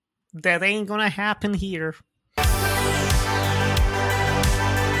That ain't gonna happen here.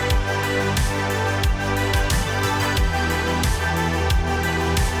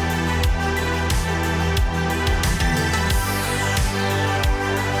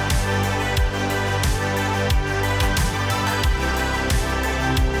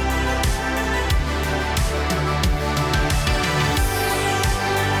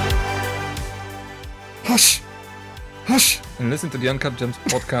 Hush! Hush! And listen to the Uncut Gems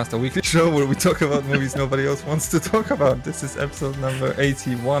podcast, a weekly show where we talk about movies nobody else wants to talk about. This is episode number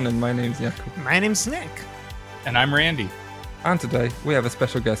 81, and my name's Jakub. My name's Nick. And I'm Randy. And today we have a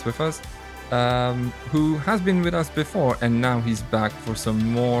special guest with us, who has been with us before, and now he's back for some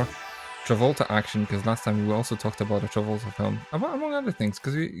more Travolta action, because last time we also talked about a Travolta film, among other things,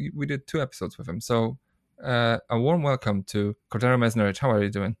 because we did 2 episodes with him. So a warm welcome to Cordero Mesnerich. How are you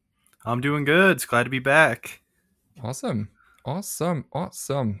doing? I'm doing good. It's glad to be back. Awesome. Now,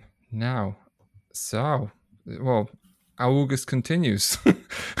 August continues.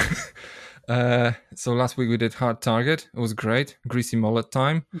 So last week we did Hard Target. It was great. Greasy mullet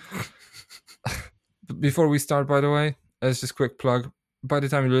time. Before we start, by the way, as just a quick plug, by the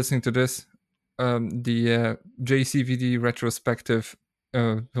time you're listening to this, the JCVD retrospective,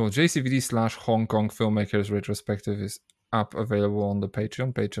 JCVD / Hong Kong filmmakers retrospective is up, available on the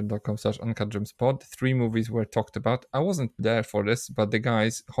patreon.com/uncutgemspod. 3 movies were talked about. I wasn't there for this, but the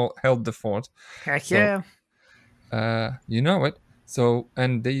guys held the fort. Heck yeah. You know it. So,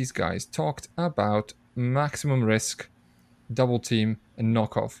 and these guys talked about Maximum Risk, Double Team, and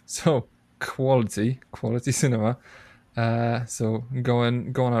Knockoff. So, quality cinema. So go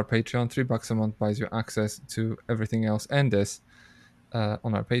on our Patreon. $3 a month buys you access to everything else and this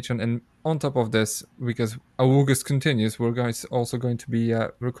on our Patreon. And on top of this, because August continues, we're also going to be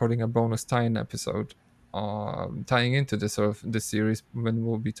recording a bonus tie-in episode tying into this series, when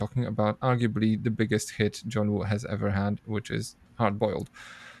we'll be talking about arguably the biggest hit John Woo has ever had, which is Hard Boiled.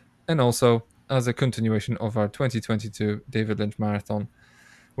 And also, as a continuation of our 2022 David Lynch marathon,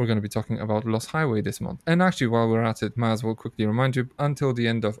 we're going to be talking about Lost Highway this month. And actually, while we're at it, might as well quickly remind you, until the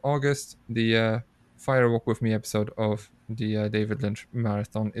end of August, the Fire Walk With Me episode of the David Lynch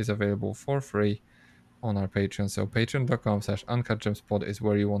marathon is available for free on our Patreon. So patreon.com/uncutgemspod is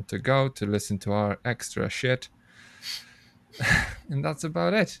where you want to go to listen to our extra shit. And that's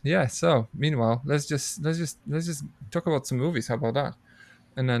about it. Yeah, so meanwhile, let's just talk about some movies. How about that?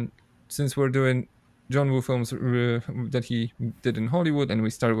 And then, since we're doing John Woo films that he did in Hollywood, and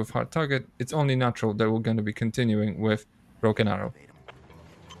we started with Hard Target, it's only natural that we're going to be continuing with Broken Arrow.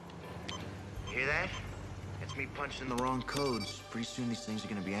 Hear that? That's me punching the wrong codes. Pretty soon these things are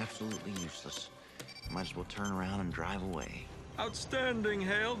gonna be absolutely useless. Might as well turn around and drive away. Outstanding,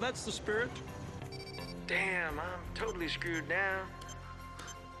 Hale. That's the spirit. Damn, I'm totally screwed now.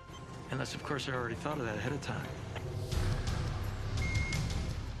 Unless, of course, I already thought of that ahead of time.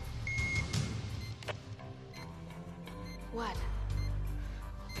 What?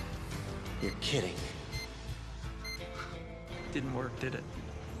 You're kidding. Didn't work, did it?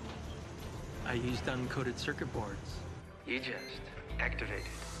 I used uncoded circuit boards. You just activated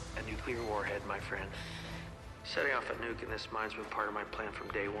a nuclear warhead, my friend. Setting off a nuke in this mine's been part of my plan from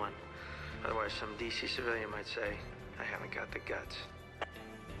day one. Otherwise, some DC civilian might say, I haven't got the guts.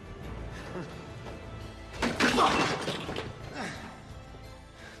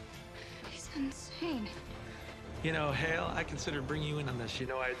 He's insane. You know, Hale, I considered bringing you in on this. You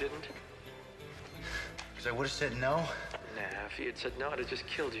know I didn't? Because I would have said no. Nah, if you had said no, I'd have just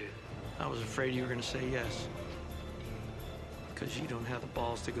killed you. I was afraid you were going to say yes. Because you don't have the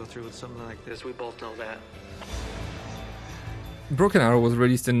balls to go through with something like this. We both know that. Broken Arrow was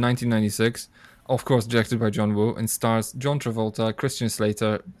released in 1996, of course directed by John Woo, and stars John Travolta, Christian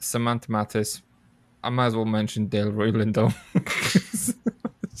Slater, Samantha Mathis. I might as well mention Delroy Lindo.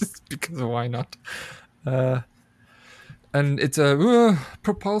 Just because why not? And it's a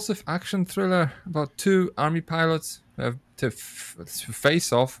propulsive action thriller about 2 army pilots who have to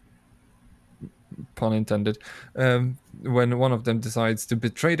face off, pun intended, when one of them decides to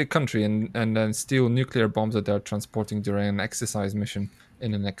betray the country and then steal nuclear bombs that they're transporting during an exercise mission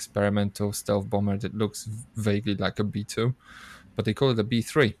in an experimental stealth bomber that looks vaguely like a B-2, but they call it a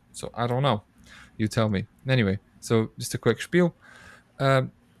B-3, so I don't know. You tell me. Anyway, so just a quick spiel.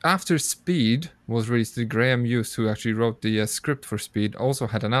 After Speed was released, Graham Hughes, who actually wrote the script for Speed, also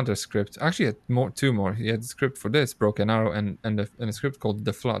had another script. Actually, had 2 more. He had a script for this, Broken Arrow, and a script called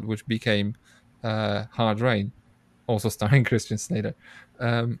The Flood, which became Hard Rain, also starring Christian Slater.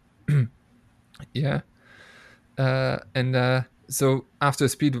 Yeah. So after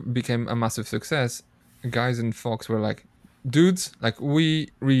Speed became a massive success, guys in Fox were like, dudes, like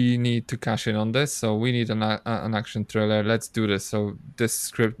we need to cash in on this, so we need an action thriller. Let's do this. So this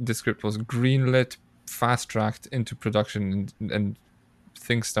script was greenlit, fast tracked into production, and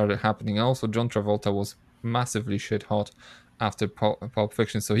things started happening. Also, John Travolta was massively shit hot after Pulp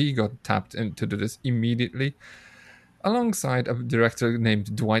Fiction, so he got tapped in to do this immediately, alongside a director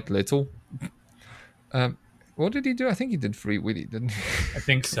named Dwight Little. What did he do? I think he did Free Willy, didn't he? I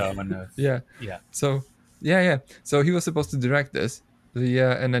think so. Yeah. Yeah. So yeah. So he was supposed to direct this,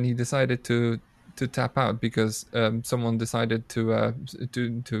 and then he decided to tap out because someone decided to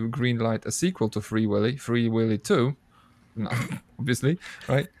greenlight a sequel to Free Willy 2, obviously,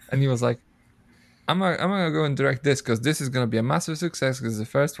 right? And he was like, I'm gonna go and direct this because this is gonna be a massive success because the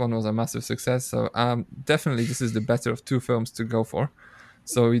first one was a massive success. So definitely this is the better of two films to go for.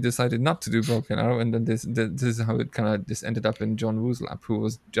 So he decided not to do Broken Arrow, and then this is how it kind of just ended up in John Woo's lap, who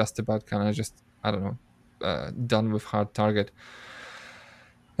was just about kind of just, I don't know, done with Hard Target.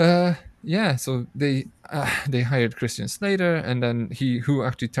 Yeah, so they hired Christian Slater, and then who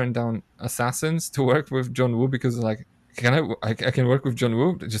actually turned down Assassins to work with John Woo because like, I can work with John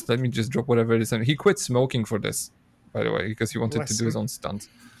Woo, just let me just drop whatever it is. And he quit smoking for this, by the way, because he wanted to do his own stunts.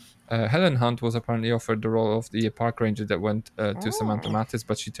 Helen Hunt was apparently offered the role of the park ranger that went to Samantha Mathis,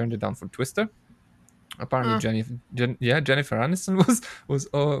 but she turned it down for Twister. Apparently, Jennifer Aniston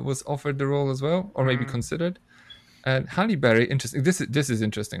was offered the role as well, or maybe considered. And Halle Berry, interesting. This is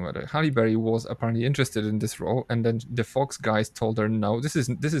interesting. Whether Halle Berry was apparently interested in this role, and then the Fox guys told her no. This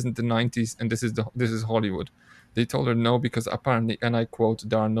isn't the 90s, and this is Hollywood. They told her no because apparently, and I quote,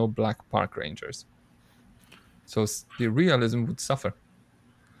 there are no black park rangers. So the realism would suffer.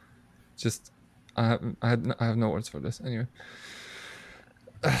 Just, I have no words for this. Anyway,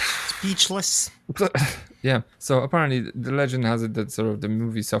 Speechless. Yeah. So apparently, the legend has it that sort of the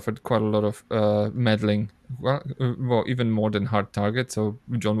movie suffered quite a lot of meddling. Well, even more than Hard Target. So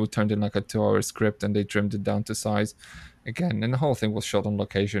John Woo turned in like a 2-hour script, and they trimmed it down to size again. And the whole thing was shot on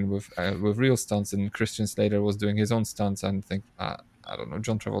location with real stunts, and Christian Slater was doing his own stunts, and I think I don't know,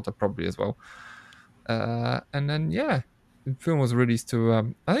 John Travolta probably as well. And then the film was released to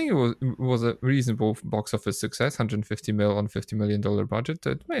I think it was a reasonable box office success, 150 mil on $50 million budget.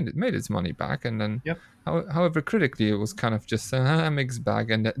 It made its money back, and then however, critically it was kind of just a mixed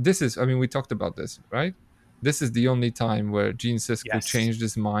bag. And this is, I mean, we talked about this, right? This is the only time where Gene Siskel changed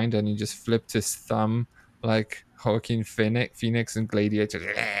his mind and he just flipped his thumb like Joaquin Phoenix and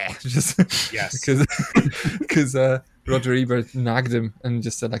Gladiator. Just because Roger Ebert nagged him and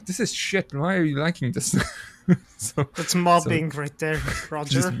just said like, "This is shit. Why are you liking this?" That's mobbing right there,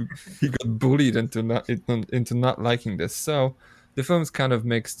 Roger. He got bullied into not liking this. So the film's kind of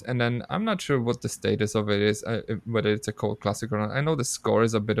mixed, and then I'm not sure what the status of it is, whether it's a cult classic or not. I know the score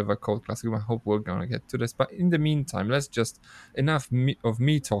is a bit of a cult classic. I hope we're gonna get to this, but in the meantime, let's just of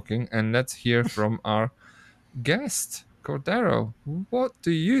me talking, and let's hear from our guest, Cordero. What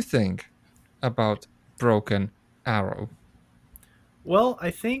do you think about Broken Arrow? Well,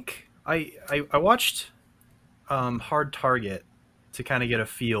 I think I watched Hard Target to kind of get a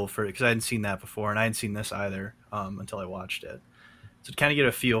feel for it, because I hadn't seen that before, and I hadn't seen this either until I watched it. So to kind of get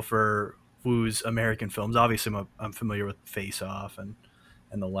a feel for Woo's American films, obviously I'm familiar with Face Off and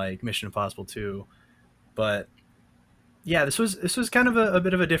the like, Mission Impossible 2, but yeah, this was kind of a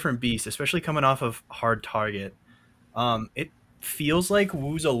bit of a different beast, especially coming off of Hard Target. It feels like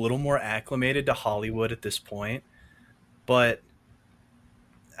Woo's a little more acclimated to Hollywood at this point, but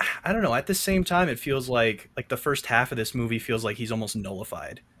I don't know. At the same time, it feels like the first half of this movie feels like he's almost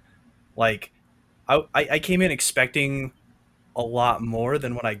nullified. Like, I came in expecting a lot more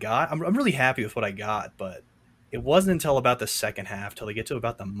than what I got. I'm really happy with what I got, but it wasn't until about the second half, till they get to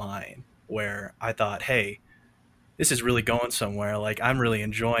about the mine, where I thought, hey, this is really going somewhere. Like, I'm really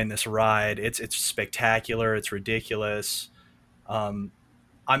enjoying this ride. It's spectacular. It's ridiculous. I'm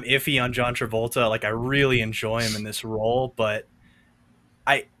iffy on John Travolta. Like, I really enjoy him in this role, but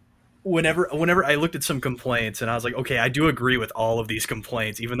whenever I looked at some complaints and I was like, okay, I do agree with all of these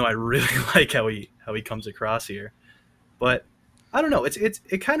complaints, even though I really like how he comes across here. But I don't know.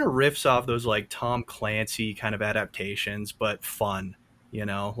 It kind of riffs off those like Tom Clancy kind of adaptations, but fun,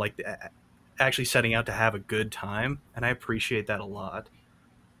 like actually setting out to have a good time. And I appreciate that a lot.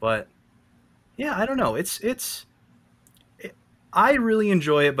 But yeah, I don't know. I really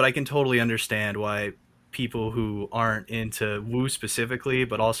enjoy it, but I can totally understand why people who aren't into Woo specifically,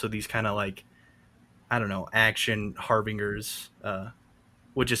 but also these kind of like, I don't know, action harbingers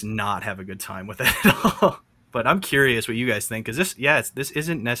would just not have a good time with it at all. But I'm curious what you guys think, because this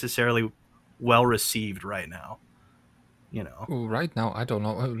isn't necessarily well received right now. you know. Ooh, right now, I don't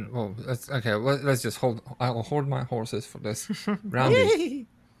know. Well, let's just hold. I'll hold my horses for this. Randy,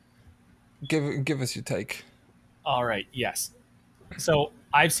 give us your take. All right. Yes. So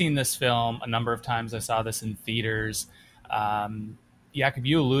I've seen this film a number of times. I saw this in theaters. Jakob,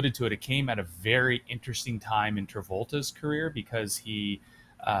 you alluded to it. It came at a very interesting time in Travolta's career because he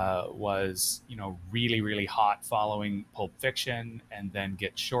was, really, really hot following Pulp Fiction and then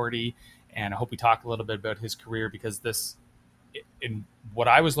Get Shorty. And I hope we talk a little bit about his career because this, in what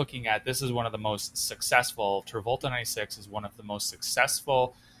I was looking at, this is one of the most successful. Travolta 96 is one of the most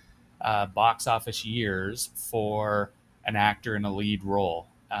successful box office years for an actor in a lead role.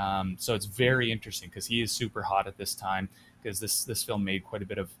 So it's very interesting because he is super hot at this time because this film made quite a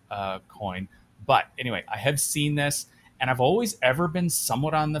bit of coin. But anyway, I have seen this and I've always ever been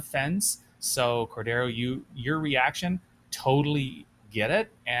somewhat on the fence. So Cordero, your reaction, totally get it.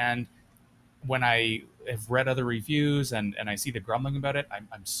 And when I have read other reviews and I see the grumbling about it,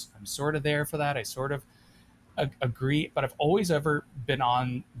 I'm sort of there for that. I sort of agree, but I've always ever been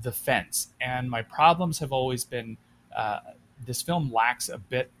on the fence. And my problems have always been this film lacks a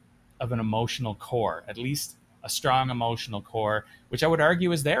bit of an emotional core, at least a strong emotional core, which I would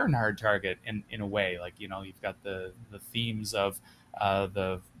argue is there in Hard Target in a way. Like, you've got the themes of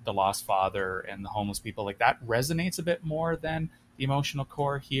the lost father and the homeless people. Like that resonates a bit more than the emotional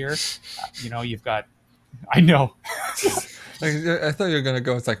core here. You've got, I know. I thought you were going to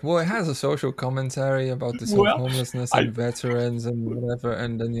go, it's like, well, it has a social commentary about this whole homelessness and veterans and whatever.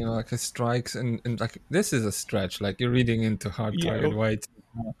 And then, like, it strikes and like, this is a stretch. Like, you're reading into Hard Target White.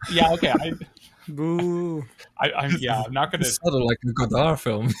 Yeah, okay. Boo. I'm not going to... It's sort of like a Godard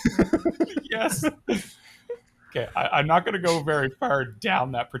film. Yes. Okay, I'm not going to go very far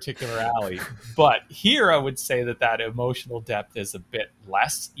down that particular alley. But here I would say that emotional depth is a bit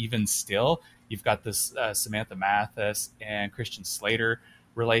less, even still. You've got this Samantha Mathis and Christian Slater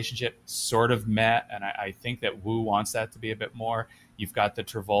relationship sort of met, and I think that Wu wants that to be a bit more. You've got the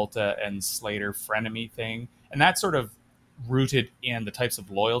Travolta and Slater frenemy thing, and that's sort of rooted in the types of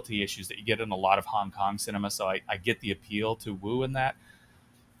loyalty issues that you get in a lot of Hong Kong cinema, so I get the appeal to Wu in that.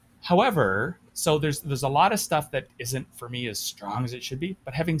 However, so there's a lot of stuff that isn't, for me, as strong as it should be.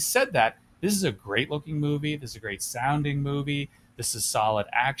 But having said that, this is a great-looking movie. This is a great-sounding movie. This is solid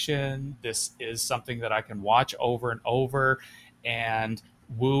action. This is something that I can watch over and over. And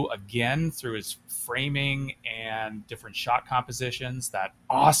Wu, again, through his framing and different shot compositions, that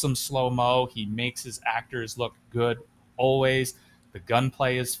awesome slow-mo, he makes his actors look good always. The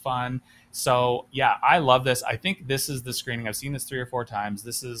gunplay is fun. So, yeah, I love this. I think this is the screening. I've seen this 3 or 4 times.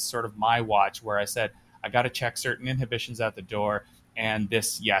 This is sort of my watch where I said, I got to check certain inhibitions at the door. And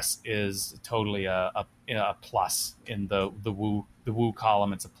this, yes, is totally a plus in the Wu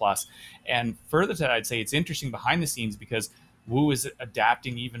column. It's a plus. And further to that, I'd say it's interesting behind the scenes because Wu is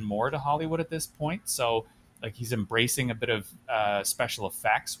adapting even more to Hollywood at this point. So, like, he's embracing a bit of special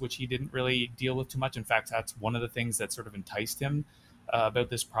effects, which he didn't really deal with too much. In fact, that's one of the things that sort of enticed him about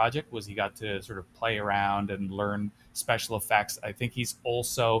this project was he got to sort of play around and learn special effects. I think he's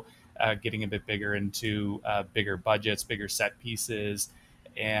also getting a bit bigger into bigger budgets, bigger set pieces.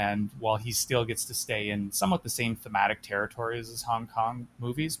 And while he still gets to stay in somewhat the same thematic territories as Hong Kong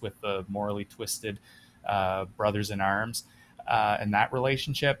movies with the morally twisted brothers in arms and that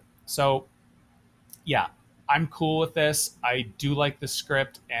relationship. So, yeah, I'm cool with this. I do like the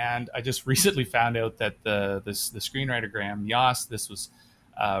script, and I just recently found out that the screenwriter Graham Yost, this was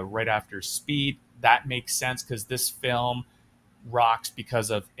right after Speed. That makes sense because this film rocks because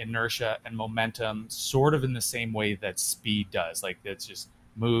of inertia and momentum, sort of in the same way that Speed does. Like, it's just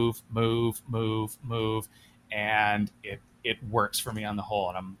move, move, move, move, and it works for me on the whole.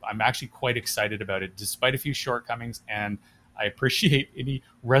 And I'm actually quite excited about it, despite a few shortcomings. And I appreciate any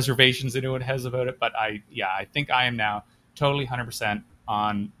reservations anyone has about it, but I think I am now totally 100%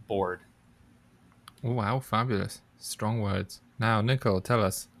 on board. Oh, wow, fabulous. Strong words. Now, Nicole, tell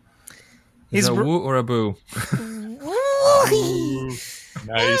us. Is it a woo or a boo?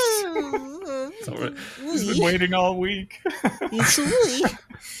 Nice. He's been waiting all week. It's woo.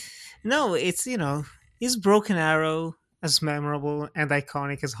 No, it's, is Broken Arrow as memorable and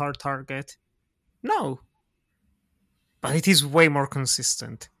iconic as Hard Target? No. But it is way more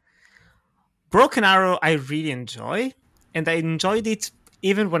consistent. Broken Arrow I really enjoy, and I enjoyed it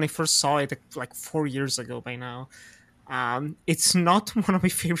even when I first saw it like 4 years ago by now. It's not one of my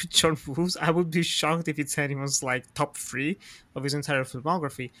favorite John Woos. I would be shocked if it's anyone's like top 3 of his entire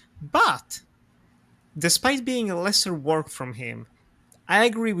filmography. But despite being a lesser work from him, I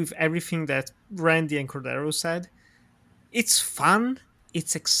agree with everything that Randy and Cordero said. It's fun.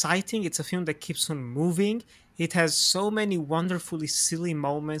 It's exciting. It's a film that keeps on moving. It has so many wonderfully silly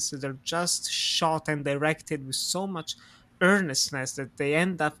moments that are just shot and directed with so much earnestness that they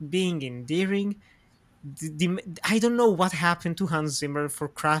end up being endearing. I don't know what happened to Hans Zimmer for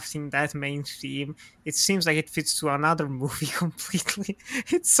crafting that main theme. It seems like it fits to another movie completely.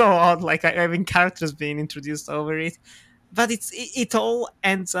 It's so odd, like having characters being introduced over it. But it all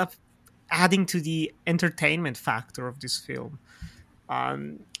ends up adding to the entertainment factor of this film.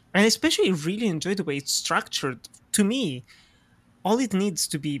 And especially really enjoy the way it's structured. To me, all it needs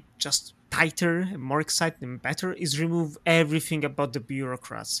to be just tighter and more exciting and better is remove everything about the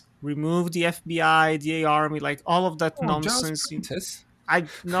bureaucrats. Remove the FBI, the army, like all of that nonsense.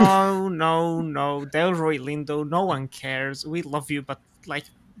 No. Delroy Lindo, no one cares. We love you, but like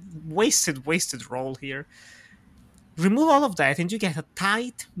wasted role here. Remove all of that and you get a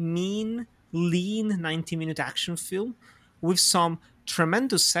tight, mean, lean 90-minute action film with some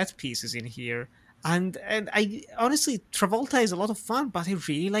tremendous set pieces in here. And I honestly, Travolta is a lot of fun, but I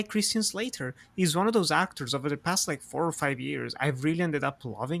really like Christian Slater. He's one of those actors over the past like 4 or 5 years. I've really ended up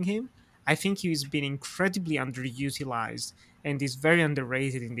loving him. I think he's been incredibly underutilized and is very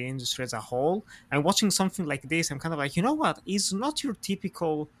underrated in the industry as a whole. And watching something like this, I'm kind of like, you know what? He's not your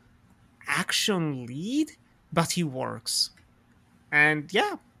typical action lead, but he works. And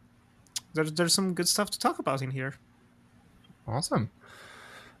yeah, there's some good stuff to talk about in here. Awesome.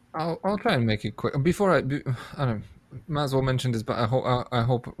 I'll try and make it quick. Before I don't know, might as well mention this, but I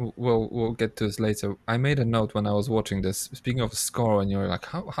hope we'll get to this later. I made a note when I was watching this. Speaking of score, and you're like,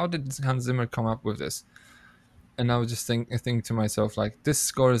 how did Hans Zimmer come up with this? And I was just thinking to myself, like, this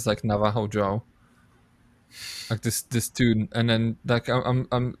score is like Navajo Joe, like this tune. And then like I'm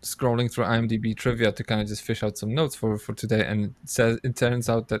scrolling through IMDb trivia to kind of just fish out some notes for today, and it turns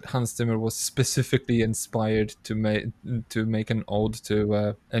out that Hans Zimmer was specifically inspired to make an ode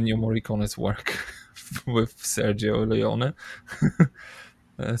to Ennio Morricone's work with Sergio Leone.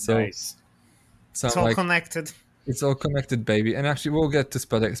 So nice. So it's all like, connected. It's all connected, baby. And actually, we'll get to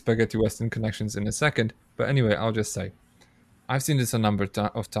spaghetti western connections in a second. But anyway, I'll just say, I've seen this a number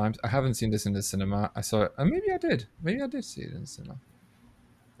of times. I haven't seen this in the cinema. I saw it. Maybe I did. Maybe I did see it in the cinema.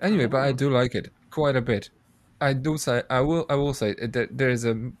 Anyway, but I do like it quite a bit. I will say that there is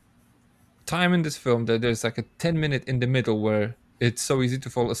a time in this film that there's like a 10-minute in the middle where it's so easy to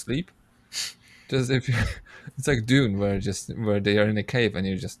fall asleep. Just it's like Dune, where they are in a cave and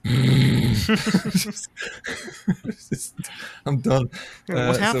you're just, I'm done.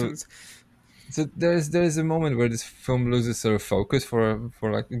 What happens? So there's a moment where this film loses sort of focus for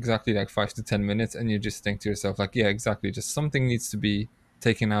like exactly like 5 to 10 minutes, and you just think to yourself like, yeah, exactly, just something needs to be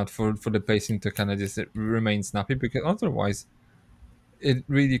taken out for the pacing to kind of just remain snappy, because otherwise it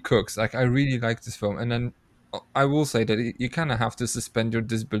really cooks. Like, I really like this film, and then I will say that you kind of have to suspend your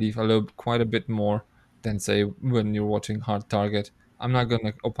disbelief quite a bit more than say when you're watching Hard Target. I'm not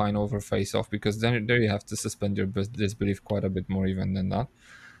gonna opine over Face Off, because then there you have to suspend your disbelief quite a bit more even than that.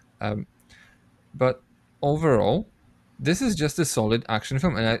 But overall, this is just a solid action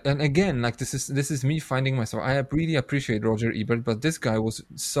film, and again, like this is me finding myself. I really appreciate Roger Ebert, but this guy was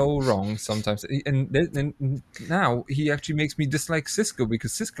so wrong sometimes, and now he actually makes me dislike Siskel,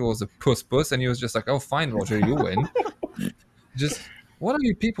 because Siskel was a puss, and he was just like, "Oh, fine, Roger, you win." Just, what are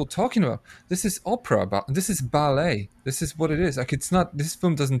you people talking about? This is opera, this is ballet. This is what it is. Like, it's not. This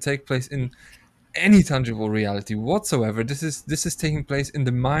film doesn't take place in any tangible reality whatsoever. This is taking place in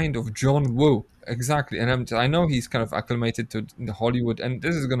the mind of John Woo, exactly. And I know he's kind of acclimated to the Hollywood, and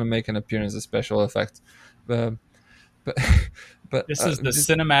this is going to make an appearance as special effect. But this is the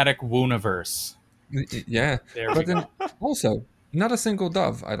cinematic Wooniverse. Yeah, but then also not a single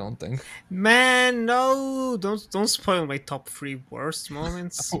dove, I don't think. Man, no! Don't spoil my top 3 worst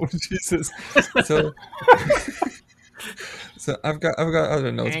moments. Oh Jesus! So I've got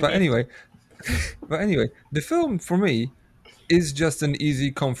other notes, but anyway. The film for me is just an easy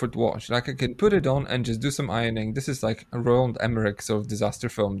comfort watch. Like, I can put it on and just do some ironing. This is like a Roland Emmerich sort of disaster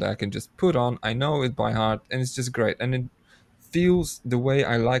film that I can just put on. I know it by heart, and it's just great. And it feels the way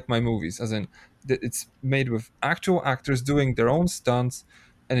I like my movies, as in it's made with actual actors doing their own stunts,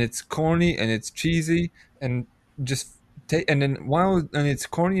 and it's corny and it's cheesy, and just and it's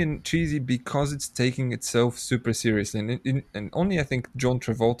corny and cheesy because it's taking itself super seriously, and only I think John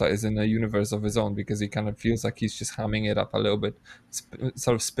Travolta is in a universe of his own, because he kind of feels like he's just hamming it up a little bit,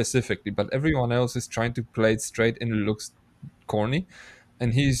 sort of specifically, but everyone else is trying to play it straight and it looks corny,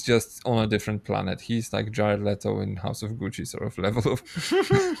 and he's just on a different planet. He's like Jared Leto in House of Gucci sort of level of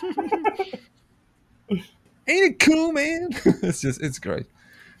ain't it cool, man? It's great.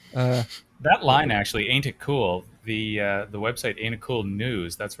 That line, actually, ain't it cool? The website Ain't It Cool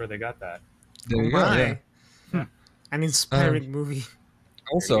News, that's where they got that. There you go. Yeah. An inspiring movie.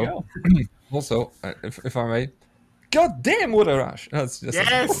 Also, if I may, God damn, what a rush! That's just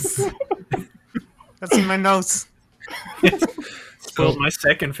Yes! That's in my notes. Spoiled my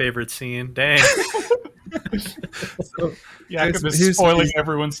second favorite scene. Dang. Jakob is here's- spoiling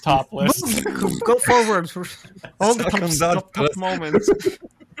everyone's top list. Go forward for all the Second top list. moments.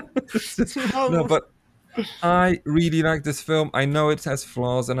 No, but I really like this film. I know it has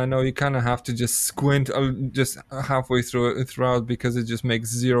flaws, and I know you kind of have to just squint just halfway throughout because it just makes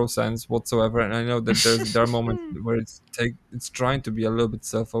zero sense whatsoever. And I know that there are moments where it's trying to be a little bit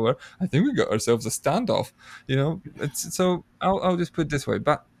self-aware. I think we got ourselves a standoff. So I'll just put it this way.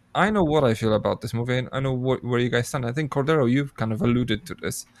 But I know what I feel about this movie, and I know where you guys stand. I think Cordero, you've kind of alluded to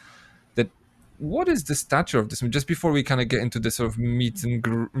this. What is the stature of this? Just before we kind of get into this sort of meat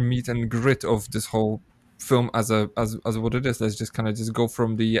and grit of this whole film as what it is, let's just kind of just go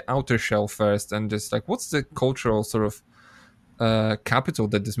from the outer shell first and just like, what's the cultural sort of capital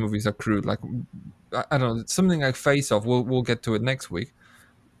that this movie's accrued? Like, I don't know, something like Face Off. We'll get to it next week.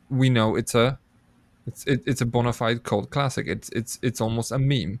 We know it's a bona fide cult classic. It's almost a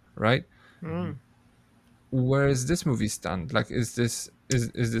meme, right? Mm. Where is this movie stand? Like, is this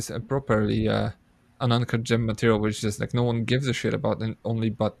a properly an uncut gem material, which just like no one gives a shit about, and only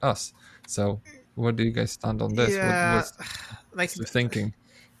but us? So, where do you guys stand on this? Yeah, What's like the thinking?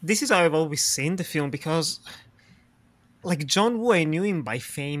 this is how I've always seen the film, because like John Woo, I knew him by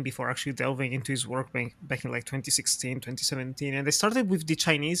fame before actually delving into his work back in like 2016, 2017. And I started with the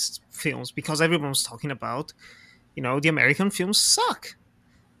Chinese films because everyone was talking about, the American films suck.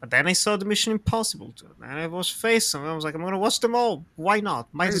 But then I saw the Mission Impossible 2, and I was faced, and I was like, I'm going to watch them all. Why not?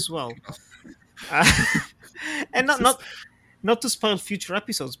 Might as well. And not to spoil future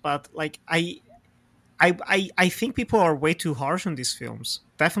episodes, but like I think people are way too harsh on these films.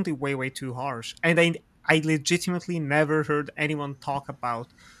 Definitely way too harsh. And I legitimately never heard anyone talk about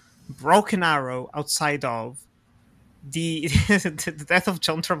Broken Arrow outside of the death of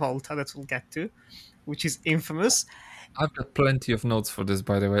John Travolta that we'll get to, which is infamous. I've got plenty of notes for this,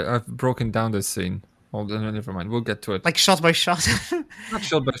 by the way. I've broken down this scene. Oh, never mind. We'll get to it. Like shot by shot. Not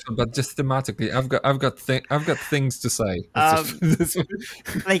shot by shot, but just thematically. I've got things to say.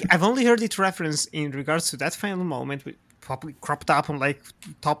 Like I've only heard it referenced in regards to that final moment, probably cropped up on like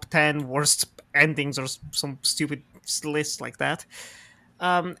top 10 worst endings or some stupid list like that.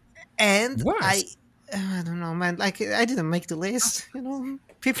 And Worst? I don't know, man. Like I didn't make the list.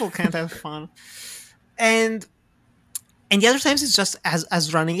 People can't have fun. And the other times it's just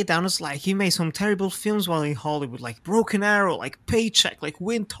as running it down as like he made some terrible films while in Hollywood, like Broken Arrow, like Paycheck, like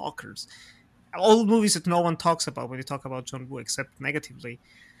Wind Talkers, all movies that no one talks about when you talk about John Woo except negatively.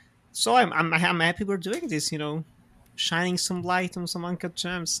 So I'm happy we're doing this, shining some light on some uncut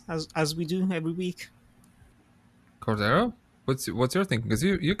gems as we do every week. Cordero, what's your thinking? Because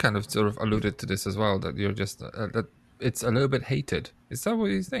you kind of sort of alluded to this as well, that you're just that it's a little bit hated. Is that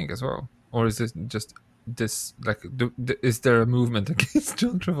what you think as well, or is it just this like is there a movement against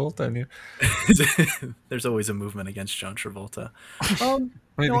John Travolta in here? There's always a movement against John Travolta.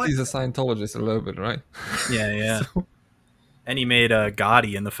 Maybe he's a Scientologist a little bit, right? Yeah. So, And he made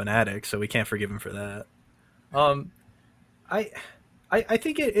Gotti in The Fanatic, so we can't forgive him for that. I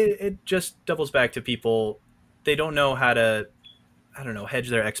think it just doubles back to people. They don't know how to, I don't know, hedge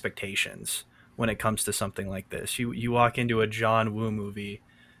their expectations when it comes to something like this. You walk into a John Woo movie,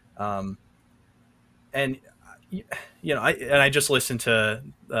 and I just listened to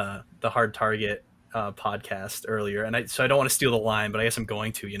the Hard Target podcast earlier, and so I don't want to steal the line, but I guess I'm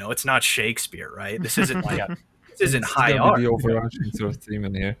going to. It's not Shakespeare, right? This isn't like this isn't high art. The overarching sort of theme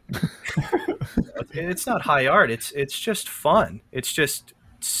in here. It's not high art. It's just fun. It's just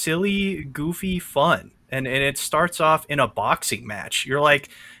silly, goofy fun, and it starts off in a boxing match. You're like,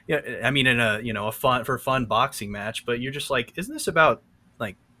 in a fun boxing match, but you're just like, isn't this about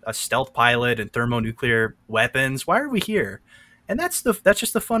like a stealth pilot and thermonuclear weapons? Why are we here? And that's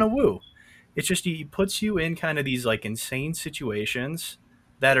just the fun of Woo. It's just he puts you in kind of these like insane situations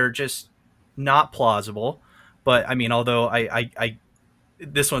that are just not plausible. But I mean, although I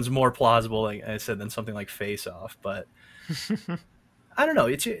this one's more plausible, like I said, than something like Face Off. But I don't know.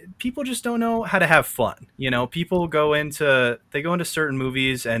 People just don't know how to have fun. People go into certain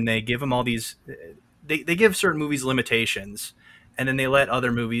movies and they give them all these. They give certain movies limitations, and then they let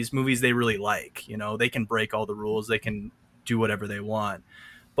other movies they really like. They can break all the rules. They can do whatever they want.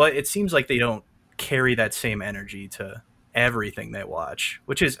 But it seems like they don't carry that same energy to everything they watch,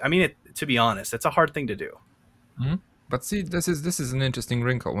 which is, to be honest, it's a hard thing to do. Mm-hmm. But see, this is an interesting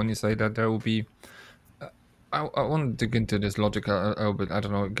wrinkle when you say that there will be. I want to dig into this logic a little bit. I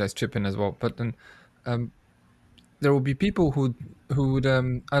don't know, guys, chip in as well. But then, there will be people who would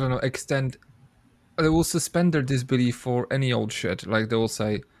I don't know, extend. They will suspend their disbelief for any old shit. Like they will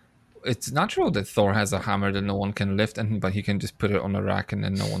say, it's natural that Thor has a hammer that no one can lift, but he can just put it on a rack and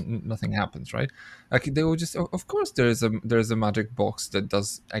then nothing happens, right? Like they will just, of course, there's a magic box that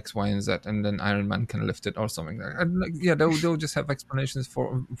does X, Y, and Z, and then Iron Man can lift it or something like that. And like, yeah, they'll just have explanations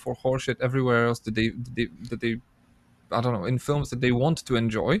for horseshit everywhere else that they I don't know, in films that they want to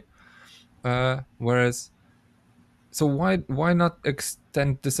enjoy. Whereas, so why not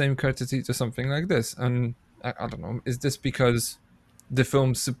extend the same courtesy to something like this? And I don't know, is this because the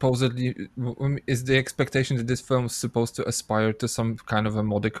film supposedly, is the expectation that this film is supposed to aspire to some kind of a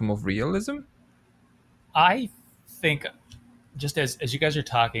modicum of realism? I think, just as you guys are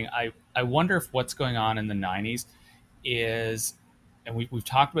talking, I wonder if what's going on in the 90s is, and we've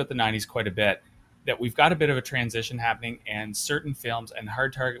talked about the 90s quite a bit, that we've got a bit of a transition happening, and certain films, and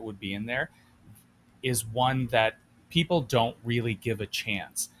Hard Target would be in there, is one that people don't really give a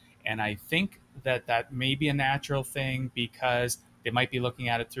chance. And I think that may be a natural thing because they might be looking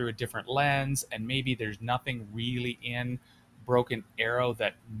at it through a different lens, and maybe there's nothing really in Broken Arrow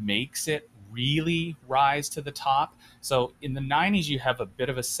that makes it really rise to the top. So in the 90s, you have a bit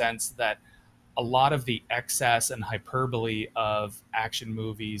of a sense that a lot of the excess and hyperbole of action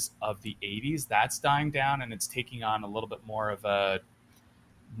movies of the 80s, that's dying down, and it's taking on a little bit more of a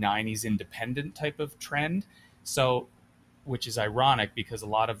 90s independent type of trend. So, which is ironic because a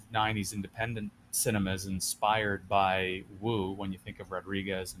lot of 90s independent cinema is inspired by Woo when you think of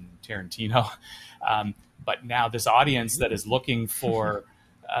Rodriguez and Tarantino. But now this audience that is looking for,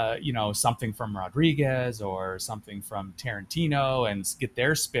 something from Rodriguez or something from Tarantino and get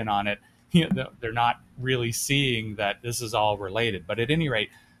their spin on it, they're not really seeing that this is all related. But at any rate,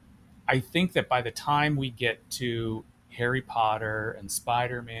 I think that by the time we get to Harry Potter and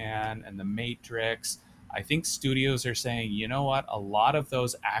Spider-Man and The Matrix, I think studios are saying, you know what, a lot of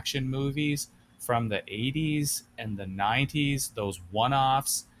those action movies from the 80s and the 90s, those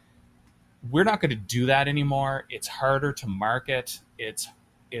one-offs, we're not going to do that anymore. It's harder to market.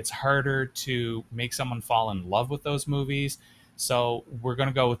 It's harder to make someone fall in love with those movies. So we're going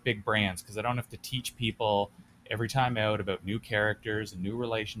to go with big brands because I don't have to teach people every time out about new characters and new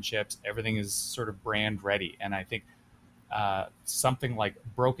relationships. Everything is sort of brand ready. And I think something like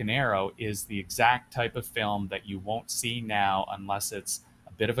Broken Arrow is the exact type of film that you won't see now unless it's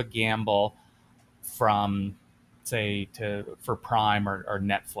a bit of a gamble from, say, for Prime or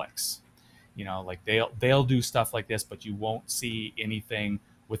Netflix. Like they'll do stuff like this, but you won't see anything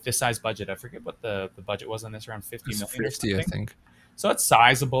with this size budget. I forget what the budget was on this, around 50 million. 50, I think. So it's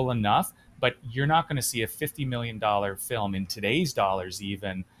sizable enough, but you're not going to see a $50 million film in today's dollars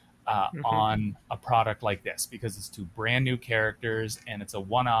even on a product like this because it's two brand new characters and it's a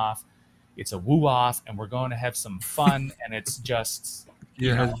one-off, it's a woo-off, and we're going to have some fun. And it's just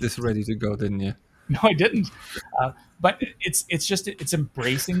you had this ready to go, didn't you? No, I didn't. But it's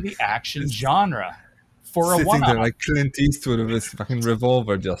embracing the action genre for a one-off. Sitting there like Clint Eastwood with his fucking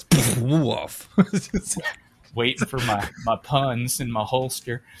revolver, just woo-off. Waiting for my puns in my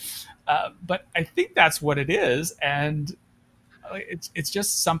holster. But I think that's what it is, and it's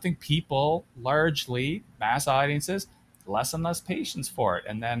just something people, largely mass audiences, less and less patience for it.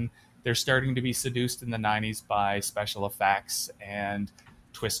 And then they're starting to be seduced in the 90s by special effects and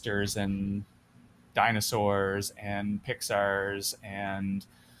twisters and dinosaurs and Pixar's. And,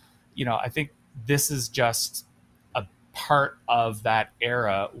 I think this is just a part of that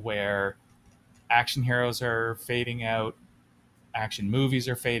era where action heroes are fading out, action movies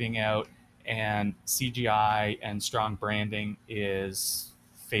are fading out, and CGI and strong branding is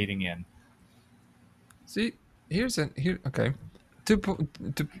fading in. See, okay.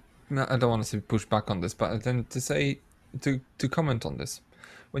 No, I don't want to say push back on this, but then to comment on this.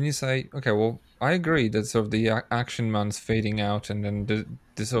 When you say, okay, well, I agree that sort of the action man's fading out, and then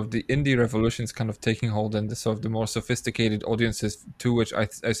the sort of the indie revolution's kind of taking hold, and the sort of the more sophisticated audiences to which I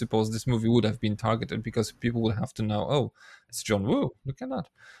suppose this movie would have been targeted, because people would have to know, oh, it's John Woo, look at that,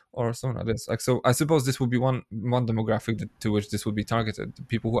 or something like this. Like, so I suppose this would be one demographic to which this would be targeted: the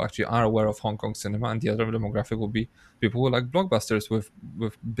people who actually are aware of Hong Kong cinema, and the other demographic will be people who like blockbusters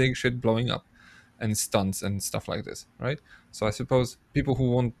with big shit blowing up and stunts and stuff like this, right? So I suppose people who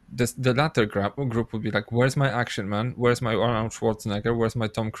want this, the latter group would be like, where's my action man? Where's my Arnold Schwarzenegger? Where's my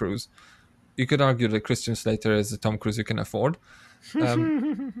Tom Cruise? You could argue that Christian Slater is a Tom Cruise you can afford.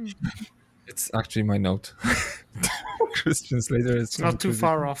 It's actually my note. Christian Slater is not too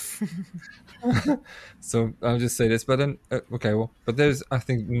far off. So I'll just say this, but then okay, well, but there's, I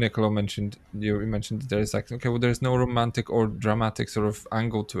think Niccolo mentioned that there's there's no romantic or dramatic sort of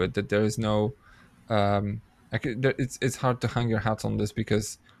angle to it, that there is no It's hard to hang your hat on this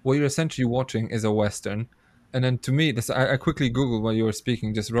because what you're essentially watching is a Western. And then to me, I quickly Googled while you were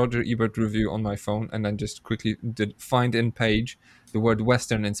speaking, just Roger Ebert review on my phone, and then just quickly did find in page the word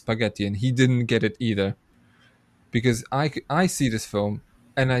Western in spaghetti, and he didn't get it either. Because I see this film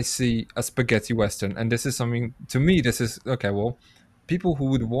and I see a spaghetti Western, and this is something, to me, this is, okay, well, people who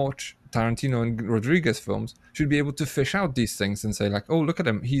would watch Tarantino and Rodriguez films should be able to fish out these things and say, like, oh, look at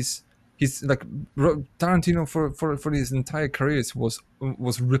him, he's like Tarantino for his entire career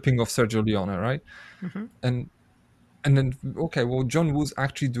was ripping off Sergio Leone, right? Mhm. And then, okay, well, John Woo's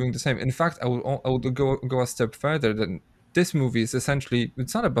actually doing the same. In fact, I would go a step further. Than this movie is essentially,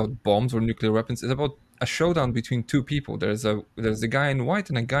 it's not about bombs or nuclear weapons. It's about a showdown between two people. There's a guy in white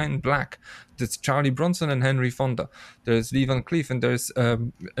and a guy in black. There's Charlie Bronson and Henry Fonda. There's Lee Van Cleef, and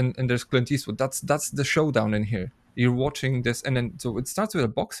there's Clint Eastwood. That's the showdown in here. You're watching this, and then so it starts with a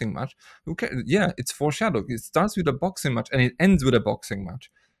boxing match. Who cares? Yeah, it's foreshadowed. It starts with a boxing match and it ends with a boxing match.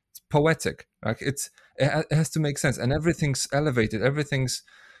 It's poetic. Like it has to make sense, and everything's elevated. Everything's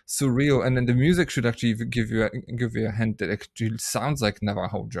surreal, and then the music should actually give you a hint that it actually sounds like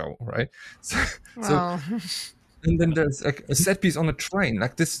Navajo Joe, right? So, Well, and then there's like a set piece on a train.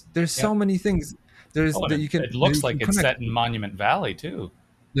 Like this, there's so many things. There's Oh, that and you can. it looks you like can it's connect. set in Monument Valley too.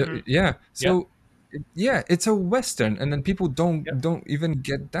 Yeah. So yeah, it's a Western, and then people don't even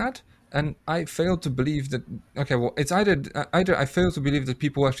get that. And I fail to believe that. Okay, well, it's either I fail to believe that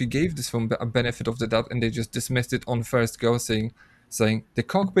people actually gave this film a benefit of the doubt, and they just dismissed it on first go, saying the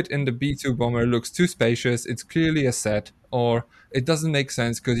cockpit in the B-2 bomber looks too spacious. It's clearly a set, or it doesn't make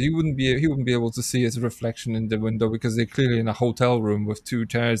sense because he wouldn't be able to see his reflection in the window because they're clearly in a hotel room with two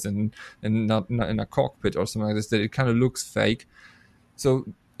chairs and not in a cockpit or something like this. That it kind of looks fake. So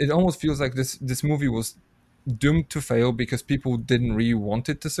it almost feels like this movie was doomed to fail because people didn't really want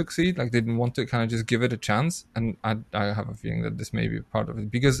it to succeed. Like they didn't want to kind of just give it a chance. And I have a feeling that this may be part of it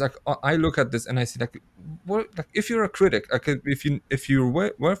because like I look at this and I see like, what, like if you're a critic, like if you're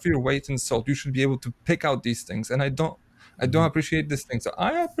worth your weight in salt, you should be able to pick out these things. And I don't appreciate this thing. So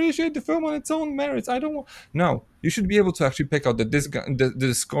I appreciate the film on its own merits. I don't want. No, you should be able to actually pick out that this guy,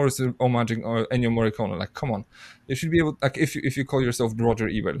 the score is homaging or Ennio Morricone. Like, come on, you should be able. Like, if you call yourself Roger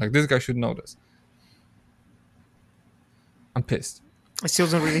Ebert, like this guy should know this. I'm pissed. I still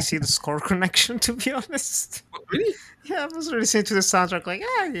don't really see the score connection, to be honest. Really? Yeah, I was listening to the soundtrack like,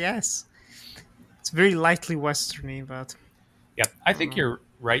 yes. It's very lightly westerny, but Yeah, I think you're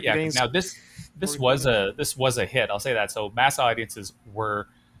right. Yeah. Today's- Now this was a hit. I'll say that. So mass audiences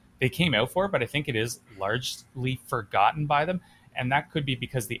they came out for it, but I think it is largely forgotten by them, and that could be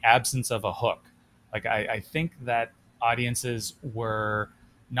because the absence of a hook. Like I think that audiences were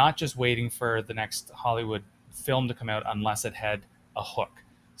not just waiting for the next Hollywood film to come out unless it had a hook.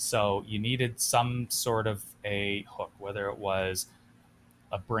 So you needed some sort of a hook, whether it was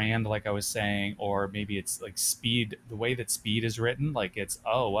a brand, like I was saying, or maybe it's like Speed. The way that Speed is written, like it's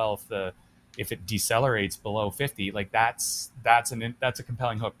if it decelerates below 50, like that's a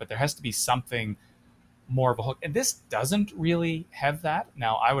compelling hook. But there has to be something more of a hook, and this doesn't really have that.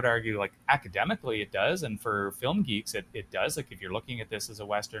 Now I would argue like academically it does, and for film geeks it does. Like if you're looking at this as a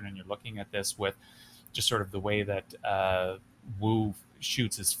Western and you're looking at this with just sort of the way that Woo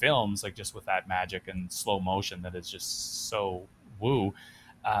shoots his films, like just with that magic and slow motion that is just so Woo,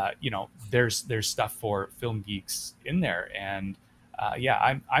 there's stuff for film geeks in there. And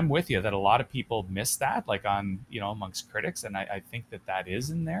I'm with you that a lot of people miss that, like on, amongst critics. And I think that is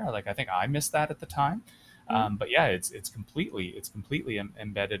in there. Like, I think I missed that at the time. But yeah, it's completely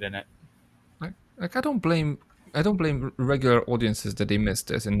embedded in it. Like I don't blame regular audiences that they missed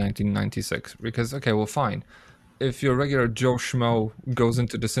this in 1996 because, okay, well, fine. If your regular Joe Schmo goes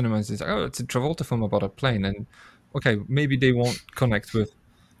into the cinema and says, oh, it's a Travolta film about a plane, and okay, maybe they won't connect with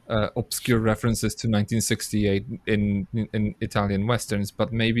obscure references to 1968 in Italian westerns,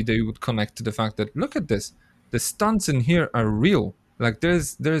 but maybe they would connect to the fact that, look at this, the stunts in here are real. Like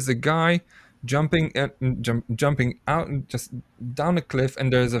there's a guy jumping out just down a cliff,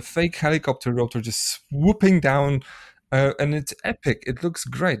 and there's a fake helicopter rotor just swooping down, and it's epic. It looks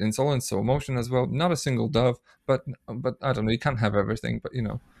great, and it's all in slow motion as well. Not a single dove, but I don't know. You can't have everything, but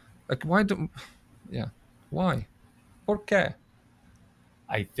like why? ¿Por qué?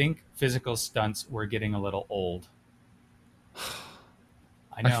 I think physical stunts were getting a little old.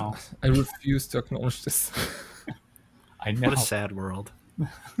 I know. I refuse to acknowledge this. I know. What a sad world.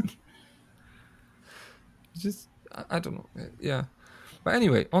 Just I don't know. Yeah, but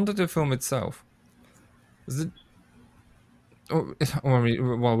anyway, onto the film itself.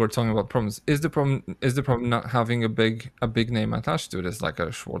 While we're talking about problems, is the problem not having a big name attached to it? Is like a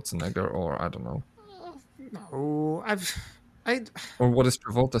Schwarzenegger or I don't know. No, I Or what is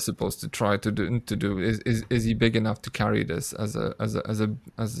Travolta supposed to try to do? Is he big enough to carry this as a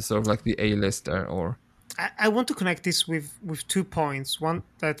sort of like the A-lister? Or I want to connect this with 2 points. One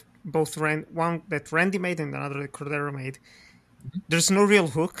that one that Randy made and another that Cordero made. There's no real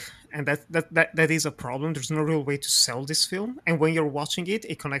hook, and that is a problem. There's no real way to sell this film. And when you're watching it,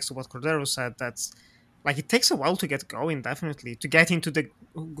 it connects to what Cordero said. That's like it takes a while to get going, definitely, to get into the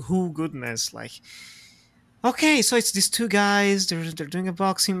who goodness. Like, okay, so it's these two guys. They're doing a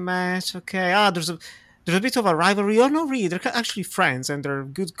boxing match. Okay, there's a bit of a rivalry. Oh no, really, they're actually friends and they're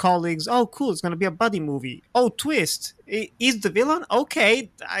good colleagues. Oh, cool, it's gonna be a buddy movie. Oh, twist, is the villain?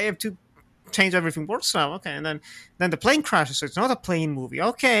 Okay, I have to change everything works now. Okay, and then the plane crashes, so it's not a plane movie.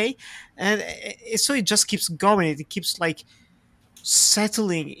 Okay, and so it just keeps going. It keeps like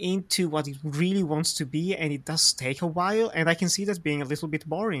settling into what it really wants to be, and it does take a while. And I can see that being a little bit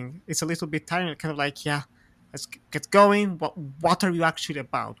boring. It's a little bit tiring. Kind of like, yeah, let's get going. What are you actually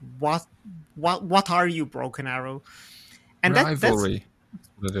about? What are you, Broken Arrow? And rivalry. That's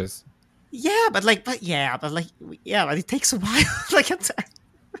what it is. Yeah, but it takes a while. Like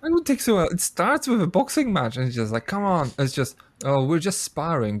I would take so. It starts with a boxing match, and it's just like, come on. It's just, oh, we're just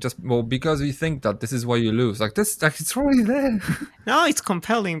sparring, because we think that this is why you lose. Like this, like it's already there. No, it's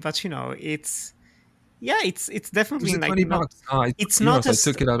compelling, but it's definitely like $20. It's not as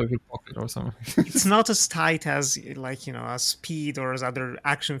I took it out of your pocket or something. It's not as tight as like as Speed or as other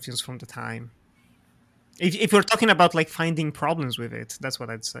action films from the time. If we're talking about like finding problems with it, that's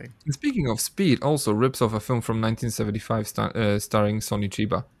what I'd say. And speaking of Speed, also rips off a film from 1975 starring Sonny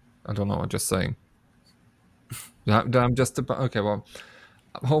Chiba. I don't know. I'm just saying. I'm just about okay. Well,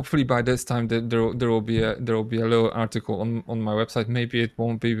 hopefully by this time there will be a little article on my website. Maybe it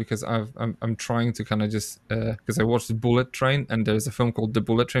won't be because I'm trying to kind of just because I watched Bullet Train, and there's a film called The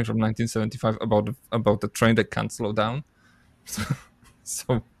Bullet Train from 1975 about the train that can't slow down.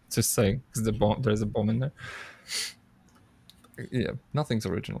 So just saying, because there's a bomb in there. Yeah, nothing's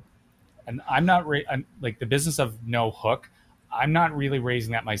original. And I'm not I'm, like the business of no hook. I'm not really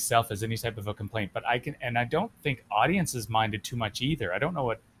raising that myself as any type of a complaint, but I don't think audiences minded too much either. I don't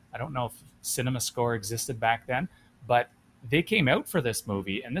know if Cinema Score existed back then, but they came out for this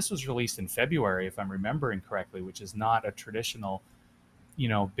movie, and this was released in February, if I'm remembering correctly, which is not a traditional,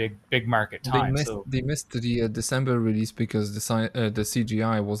 big market time. They missed the December release because the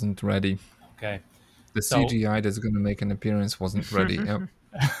CGI wasn't ready. Okay. The CGI that's going to make an appearance wasn't ready. Yep.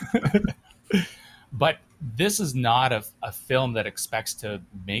 But this is not a film that expects to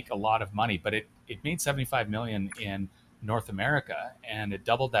make a lot of money, but it made $75 million in North America, and it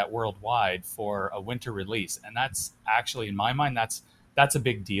doubled that worldwide for a winter release. And that's actually, in my mind, that's a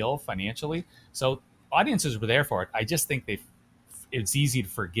big deal financially. So audiences were there for it. I just think it's easy to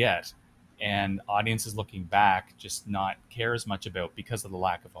forget, and audiences looking back just not care as much about because of the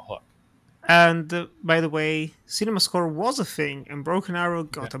lack of a hook. And by the way, Cinema Score was a thing, and Broken Arrow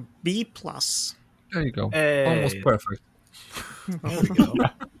got a B+. There you go. Hey. Almost perfect. There we go.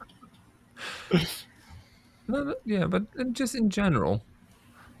 No, yeah, but just in general,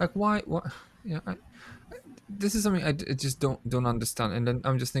 like why? Yeah, this is something I just don't understand. And then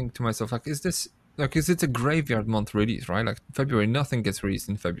I'm just thinking to myself, like, is it a graveyard month release, right? Like February, nothing gets released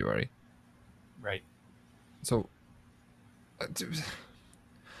in February, right? So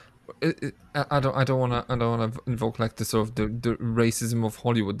I don't want to invoke like the sort of the racism of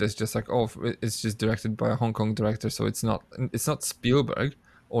Hollywood. That's just like, oh, it's just directed by a Hong Kong director, so it's not Spielberg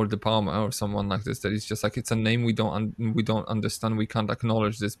or De Palma or someone like this. That it's just like, it's a name we don't understand. We can't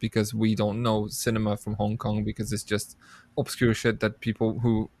acknowledge this because we don't know cinema from Hong Kong, because it's just obscure shit that people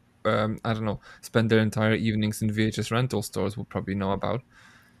who I don't know, spend their entire evenings in VHS rental stores will probably know about.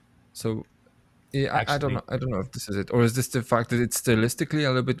 So yeah, actually, I don't know if this is it, or is this the fact that it's stylistically a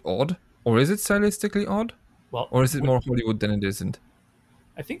little bit odd, or is it stylistically odd, or is it more Hollywood than it isn't?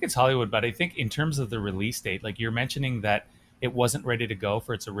 I think it's Hollywood, but I think in terms of the release date, like you're mentioning that it wasn't ready to go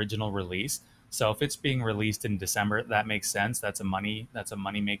for its original release. So if it's being released in December, that makes sense. That's a money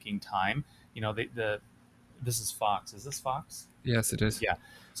making time. This is Fox. Is this Fox? Yes, it is. Yeah.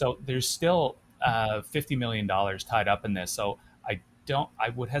 So there's still $50 million tied up in this. So I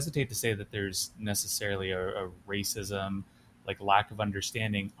would hesitate to say that there's necessarily a racism, like lack of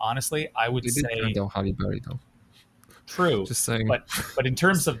understanding. Honestly, I would say turn down Halle Berry though. True. Just saying. But in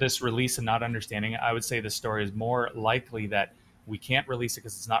terms of this release and not understanding, I would say the story is more likely that we can't release it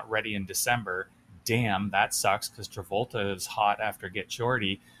because it's not ready in December. Damn, that sucks, because Travolta is hot after Get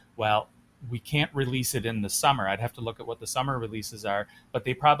Shorty. Well, we can't release it in the summer. I'd have to look at what the summer releases are, but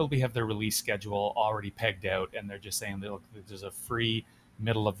they probably have their release schedule already pegged out, and they're just saying, look, there's a free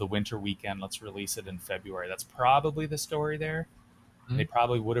middle of the winter weekend. Let's release it in February. That's probably the story there. Mhm. They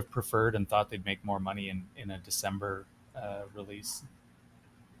probably would have preferred and thought they'd make more money in a December release.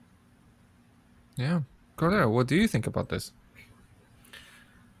 Yeah. Cordero, what do you think about this?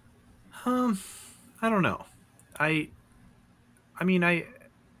 I don't know. I mean, I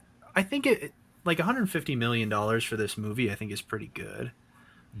think it like $150 million for this movie. I think is pretty good.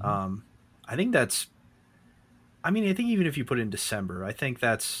 I think that's. I mean, I think even if you put it in December, I think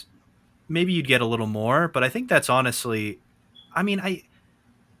that's maybe you'd get a little more. But I think that's honestly, I mean,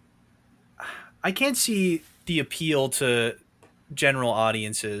 I can't see the appeal to general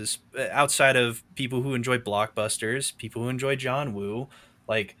audiences outside of people who enjoy blockbusters, people who enjoy John Woo,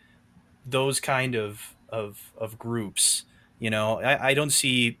 like those kind of groups. You know, I don't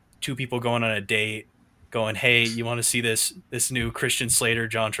see two people going on a date going, hey, you want to see this new Christian Slater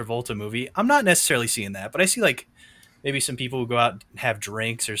John Travolta movie? I'm not necessarily seeing that, but I see like maybe some people who go out and have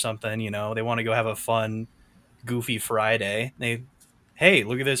drinks or something. You know, they want to go have a fun goofy Friday. Hey,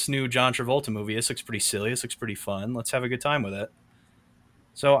 look at this new John Travolta movie. This looks pretty silly. This looks pretty fun. Let's have a good time with it.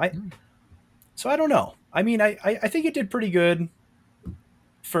 So I don't know. I mean, I think it did pretty good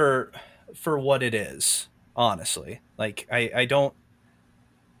for what it is, honestly. Like I don't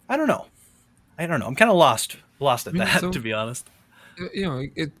know. I'm kind of lost at Yeah, that, so- to be honest. You know,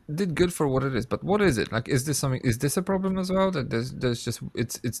 it did good for what it is, but what is it? Like, is this something? Is this a problem as well? That there's just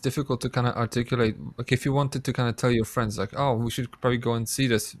it's difficult to kind of articulate. Like, if you wanted to kind of tell your friends, like, oh, we should probably go and see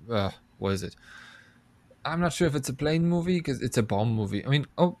this. What is it? I'm not sure if it's a plane movie because it's a bomb movie. I mean,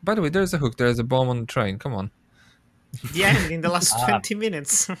 oh, by the way, there's a hook. There's a bomb on the train. Come on. The end in the last 20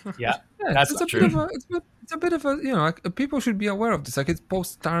 minutes. Yeah, Yeah, that's it's a true. bit of a it's a bit of a you know like, people should be aware of this. Like, it's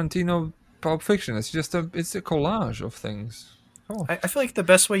post Tarantino Pulp Fiction. It's just a collage of things. Oh, I feel like the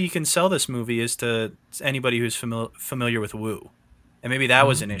best way you can sell this movie is to anybody who's familiar with Woo. And maybe that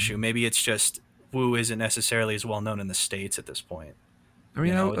was an issue. Maybe it's just Woo isn't necessarily as well known in the States at this point. I mean,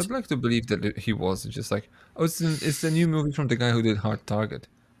 you know, I'd like to believe that he was. It's just like, oh, it's the new movie from the guy who did Hard Target.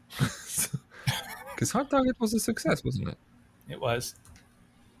 Because Hard Target was a success, wasn't it? It was.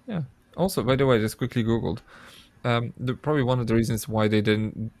 Yeah. Also, by the way, just quickly Googled. Probably one of the reasons why they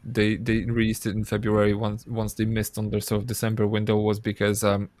released it in February once they missed on their sort of December window was because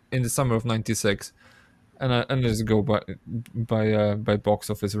in the summer of '96, and let's go by box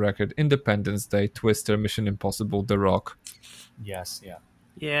office record: Independence Day, Twister, Mission Impossible, The Rock. Yes, yeah.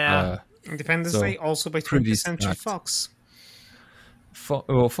 Yeah. Independence So, Day also by pretty 20th Century stacked. Fox.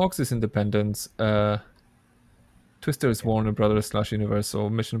 Fox is Independence. Twister is Warner Brothers /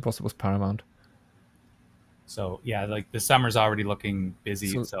 Universal. Mission Impossible is Paramount. So yeah, like the summer's already looking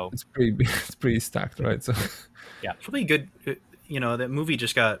busy. So, it's pretty stacked, right? So Probably good. You know, that movie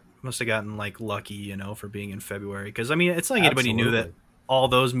just must have gotten like lucky, you know, for being in February. Because I mean, it's not like anybody knew that Absolutely. all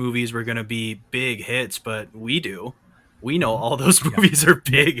those movies were going to be big hits, but we do. We know all those movies are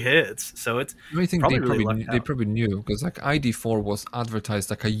big hits, so it's I think Probably they really probably lucked they out. probably knew because like ID4 was advertised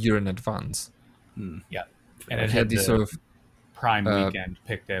like a year in advance. yeah, and It it had had these the sort of prime weekend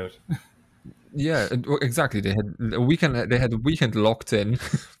picked out. yeah, well, exactly. They had a weekend. They had a weekend locked in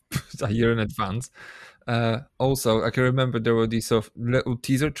a year in advance. Also, I can remember there were these sort of little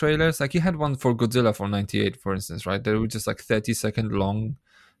teaser trailers. Like you had one for Godzilla for '98, for instance, right? They were just like 30-second long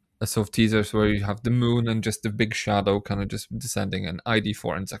sort of teasers where you have the moon and just the big shadow kind of just descending, and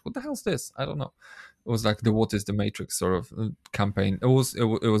ID4, and it's like, what the hell's this? I don't know. It was like the What is the Matrix sort of campaign. It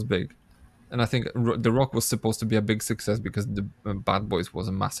was big. And I think The Rock was supposed to be a big success because the Bad Boys was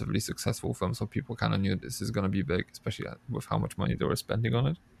a massively successful film, so people kind of knew this is going to be big, especially with how much money they were spending on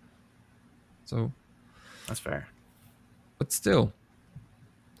it. So, that's fair. but still,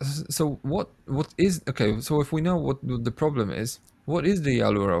 so what is okay? So if we know what the problem is, what is the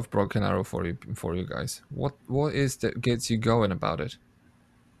allure of Broken Arrow for you guys? What is that gets you going about it?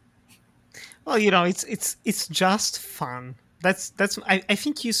 Well, you know, it's just fun. That's I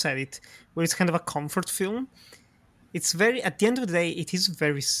think you said it, where it's kind of a comfort film. It's very, at the end of the day, it is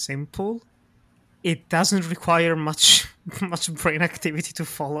very simple. It doesn't require much brain activity to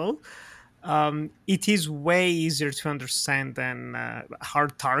follow. It is way easier to understand than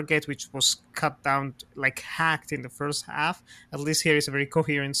Hard Target, which was cut down, like hacked in the first half. At least here is a very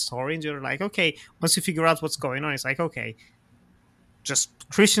coherent story, and you're like, okay, once you figure out what's going on, it's like, okay, just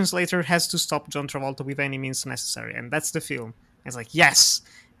Christian Slater has to stop John Travolta with any means necessary, and that's the film. And it's like, yes,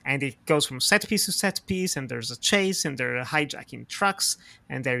 and it goes from set piece to set piece, and there's a chase, and they're hijacking trucks,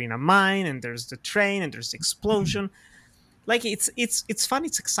 and they're in a mine, and there's the train, and there's the explosion. Like it's fun,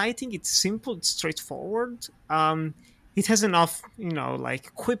 it's exciting, it's simple, it's straightforward. It has enough, you know,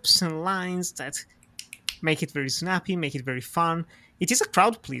 like quips and lines that make it very snappy, make it very fun. It is a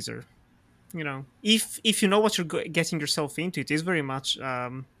crowd pleaser. If you know what you're getting yourself into, it is very much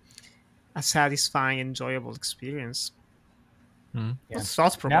a satisfying, enjoyable experience. Mm. Yeah. It's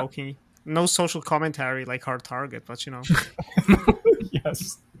thought provoking. No social commentary like Hard Target, but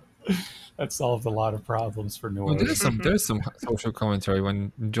Yes, that solved a lot of problems for Well, Noir. there's some social commentary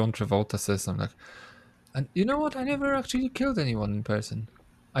when John Travolta says something like, and you know what? I never actually killed anyone in person.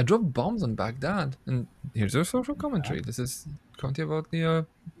 I dropped bombs on Baghdad, and here's our social commentary. This is commentary about the There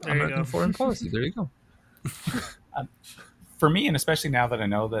you American go. foreign policy. There you go. For me, and especially now that I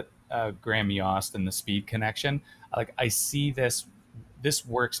know that Graham Yost and the Speed connection, I see this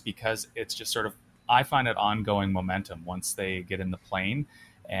works because it's just sort of, I find it ongoing momentum once they get in the plane,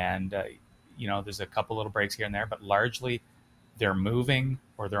 and there's a couple little breaks here and there, but largely they're moving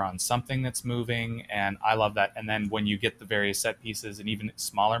or they're on something that's moving, and I love that. And then when you get the various set pieces and even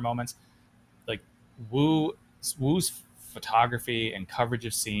smaller moments, like Woo's photography and coverage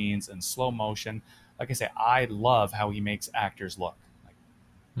of scenes and slow motion, like I say, I love how he makes actors look.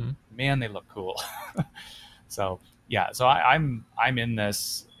 Man, they look cool. So I'm in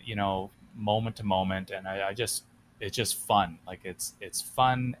this, moment to moment, and it's just fun. Like it's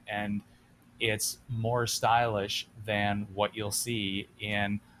fun, and it's more stylish than what you'll see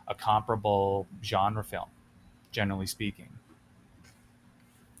in a comparable genre film, generally speaking.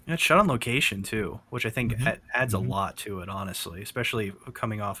 And it's shot on location too, which I think adds Mhm. a lot to it, honestly, especially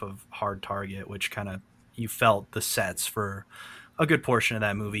coming off of Hard Target, which kind of, you felt the sets for a good portion of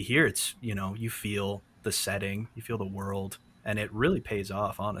that movie. Here it's, you feel the setting, you feel the world, and it really pays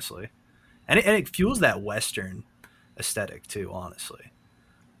off, honestly. And it fuels that Western aesthetic too, honestly.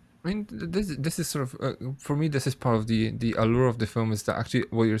 I mean, this is sort of for me. This is part of the allure of the film. Is that actually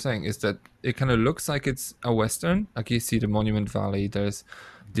what you're saying is that it kind of looks like it's a western. Like you see the Monument Valley. There's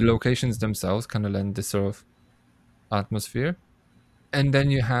the locations themselves kind of lend this sort of atmosphere, and then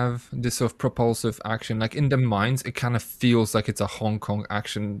you have this sort of propulsive action. Like in the mines, it kind of feels like it's a Hong Kong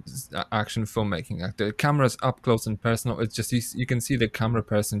action filmmaking. Like the camera's up close and personal. It's just you can see the camera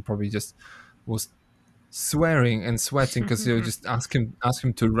person probably just was swearing and sweating because they would just ask him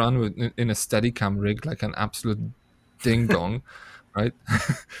to run in a Steadicam rig like an absolute ding dong, right?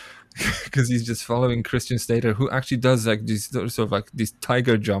 Because he's just following Christian Slater, who actually does like these sort of like these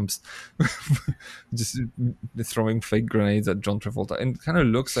tiger jumps, just throwing fake grenades at John Travolta, and it kind of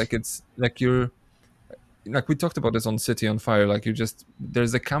looks like it's like you're. Like we talked about this on City on Fire, like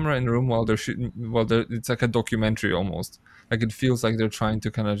there's a camera in the room while they're shooting, it's like a documentary almost. Like it feels like they're trying to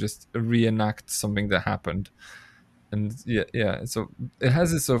kind of just reenact something that happened. And yeah. So it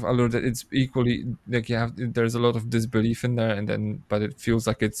has this sort of allure that it's equally like there's a lot of disbelief in there, but it feels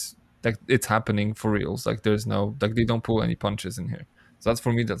like it's happening for reals. Like there's no, like they don't pull any punches in here. So that's,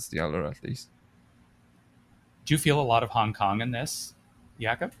 for me, that's the allure at least. Do you feel a lot of Hong Kong in this,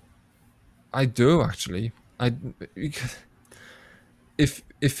 Jakob? I do actually. I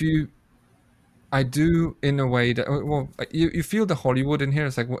do in a way that, well, you feel the Hollywood in here.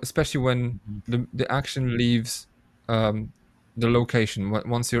 It's like, especially when the action leaves the location.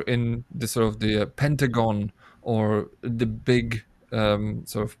 Once you're in the sort of the Pentagon or the big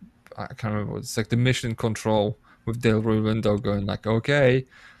sort of, I can't remember. It's like the Mission Control with Delroy Lindo going like, okay,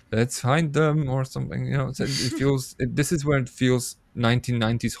 let's find them or something. So it feels. This is where it feels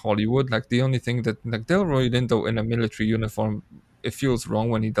 1990s Hollywood. Like the only thing that, like, Delroy Lindo in a military uniform, it feels wrong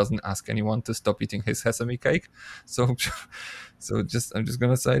when he doesn't ask anyone to stop eating his sesame cake. So I'm just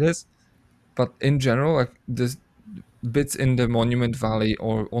gonna say this. But in general, like this bits in the Monument Valley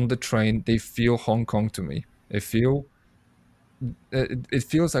or on the train, they feel Hong Kong to me. It feels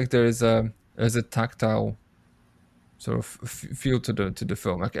like there's a tactile sort of feel to the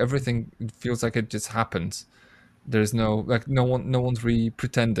film. Like everything feels like it just happens. There's no one's really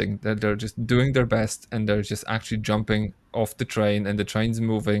pretending. That they're just doing their best, and they're just actually jumping off the train, and the train's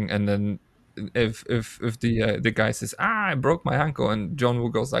moving. And then if the guy says, I broke my ankle, and John Woo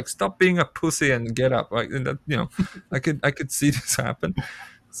goes like, stop being a pussy and get up, like, and that, I could see this happen.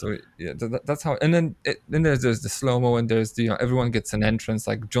 So yeah, that's how. And then there's the slow-mo, and there's the everyone gets an entrance,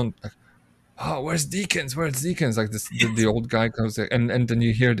 like John, like, oh, where's Deakins? Like this, the old guy comes in, and then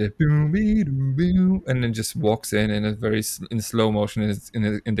you hear the boom, boom, boom, and then just walks in a very in slow motion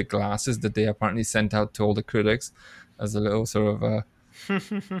in the glasses that they apparently sent out to all the critics as a little sort of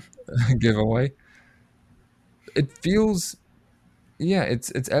giveaway. It feels, yeah,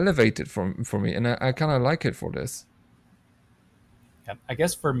 it's elevated for me, and I kind of like it for this. Yeah, I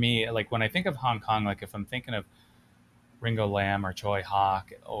guess for me, like when I think of Hong Kong, like if I'm thinking of Ringo Lam or Choi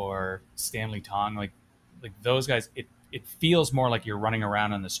Hawk or Stanley Tong, like those guys, it feels more like you're running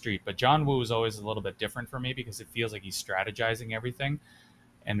around on the street. But John Woo is always a little bit different for me because it feels like he's strategizing everything,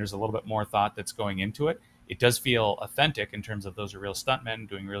 and there's a little bit more thought that's going into it. It does feel authentic in terms of those are real stuntmen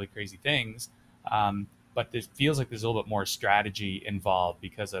doing really crazy things, but it feels like there's a little bit more strategy involved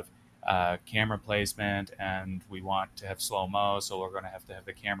because of camera placement, and we want to have slow-mo, so we're going to have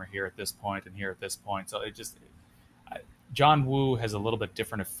the camera here at this point and here at this point. So John Woo has a little bit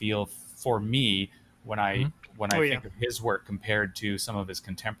different a feel for me when I think of his work compared to some of his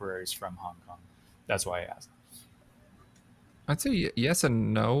contemporaries from Hong Kong. That's why I asked. I'd say yes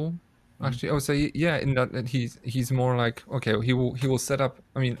and no. Actually, I would say yeah. In that he's more like, okay, he will set up.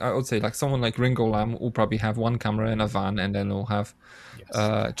 I mean, I would say like someone like Ringo Lam will probably have one camera in a van, and then we'll have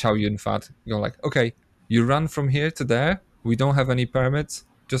Chow Yun Fat go like, okay, you run from here to there. We don't have any permits.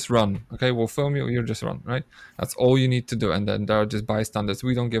 Just run. Okay, we'll film you. You just run. Right. That's all you need to do. And then there are just bystanders.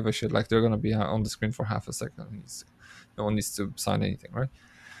 We don't give a shit. Like they're gonna be on the screen for half a second. No one needs to sign anything.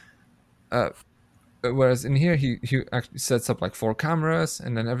 Right. Whereas in here, he actually sets up like 4 cameras,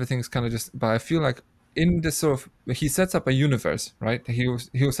 and then everything's kind of just. But I feel like in this sort of, he sets up a universe, right?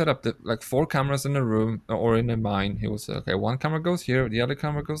 He'll set up like 4 cameras in a room or in a mine. He will say, okay, one camera goes here, the other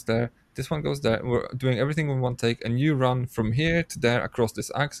camera goes there, this one goes there. We're doing everything in one take, and you run from here to there across this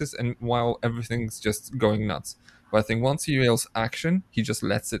axis, and while everything's just going nuts. But I think once he yells action, he just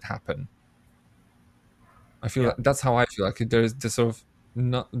lets it happen. I feel like that's how I feel like there's this sort of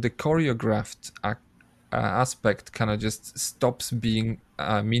not the choreographed aspect kind of just stops being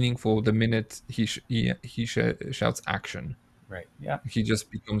meaningful the minute he shouts action. Right. Yeah. He just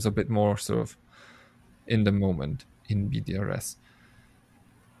becomes a bit more sort of in the moment in BDRS.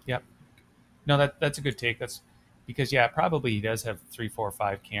 Yep. No, that's a good take. That's because probably he does have 3, 4,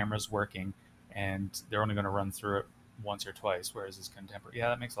 5 cameras working, and they're only going to run through it once or twice. Whereas his contemporary,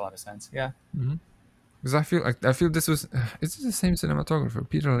 that makes a lot of sense. Yeah. Mm-hmm. Because I feel this was it's the same cinematographer,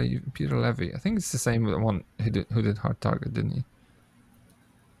 Peter Levy. I think it's the same one who did Hard Target, didn't he?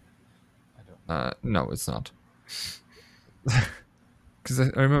 I don't. No, it's not. Because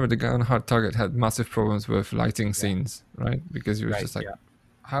I remember the guy on Hard Target had massive problems with lighting scenes, right? Because he was just like,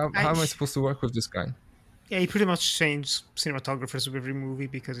 how am I supposed to work with this guy? Yeah, he pretty much changed cinematographers with every movie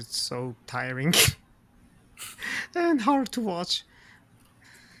because it's so tiring and hard to watch.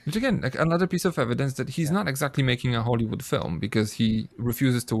 Which again, like another piece of evidence that he's not exactly making a Hollywood film because he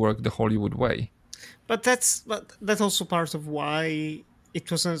refuses to work the Hollywood way. But that's also part of why it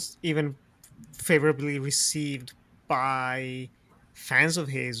wasn't even favorably received by fans of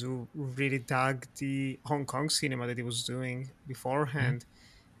his who really dug the Hong Kong cinema that he was doing beforehand.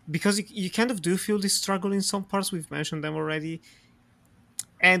 Because you kind of do feel this struggle in some parts. We've mentioned them already.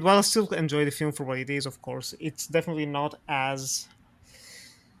 And while I still enjoy the film for what it is, of course, it's definitely not as...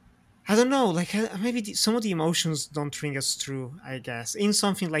 I don't know, like maybe some of the emotions don't ring us true, I guess. In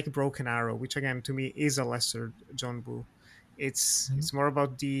something like Broken Arrow, which again, to me, is a lesser John Woo. It's more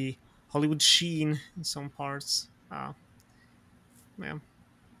about the Hollywood sheen in some parts. Yeah.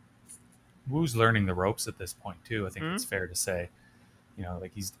 Woo's learning the ropes at this point too. I think it's fair to say,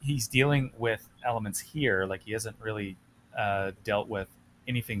 like he's dealing with elements here like he hasn't really dealt with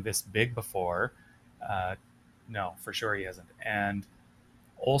anything this big before. No, for sure he hasn't. And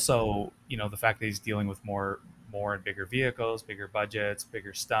also, the fact that he's dealing with more and bigger vehicles, bigger budgets,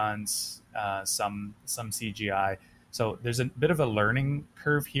 bigger stunts, some CGI. So there's a bit of a learning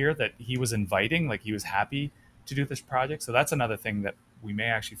curve here that he was inviting, like he was happy to do this project. So that's another thing that we may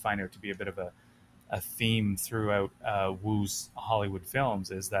actually find out to be a bit of a theme throughout Woo's Hollywood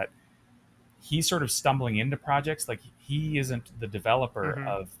films, is that he's sort of stumbling into projects. Like he isn't the developer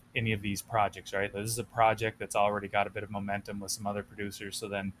of any of these projects, right? This is a project that's already got a bit of momentum with some other producers. So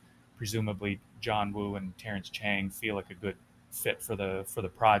then presumably John Woo and Terrence Chang feel like a good fit for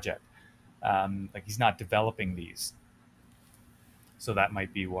the project. Like he's not developing these. So that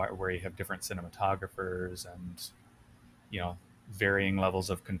might be where you have different cinematographers and, varying levels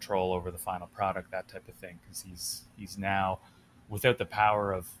of control over the final product, that type of thing. Because he's now, without the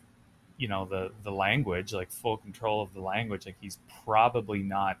power of, the language, like full control of the language, like he's probably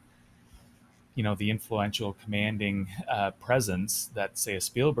not, the influential, commanding presence that, say, a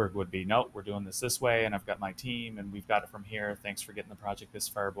Spielberg would be. Nope, we're doing this way, and I've got my team, and we've got it from here. Thanks for getting the project this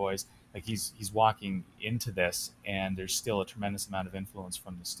far, boys. Like he's walking into this, and there's still a tremendous amount of influence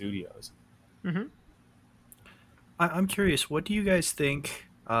from the studios. Mm-hmm. I'm curious, what do you guys think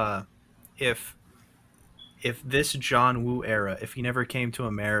if this John Woo era, if he never came to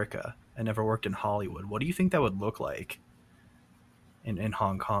America and never worked in Hollywood, what do you think that would look like in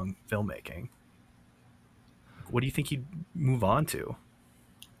Hong Kong filmmaking? What do you think he'd move on to?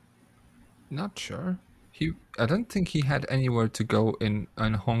 Not sure. I don't think he had anywhere to go in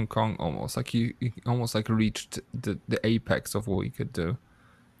Hong Kong. Almost like he almost like reached the apex of what he could do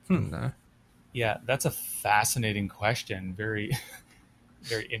in there. Yeah, that's a fascinating question. Very,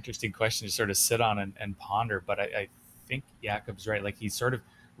 very interesting question to sort of sit on and ponder. But I think Jakob's right. Like he sort of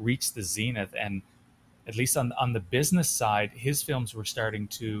reached the zenith, and at least on the business side, his films were starting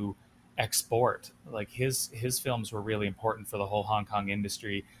to export. Like his films were really important for the whole Hong Kong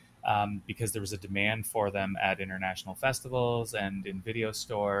industry, because there was a demand for them at international festivals and in video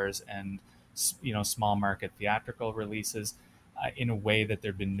stores and small market theatrical releases, in a way that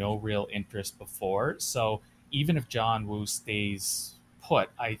there'd been no real interest before. So even if John Woo stays put,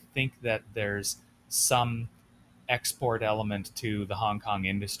 I think that there's some export element to the Hong Kong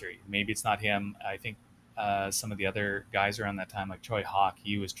industry. Maybe it's not him. I think some of the other guys around that time, like Choi Hawk,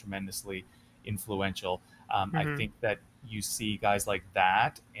 he was tremendously influential. I think that you see guys like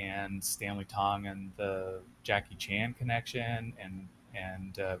that and Stanley Tong and the Jackie Chan connection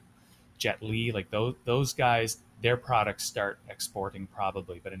and Jet Li, like those guys, their products start exporting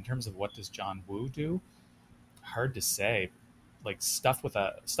probably. But in terms of what does John Woo do, hard to say. Like stuff with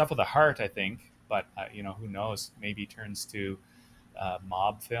a heart, I think. But who knows? Maybe turns to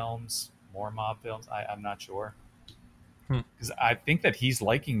mob films, more mob films. I'm not sure, because I think that he's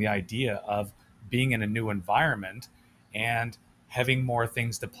liking the idea of being in a new environment and having more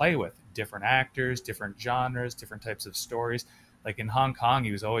things to play with, different actors, different genres, different types of stories. Like in Hong Kong,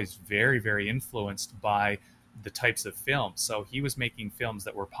 he was always very, very influenced by the types of films. So he was making films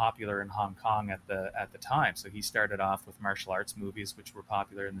that were popular in Hong Kong at the time. So he started off with martial arts movies, which were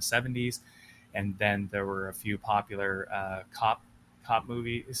popular in the 70s. And then there were a few popular cop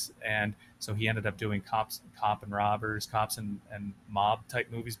movies, and so he ended up doing cops and mob type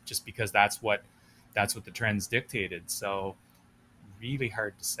movies, just because that's what the trends dictated. So really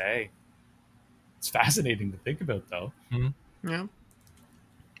hard to say. It's fascinating to think about, though. Yeah.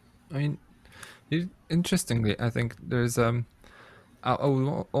 I mean, interestingly, I think there's I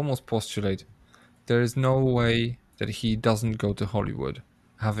would almost postulate there is no way that he doesn't go to Hollywood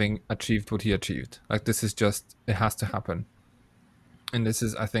having achieved what he achieved. Like this is just, it has to happen. And this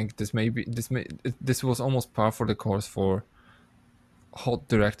is, I think this was almost par for the course for hot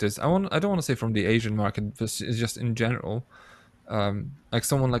directors. I don't want to say from the Asian market, but it's just in general. Like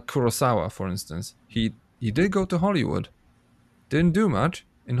someone like Kurosawa, for instance, he did go to Hollywood, didn't do much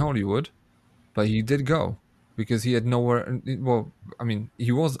in Hollywood, but he did go because he had nowhere. Well, I mean,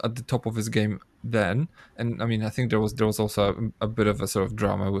 he was at the top of his game then, and I mean, I think there was also a bit of a sort of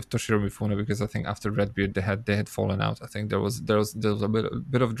drama with Toshiro Mifune, because I think after Redbeard they had fallen out. I think there was a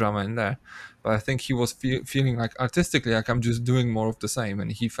bit of drama in there, but I think he was feeling like artistically, like I'm just doing more of the same,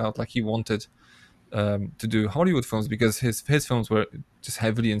 and he felt like he wanted to do Hollywood films because his films were just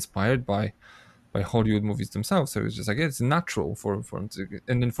heavily inspired by Hollywood movies themselves. So it was just like it's natural for him to.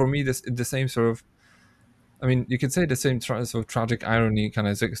 And then for me, the same sort of, I mean, you could say the same sort of tragic irony kind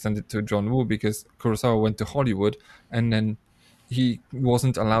of is extended to John Woo, because Kurosawa went to Hollywood and then he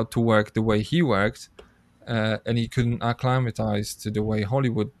wasn't allowed to work the way he worked, and he couldn't acclimatize to the way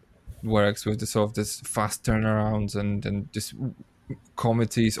Hollywood works with the sort of this fast turnarounds and just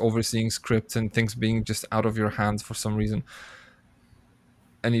committees overseeing scripts and things being just out of your hands for some reason.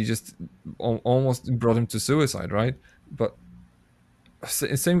 And he just almost brought him to suicide, right? But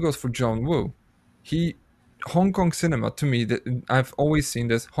same goes for John Woo. Hong Kong cinema, to me, I've always seen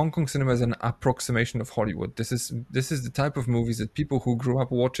this. Hong Kong cinema is an approximation of Hollywood. This is the type of movies that people who grew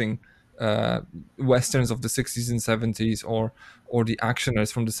up watching westerns of the 60s and 70s, or the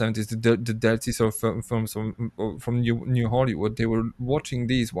actioners from the 70s, the dirty sort of films from new Hollywood, they were watching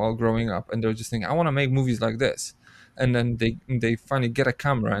these while growing up, and they're just thinking, I want to make movies like this. And then they finally get a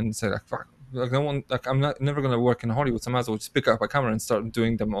camera and say like, fuck, like I'm never gonna work in Hollywood, so I might as well just pick up a camera and start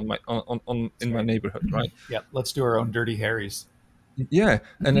doing them on my neighborhood, right? Yeah, let's do our own Dirty Harrys. Yeah,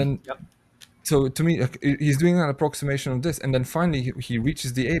 and then so to me, like, he's doing an approximation of this, and then finally he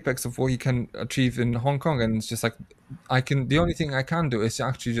reaches the apex of what he can achieve in Hong Kong, and it's just like the only thing I can do is to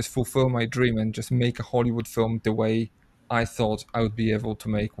actually just fulfill my dream and just make a Hollywood film the way I thought I would be able to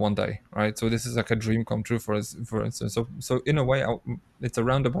make one day, right? So this is like a dream come true for us, for instance. So in a way, it's a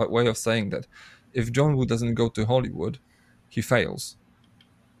roundabout way of saying that if John Woo doesn't go to Hollywood, he fails,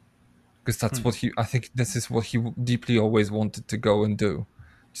 because that's what I think this is what he deeply always wanted to go and do,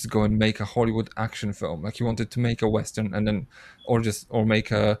 just go and make a Hollywood action film. Like he wanted to make a Western, and then or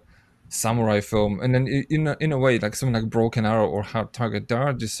make a samurai film, and then in a way, like something like Broken Arrow or Hard Target, there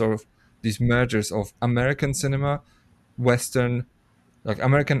are just sort of these mergers of American cinema, Western, like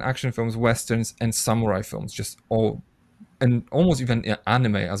American action films, Westerns, and samurai films, just all and almost even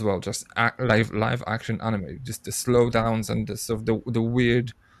anime as well, just live action anime, just the slowdowns and the sort of the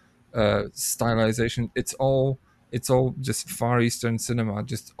weird stylization. It's all just Far Eastern cinema,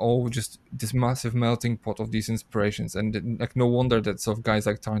 just this massive melting pot of these inspirations, and like no wonder that sort of guys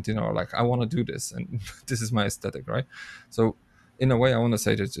like Tarantino are like, I want to do this, and this is my aesthetic, right? So in a way, I want to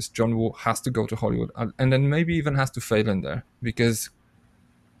say that just John Woo has to go to Hollywood, and then maybe even has to fail in there, because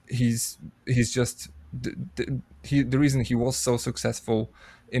he's just the reason he was so successful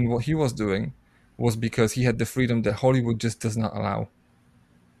in what he was doing was because he had the freedom that Hollywood just does not allow.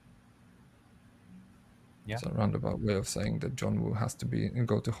 Yeah. It's a roundabout way of saying that John Woo has to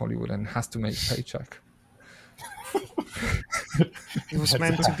go to Hollywood and has to make paycheck. It was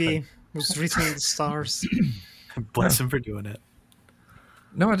meant to be. It was written in the stars. Bless him for doing it.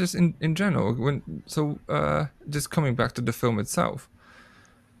 No, just in general. Just coming back to the film itself,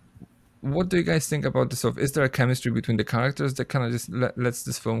 what do you guys think about this? Is there a chemistry between the characters that kind of just lets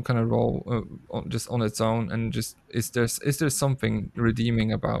this film kind of roll just on its own? And just is there something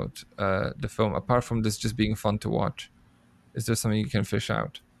redeeming about the film apart from this just being fun to watch? Is there something you can fish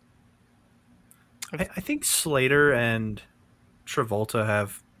out? I think Slater and Travolta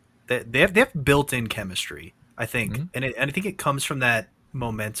have built-in chemistry. I think, and I think it comes from that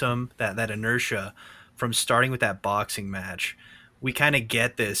momentum, that inertia from starting with that boxing match. We kind of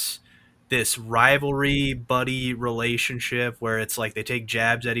get this rivalry buddy relationship where it's like they take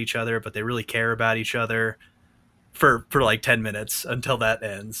jabs at each other, but they really care about each other for like 10 minutes until that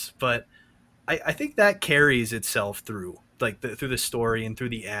ends. But I think that carries itself through, like through the story and through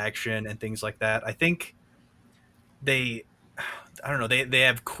the action and things like that. I think they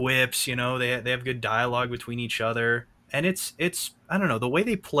have quips, they have good dialogue between each other, and it's I don't know, the way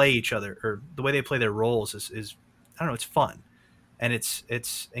they play each other or the way they play their roles is I don't know, it's fun. And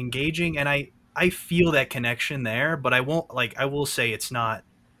it's engaging, and I feel that connection there, but I will say it's not,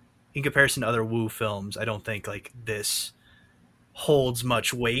 in comparison to other Woo films, I don't think like this holds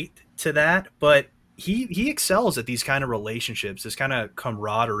much weight to that, but he excels at these kind of relationships, this kind of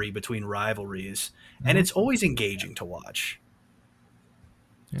camaraderie between rivalries, and it's always engaging to watch.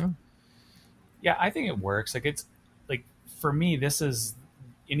 Yeah, I think it works. Like, it's like, for me, this is,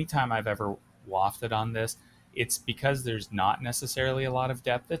 anytime I've ever wafted on this, it's because there's not necessarily a lot of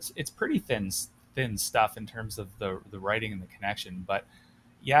depth. It's pretty thin stuff in terms of the writing and the connection. But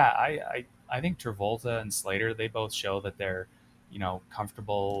yeah, I think Travolta and Slater, they both show that they're,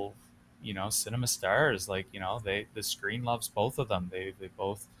 comfortable, cinema stars. Like, the screen loves both of them. They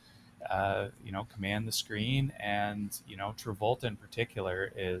both command the screen, and Travolta in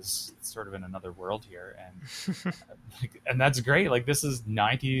particular is sort of in another world here, and that's great. Like, this is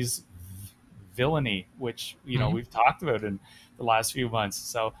 90s villainy, which we've talked about in the last few months.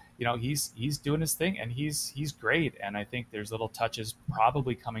 So he's doing his thing, and he's great. And I think there's little touches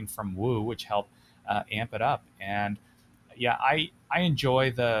probably coming from Woo which help amp it up. And yeah, I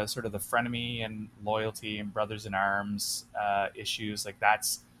enjoy the sort of the frenemy and loyalty and brothers in arms issues. Like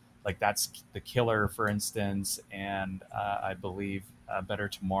that's the Killer, for instance, and I believe Better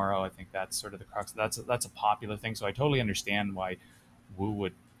Tomorrow. I think that's sort of the crux. That's a popular thing. So I totally understand why Woo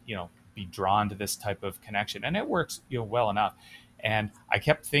would be drawn to this type of connection, and it works well enough. And I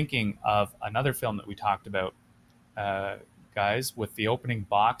kept thinking of another film that we talked about, guys, with the opening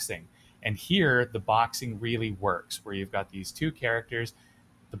boxing. And here the boxing really works, where you've got these two characters.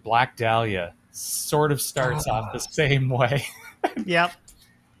 The Black Dahlia sort of starts off the same way. Yep.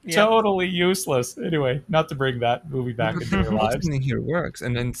 Totally useless. Anyway, not to bring that movie back into your lives. Here works,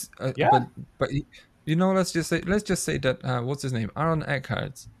 and then but let's just say that what's his name, Aaron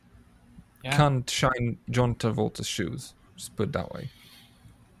Eckhart, can't shine John Travolta's shoes. Just put it that way.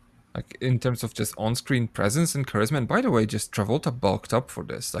 Like, in terms of just on-screen presence and charisma. And by the way, just Travolta bulked up for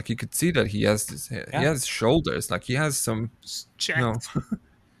this. Like, you could see that he has he has shoulders. Like, he has some.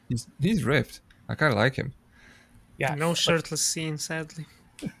 He's ripped. Like, I like him. Yeah. No shirtless scene, sadly.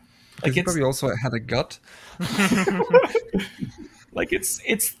 Like, he probably also had a gut. Like, it's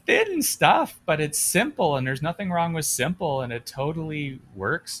thin stuff, but it's simple, and there's nothing wrong with simple, and it totally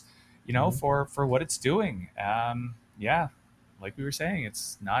works, for what it's doing. Yeah, like we were saying,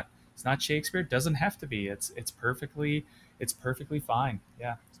 it's not Shakespeare. It doesn't have to be. It's perfectly fine.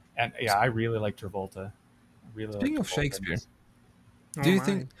 Yeah, and yeah, I really like Travolta. Speaking of Shakespeare, do you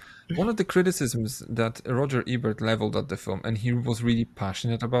think one of the criticisms that Roger Ebert leveled at the film, and he was really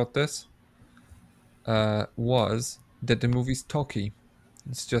passionate about this, was that the movie's talky.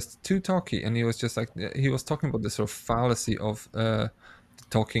 It's just too talky, and he was just like, he was talking about the sort of fallacy of the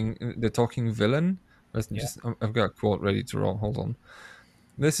talking villain. I've got a quote ready to roll. Hold on.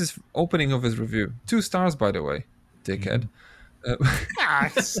 This is opening of his review. 2 stars, by the way. dickhead.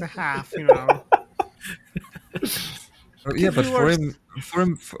 It's half, you know. Yeah, Could but be for worse.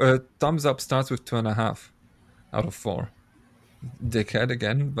 him, thumbs up starts with 2.5 out of 4. Dickhead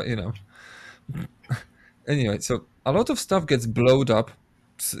again, but you know. Anyway, so a lot of stuff gets blowed up.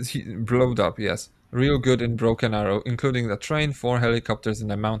 Blowed up, yes. Real good in Broken Arrow, including the train, 4 helicopters,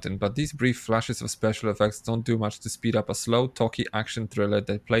 and a mountain. But these brief flashes of special effects don't do much to speed up a slow, talky action thriller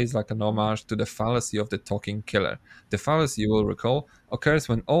that plays like an homage to the fallacy of the talking killer. The fallacy, you will recall, occurs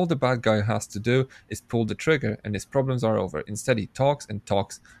when all the bad guy has to do is pull the trigger and his problems are over. Instead, he talks and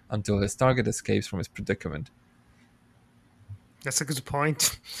talks until his target escapes from his predicament. That's a good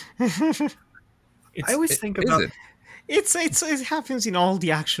point. I always think Is about it? It happens in all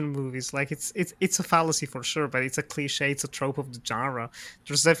the action movies. Like it's a fallacy for sure, but it's a cliche. It's a trope of the genre.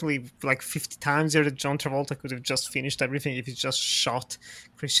 There's definitely like 50 times here that John Travolta could have just finished everything if he just shot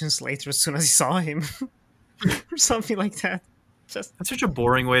Christian Slater as soon as he saw him, or something like that. Just That's such a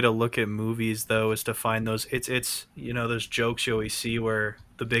boring way to look at movies, though, is to find those. It's you know those jokes you always see where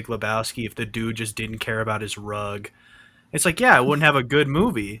the Big Lebowski, if the dude just didn't care about his rug, it's like, yeah, I wouldn't have a good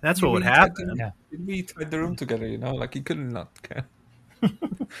movie. That's what would happen. Yeah. We tied the room together, you know, like he couldn't not care.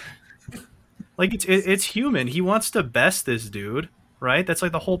 Like it's human. He wants to best this dude, right? That's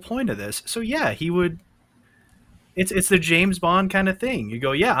like the whole point of this. So yeah, he would. It's the James Bond kind of thing. You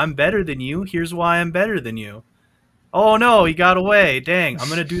go, yeah, I'm better than you. Here's why I'm better than you. Oh no, he got away. Dang, I'm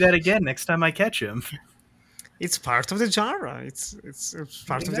gonna do that again next time I catch him. it's part of the genre. It's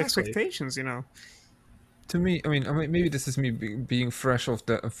part of the Exactly. expectations, you know. To me, I mean, maybe this is me being fresh off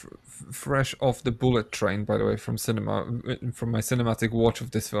the fresh off the bullet train. By the way, from my cinematic watch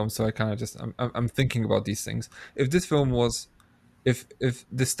of this film, so I kind of just I'm thinking about these things. If this film was, if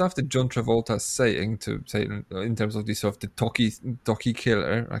the stuff that John Travolta is saying to say in terms of the sort of the talky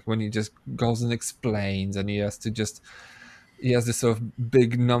killer, like when he just goes and explains, and he has this sort of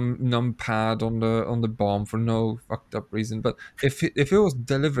big num pad on the bomb for no fucked up reason. But if it was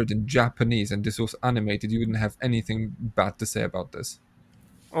delivered in Japanese and this was animated, you wouldn't have anything bad to say about this.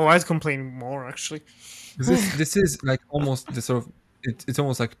 Oh, I'd complain more actually. 'Cause this is like almost the sort of it's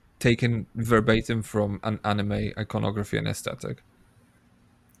almost like taken verbatim from an anime iconography and aesthetic.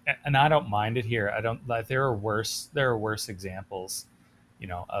 And I don't mind it here. I don't like there are worse examples, you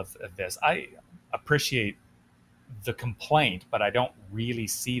know, of this. I appreciate the complaint, but I don't really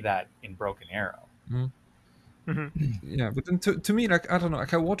see that in Broken Arrow. Yeah, but then to me, like I don't know,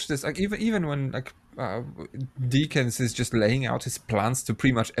 like I watch this, like even when like Deakins is just laying out his plans to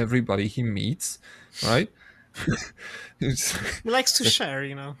pretty much everybody he meets, right? It's- He likes to share,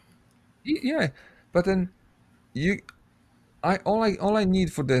 you know. yeah, but then all I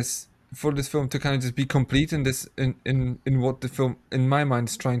need for this film to kind of just be complete in this in what the film in my mind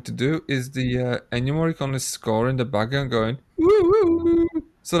is trying to do is the Ennio Morricone's score in the background going woo, woo, woo,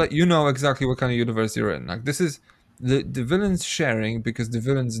 so that you know exactly what kind of universe you're in. Like this is the villain's sharing because the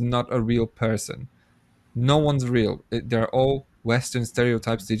villain's not a real person. No one's real. They're all Western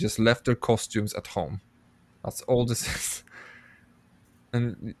stereotypes. They just left their costumes at home. That's all this is.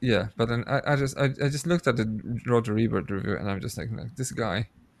 And yeah, but then I just looked at the Roger Ebert review and I'm just like this guy.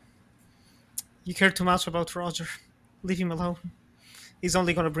 You care too much about Roger. Leave him alone. He's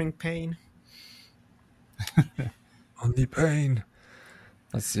only gonna bring pain. Only pain.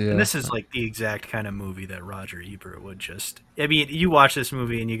 That's yeah. And this is like the exact kind of movie that Roger Ebert would just. I mean, you watch this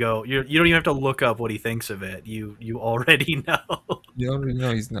movie and you go, you don't even have to look up what he thinks of it. You already know. You already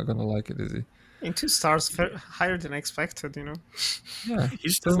know he's not gonna like it, is he? In 2 stars, higher than expected, you know. Yeah. He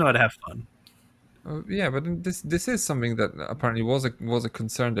just doesn't know how to have fun. Yeah, but then this is something that apparently was a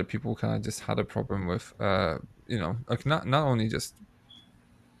concern that people kind of just had a problem with. You know, like not only just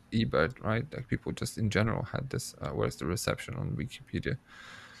Ebert, right? Like people just in general had this. Where's the reception on Wikipedia?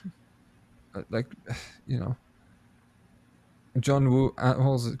 Like, you know, John Woo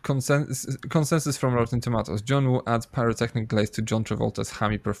holds consensus from Rotten Tomatoes. John Woo adds pyrotechnic glaze to John Travolta's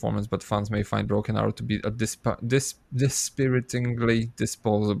hammy performance, but fans may find Broken Arrow to be a dispiritingly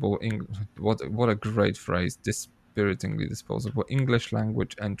disposable. What a great phrase! Dispiritingly disposable English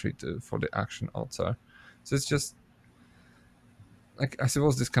language entry for the action author. So it's just like I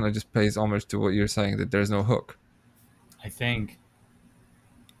suppose this kind of just pays homage to what you're saying that there's no hook. I think.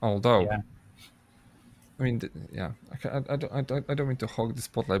 Although. Yeah. I mean, yeah. I don't mean to hog the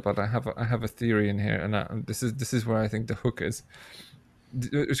spotlight, but I have a theory in here, and this is where I think the hook is,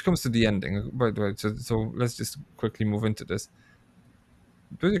 which comes to the ending. By the way, so let's just quickly move into this.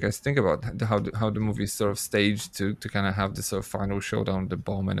 What do you guys think about how the movie is sort of staged to kind of have this sort of final showdown, the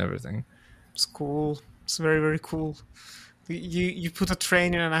bomb and everything? It's cool. It's very, very cool. You put a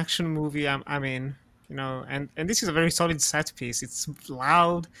train in an action movie, I'm in. and this is a very solid set piece. It's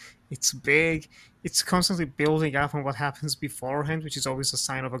loud, it's big, it's constantly building up on what happens beforehand, which is always a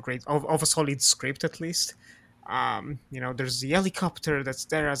sign of of a solid script, at least. There's the helicopter that's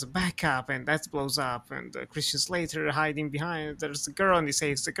there as a backup, and that blows up, and Christian Slater hiding behind. There's the girl, and he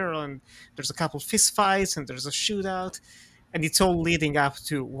saves the girl, and there's a couple fist fights, and there's a shootout, and it's all leading up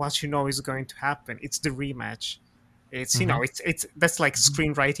to what is going to happen. It's the rematch. It's it's that's like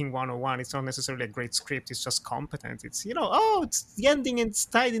screenwriting 101. It's not necessarily a great script. It's just competent. It's it's the ending and it's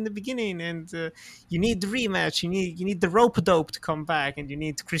tied in the beginning, and you need the rematch. You need the rope dope to come back, and you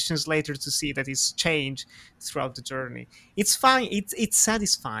need Christian Slater to see that he's changed throughout the journey. It's fine. It's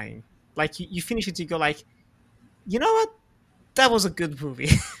satisfying. Like you finish it, you go like, you know what? That was a good movie.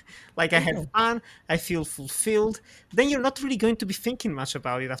 Like I had fun, I feel fulfilled. Then you're not really going to be thinking much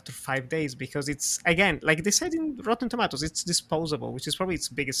about it after 5 days, because it's, again, like they said in Rotten Tomatoes, it's disposable, which is probably its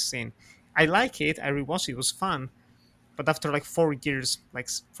biggest sin. I like it, I rewatched it, it was fun, but after like 4 years, like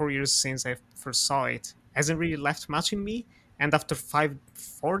 4 years since I first saw it, hasn't really left much in me. And after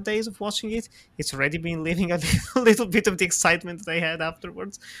 4 days of watching it, it's already been leaving a little bit of the excitement that I had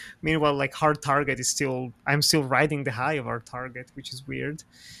afterwards. Meanwhile, like Hard Target I'm still riding the high of Hard Target, which is weird.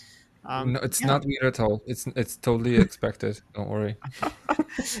 No, it's not weird at all. It's totally expected. Don't worry.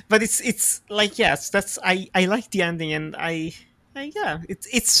 But it's like, yes, that's I like the ending, and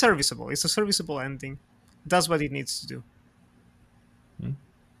it's serviceable. It's a serviceable ending. Does what it needs to do.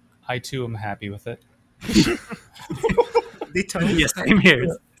 I too am happy with it. Yeah, same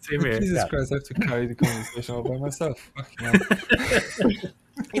here. Same here. Jesus Christ, I have to carry the conversation all by myself. Fucking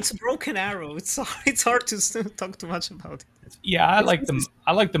It's Broken Arrow. It's hard to talk too much about it. Yeah, I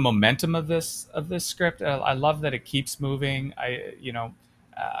like the momentum of this script. I love that it keeps moving. I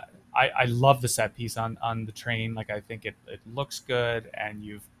love the set piece on the train. Like, I think it looks good, and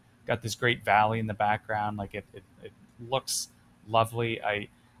you've got this great valley in the background. Like it looks lovely. I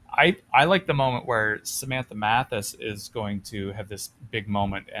like the moment where Samantha Mathis is going to have this big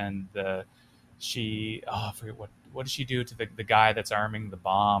moment, and I forget what does she do to the guy that's arming the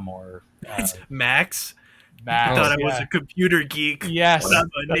bomb, or Max. Max. I thought I was a computer geek. Yes, I'm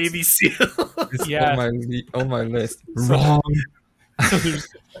a Navy SEAL. It's Yeah. on my list. So- Wrong.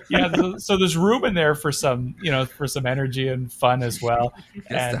 So there's room in there for some energy and fun as well. It's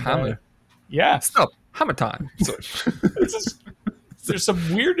And the hammer. yeah, Stop. Hammer time. Sorry. it's just- there's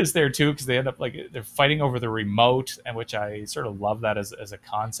some weirdness there too, because they end up they're fighting over the remote, and which I sort of love that as a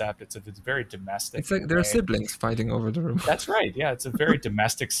concept. It's very domestic. It's like they're siblings fighting over the room. That's right. Yeah, it's a very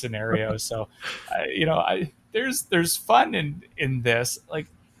domestic scenario. So, there's fun in this. Like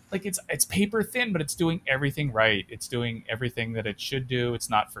it's paper thin, but it's doing everything right. It's doing everything that it should do. It's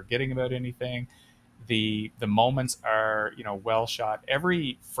not forgetting about anything. The moments are well shot.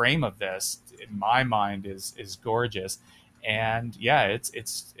 Every frame of this, in my mind, is gorgeous. And yeah,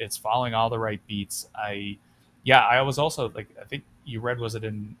 it's following all the right beats. I was also I think you read, was it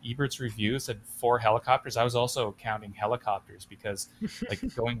in Ebert's review, said 4 helicopters. I was also counting helicopters, because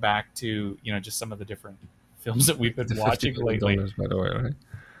going back to just some of the different films that we've been The watching $50 lately. by the way, right?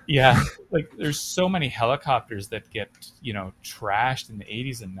 Yeah, there's so many helicopters that get trashed in the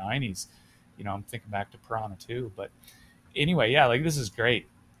 80s and 90s. I'm thinking back to Piranha 2, but anyway, yeah, this is great.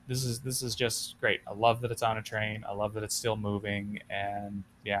 This is just great. I love that it's on a train. I love that it's still moving, and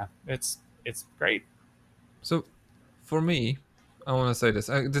yeah, it's great. So, for me, I want to say this.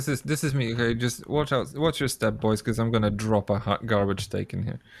 This is me. Okay, just watch your step, boys, because I'm gonna drop a hot garbage take in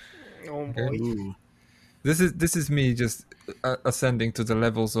here. Oh boy. Ooh. This is me just ascending to the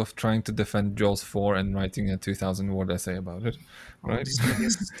levels of trying to defend Jaws 4 and writing a 2,000-word essay about it. Right? This movie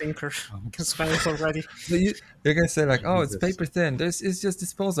is a stinker. I can smell it already. So you're gonna say oh, it's paper thin. It's just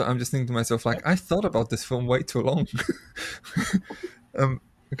disposal. I'm just thinking to myself I thought about this film way too long.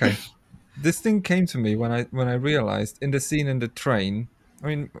 Okay, this thing came to me when I realized in the scene in the train. I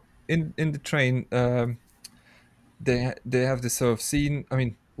mean, in the train, they have this sort of scene. I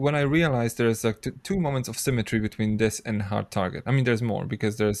mean, when I realized there's two moments of symmetry between this and Hard Target. I mean, there's more,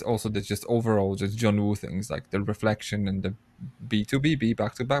 because there's also the just overall just John Woo things, like the reflection and the B2BB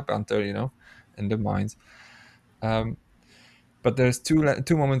back-to-back banter, and the mines. But there's two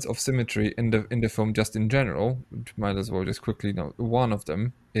moments of symmetry in the film just in general, which might as well just quickly note. One of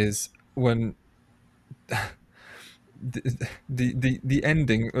them is when the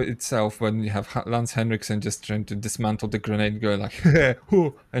ending itself, when you have Lance Henriksen just trying to dismantle the grenade, going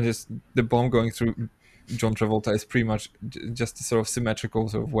and just the bomb going through John Travolta, is pretty much just a sort of symmetrical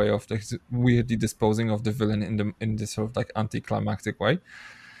sort of way of weirdly disposing of the villain in this sort of anticlimactic way.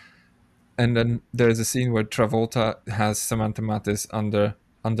 And then there's a scene where Travolta has Samantha Mathis under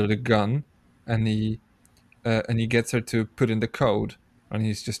the gun, and he gets her to put in the code, and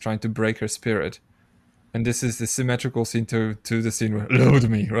he's just trying to break her spirit. And this is the symmetrical scene to the scene where load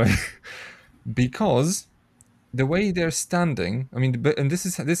me, right? Because the way they're standing, I mean, and this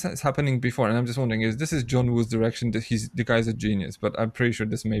is happening before, and I'm just wondering, is this John Woo's direction? That the guy's a genius, but I'm pretty sure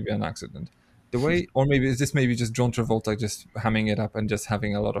this may be an accident. The way, or maybe is this maybe just John Travolta just hamming it up and just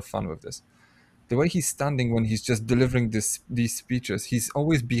having a lot of fun with this? The way he's standing when he's just delivering these speeches, he's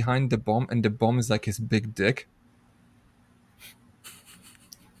always behind the bomb, and the bomb is like his big dick.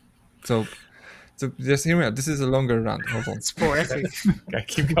 So just hear me out. This is a longer rant. Hold on. It's poetic. Okay,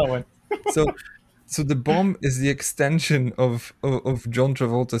 keep going. So the bomb is the extension of John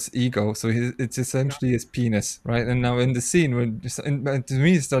Travolta's ego. So it's essentially his penis, right? And now in the scene, to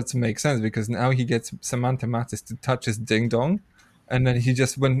me it starts to make sense, because now he gets Samantha Mathis to touch his ding dong, and then he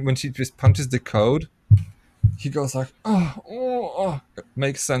just when she just punches the code, he goes like, oh. It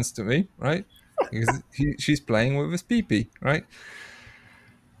makes sense to me, right? Because she's playing with his pee-pee, right?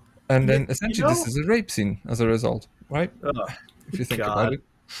 And then essentially this is a rape scene as a result, right? If you think about it.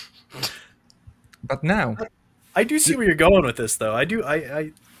 But now I do see where you're going with this, though. I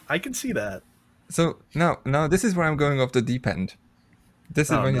can see that. So now this is where I'm going off the deep end.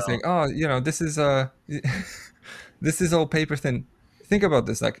 This is when you're saying, this is this is all paper thin. Think about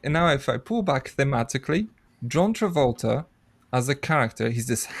this, like, and now if I pull back thematically, John Travolta as a character, he's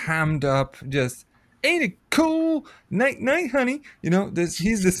this hammed up, just ain't it cool? Night night, honey.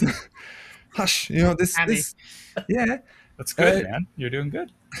 He's this hush, this yeah. That's good, man. You're doing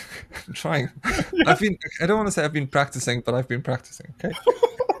good. I'm trying. I don't want to say I've been practicing, but I've been practicing, okay?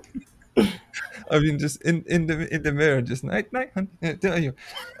 I've been just in the mirror, just night, honey.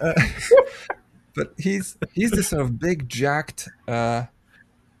 But he's this sort of big, jacked,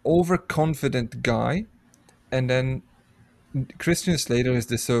 overconfident guy, and then Christian Slater is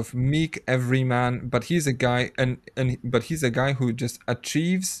this sort of meek everyman, but he's a guy, but he's a guy who just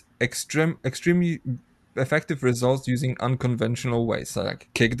achieves extremely effective results using unconventional ways, so like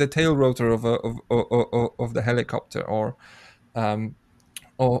kick the tail rotor of the helicopter, or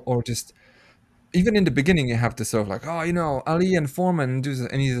just even in the beginning you have this sort of like, Ali and Foreman do this,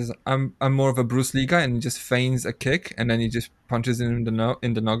 and he says, I'm more of a Bruce Lee guy, and he just feigns a kick, and then he just punches him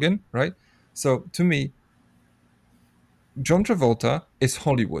in the noggin, right? So to me, John Travolta is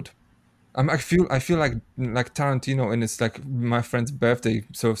Hollywood. I feel like Tarantino in his like My Friend's Birthday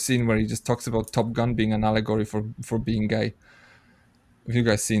sort of scene where he just talks about Top Gun being an allegory for being gay. Have you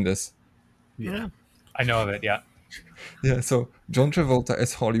guys seen this? Yeah. I know of it, yeah. Yeah, so John Travolta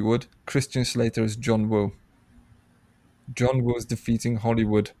is Hollywood, Christian Slater is John Woo. John Woo is defeating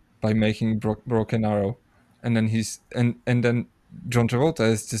Hollywood by making Broken Arrow, and then then John Travolta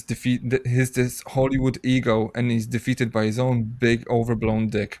is just this Hollywood ego, and he's defeated by his own big overblown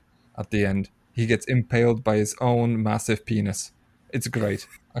dick. At the end, he gets impaled by his own massive penis. It's great.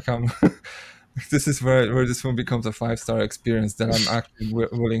 I can't. This is where this one becomes a 5-star experience that I'm actually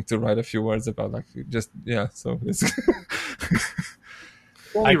willing to write a few words about. Like, just So it's.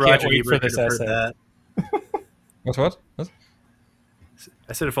 Only I can't Roger wait for Ebert this could have heard essay. that. What?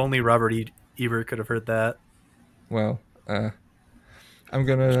 I said if only Robert Ebert could have heard that. Well, I'm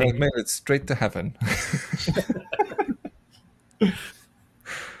gonna mail it straight to heaven.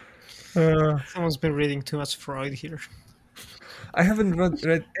 Someone's been reading too much Freud here. I haven't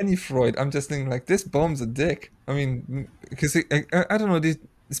read any Freud. I'm just thinking like, this bomb's a dick. I mean, because I don't know,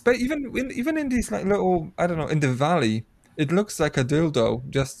 even in these like little, I don't know, in the valley, it looks like a dildo,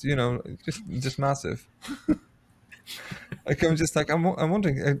 just massive. Like I'm just like I'm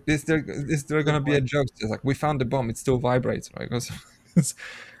wondering, is there gonna be a joke? It's like, we found the bomb, it still vibrates, right?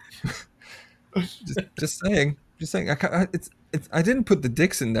 Just saying. I didn't put the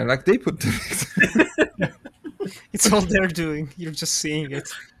dicks in there, like they put the dicks. It's all they're doing. You're just seeing it.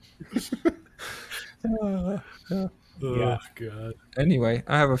 Yeah. Oh God. Anyway,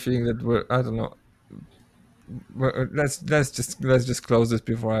 I have a feeling that I don't know. Let's just close this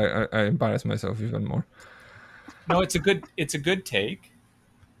before I embarrass myself even more. No, it's a good take.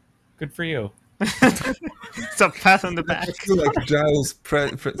 Good for you. It's a pat on the back. I feel like Giles.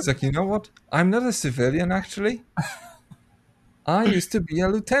 It's like, you know what? I'm not a civilian, actually. I used to be a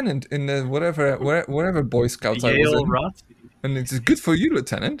lieutenant in the whatever Boy Scouts I was Yale in. Rotsy. And it's good for you,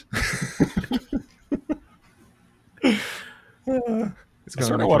 Lieutenant. I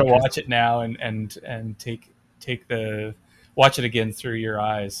sort of want to watch it now and watch it again through your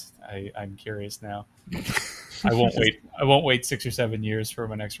eyes. I'm curious now. I won't wait 6 or 7 years for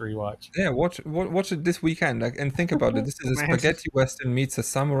my next rewatch. Yeah, watch it this weekend, and think about it. This is a spaghetti western meets a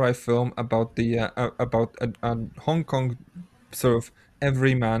samurai film about a Hong Kong sort of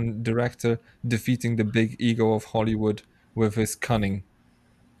everyman director defeating the big ego of Hollywood with his cunning.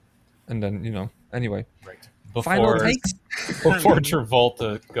 And then, anyway. Right. Final takes? Before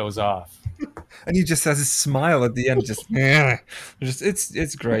Travolta goes off. And he just has a smile at the end,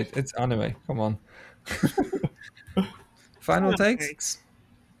 it's great. It's anime. Come on. Final takes?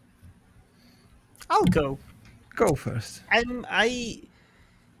 I'll go. Go first.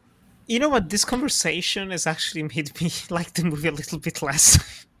 You know what? This conversation has actually made me like the movie a little bit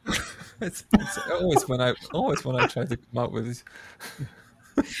less. It's always when I try to come up with this.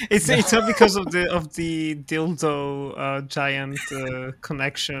 It's not because of the dildo giant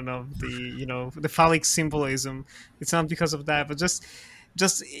connection of the phallic symbolism. It's not because of that, but just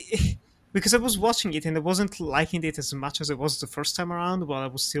because I was watching it and I wasn't liking it as much as it was the first time around, while I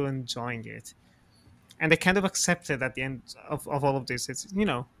was still enjoying it. And I kind of accepted at the end of all of this.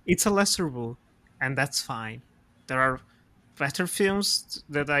 It's a lesser Wu, and that's fine. There are better films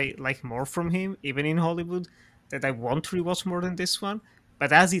that I like more from him, even in Hollywood, that I want to rewatch more than this one.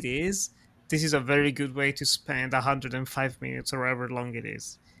 But as it is, this is a very good way to spend 105 minutes or however long it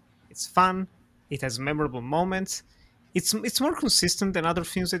is. It's fun. It has memorable moments. It's more consistent than other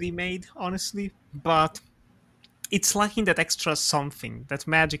films that he made, honestly. But it's lacking that extra something, that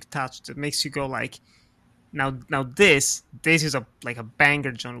magic touch that makes you go like, now this is a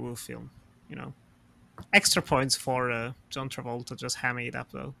banger John Woo film. Extra points for John Travolta just hamming it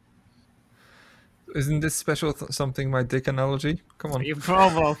up though. Isn't this special something my dick analogy? Come on.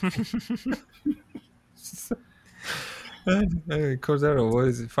 Bravo. Hey, Cordero, what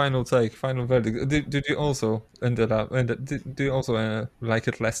is it? Final take, final verdict. Did you also do you also like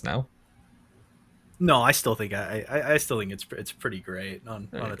it less now? No, I still think I still think it's pretty great on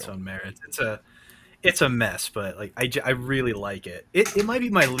its own merits. It's a mess, but I really like it. It might be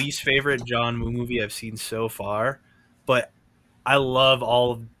my least favorite John Woo movie I've seen so far, but I love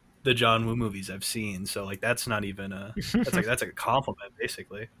all of the John Woo movies I've seen. So that's not even that's a compliment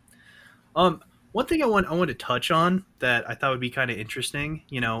basically. One thing I want to touch on that I thought would be kind of interesting,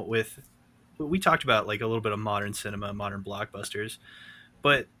 with we talked about a little bit of modern cinema, modern blockbusters,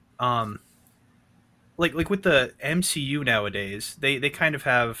 but like with the MCU nowadays, they kind of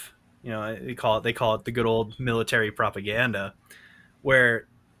have, they call it the good old military propaganda, where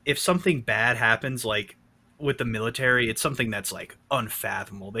if something bad happens with the military, it's something that's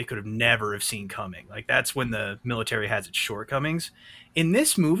unfathomable. They could have never have seen coming. That's when the military has its shortcomings. In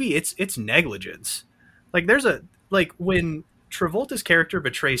this movie, it's negligence. There's when Travolta's character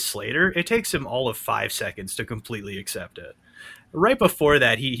betrays Slater, it takes him all of 5 seconds to completely accept it. Right before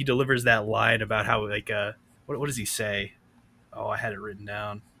that, he delivers that line about how what does he say? Oh, I had it written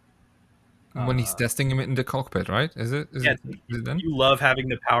down. When he's testing him in the cockpit, right? Is it then? You love having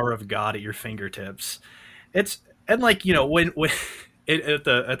the power of God at your fingertips. It's and when at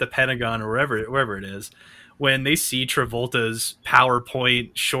the Pentagon or wherever it is, when they see Travolta's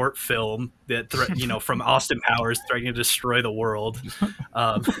PowerPoint short film that from Austin Powers threatening to destroy the world,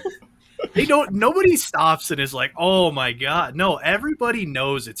 nobody stops and is like, oh my God. No, everybody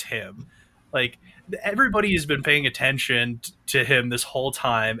knows it's him. Everybody has been paying attention to him this whole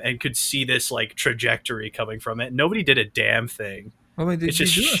time and could see this trajectory coming from it. Nobody did a damn thing. Well, they do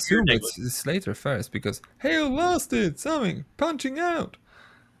assume it's Slater first because Hale lost it, something punching out.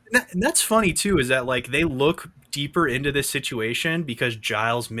 And that's funny too, is that they look deeper into this situation because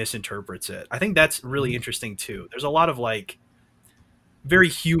Giles misinterprets it. I think that's really interesting too. There's a lot of very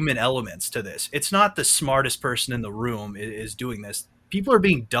human elements to this. It's not the smartest person in the room is doing this. People are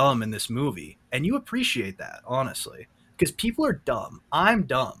being dumb in this movie, and you appreciate that, honestly, because people are dumb. I'm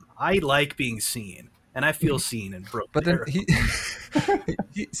dumb. I like being seen, and I feel seen and broken. But then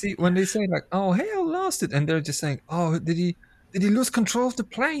he see when they say "Oh, Hale lost it," and they're just saying, "Oh, did he lose control of the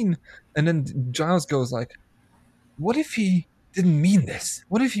plane?" And then Giles goes "What if he didn't mean this?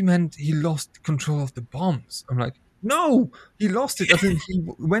 What if he meant he lost control of the bombs?" I'm like, "No, he lost it. I think he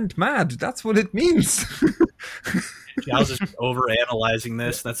went mad. That's what it means." Giles is over-analyzing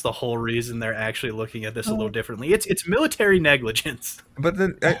this. That's the whole reason they're actually looking at this a little differently. It's military negligence. But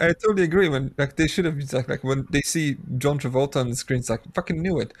then I totally agree. When they should have been when they see John Travolta on the screen, it's fucking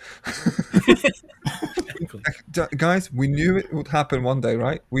knew it. Guys, we knew it would happen one day,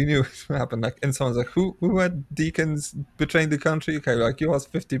 right? We knew it would happen. And someone's who had Deakins betraying the country? Okay, you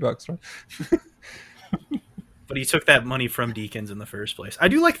lost $50, right? But he took that money from Deakins in the first place. I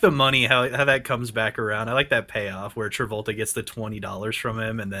do like the money, how that comes back around. I like that payoff where Travolta gets the $20 from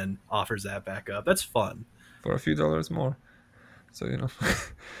him and then offers that back up. That's fun. For a few dollars more. So,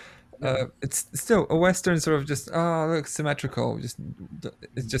 it's still a Western sort of just, look, symmetrical. It's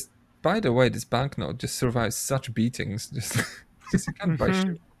just, by the way, this banknote just survives such beatings. Just Just you can't buy Mhm.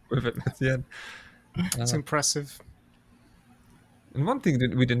 shit with it at the end. It's Uh, impressive. and one thing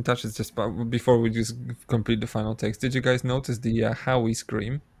that we didn't touch is just before we just complete the final takes. Did you guys notice the Howie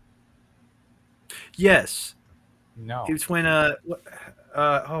scream? Yes, No. it's when oh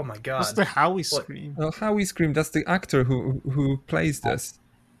my What's god, the Howie What? scream? Howie scream. That's the actor who plays this.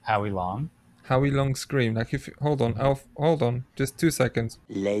 Howie Long. Howie Long scream. Like if hold on, hold on, just 2 seconds.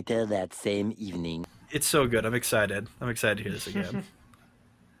 Later that same evening. it's so good. I'm excited. I'm excited to hear this again.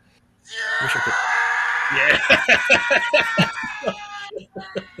 Wish I could. Yeah.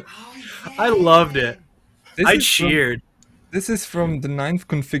 I loved it. This I is from- cheered. This is from the 9th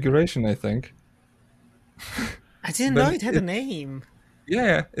configuration, I think. I didn't But know it had a name.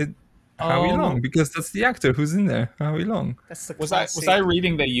 Yeah, Howie Oh. Long, because that's the actor who's in there. Howie Long. That's the Was I classic.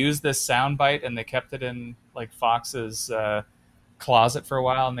 reading they used this soundbite and they kept it in like Fox's closet for a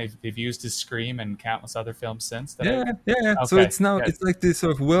while, and they've used his scream in countless other films since? Yeah. So Okay, it's now good. it's like this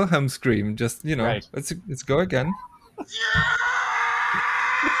sort of Wilhelm scream. Just Right. let's go again.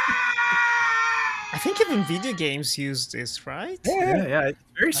 I think even video games use this, right? Yeah, it's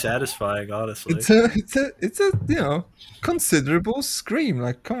very satisfying, honestly. It's a considerable scream.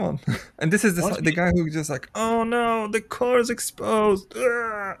 Like, come on. And this is the guy who just like, oh no, the core is exposed.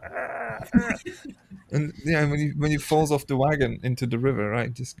 And yeah, when he falls off the wagon into the river,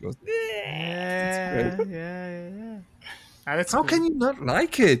 right, just goes. Yeah. Ah, that's How cool. can you not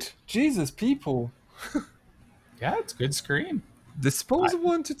like it? Jesus, people. Yeah, it's good scream.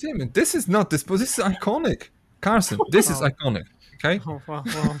 Disposable entertainment. This is not disposable. This is iconic. Carson, this is iconic. Okay? Oh, well.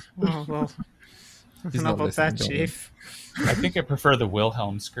 He's Not not about that, listening, don't worry. Chief. I think I prefer the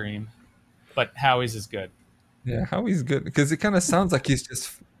Wilhelm scream, but Howie's is good. Yeah, how he's good. Because it kind of sounds like he's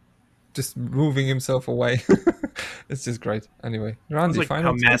just moving himself away. It's just great. Anyway, It's Randy, like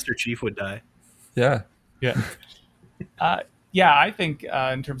final how take? Master Chief would die. Yeah. Yeah. Yeah, I think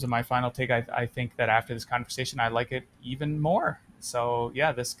in terms of my final take, I think that after this conversation, I like it even more. So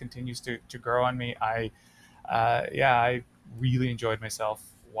yeah, this continues to grow on me. I really enjoyed myself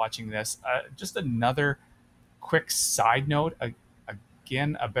watching this. Just another quick side note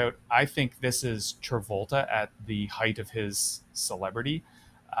again about, I think this is Travolta at the height of his celebrity,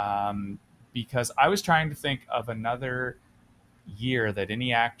 because I was trying to think of another year that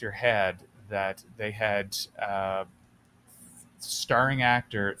any actor had that they had starring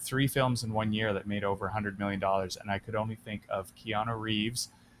actor 3 films in 1 year that made over $100 million, and I could only think of Keanu Reeves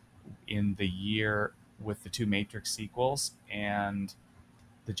in the year with the 2 Matrix sequels and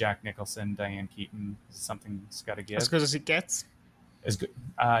the Jack Nicholson, Diane Keaton, Something's Gotta Give. As good as it gets. As good.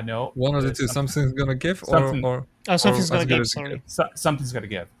 No. One of the two. Something's gonna give, Something- or Oh, something's or gonna as good get, as it sorry. gets. Something's Gotta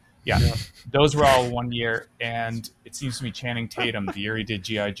Give. Yeah. Those were all 1 year, and it seems to me Channing Tatum, the year he did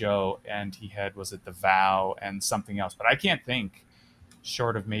G.I. Joe, and he had, was it The Vow and something else, but I can't think,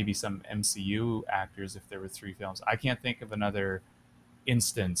 short of maybe some MCU actors, if there were 3 films, I can't think of another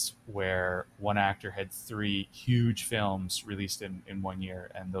instance where one actor had 3 huge films released in 1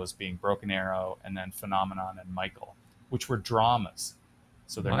 year, and those being Broken Arrow and then Phenomenon and Michael, which were dramas.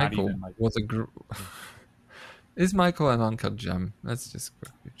 So they're not Michael even like, was Is Michael an uncut gem? That's just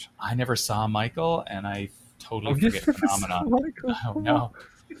huge. I never saw Michael, and I totally you forget never saw Phenomenon. Michael? Oh no.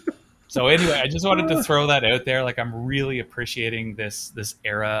 So anyway, I just wanted to throw that out there. Like, I'm really appreciating this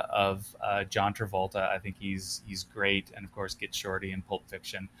era of John Travolta. I think he's great, and of course, Get Shorty and Pulp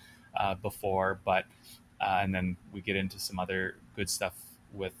Fiction before, but and then we get into some other good stuff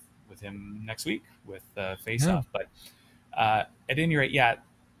with him next week with Face Off. But at any rate, yeah,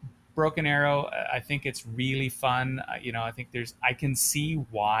 Broken Arrow, I think it's really fun. I think I can see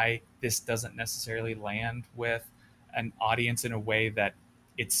why this doesn't necessarily land with an audience in a way that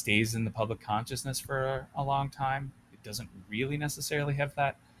it stays in the public consciousness for a long time. It doesn't really necessarily have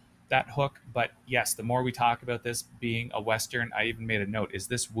that hook. But yes, the more we talk about this being a Western, I even made a note. Is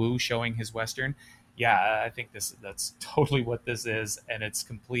this Wu showing his Western? Yeah, I think that's totally what this is. And it's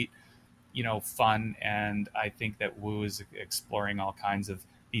complete, fun. And I think that Wu is exploring all kinds of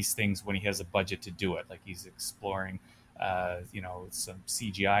these things when he has a budget to do it. Like, he's exploring, some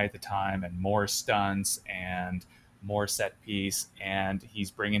CGI at the time and more stunts and more set piece, and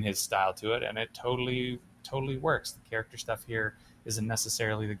he's bringing his style to it, and it totally works. The character stuff here isn't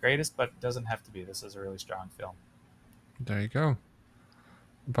necessarily the greatest, but it doesn't have to be. This is a really strong film. There you go.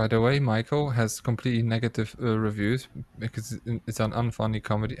 By the way, Michael has completely negative reviews because it's an unfunny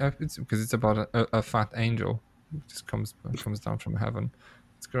comedy. Because it's about a fat angel who just comes down from heaven.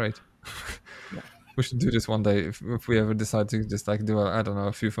 It's great. Yeah. We should do this one day if we ever decide to just like do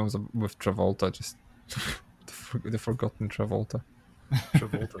a few films with Travolta, just the forgotten Travolta.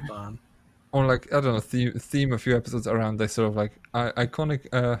 Travolta-thon. or like I don't know, theme a few episodes around this sort of like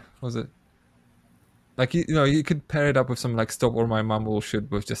iconic. Was it like you could pair it up with some like Stop or My Mom Will Shoot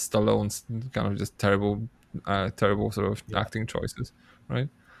with just Stallone's kind of just terrible sort of acting choices, right?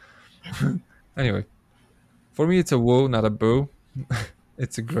 Anyway, for me it's a woo, not a boo.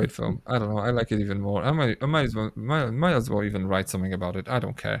 It's a great film. I don't know. I like it even more. I might as well even write something about it. I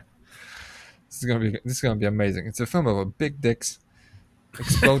don't care. This is gonna be amazing. It's a film about big dicks,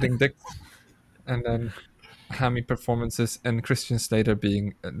 exploding dicks, and then hammy performances, and Christian Slater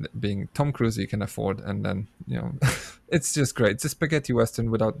being Tom Cruise you can afford, and then it's just great. It's a spaghetti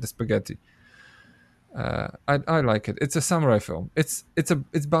western without the spaghetti. I like it. It's a samurai film. It's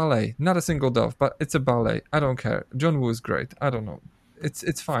ballet, not a single dove, but it's a ballet. I don't care. John Woo is great. I don't know.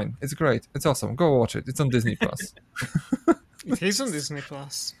 It's fine. It's great. It's awesome. Go watch it. It's on Disney Plus. It is on Disney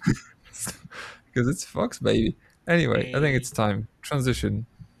Plus. Because it's Fox, baby. Anyway, I think it's time. Transition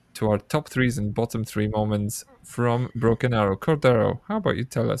to our top 3s and bottom 3 moments from Broken Arrow. Cordero, how about you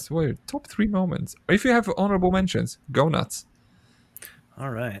tell us what are your top 3 moments? Or if you have honorable mentions, go nuts.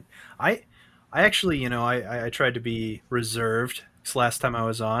 All right. I actually, I tried to be reserved because last time I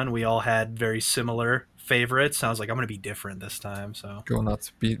was on, we all had very similar favorites. I was like, I'm going to be different this time. So go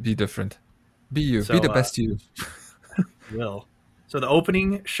nuts. Be different. Be you. So, be the best you. Will. So the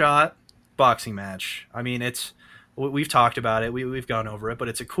opening shot boxing match. I mean, we've talked about it. We've gone over it, but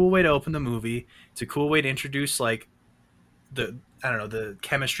it's a cool way to open the movie. It's a cool way to introduce like the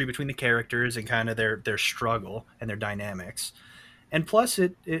chemistry between the characters and kind of their struggle and their dynamics. And plus,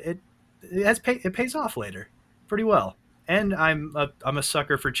 it pays off later pretty well. And I'm a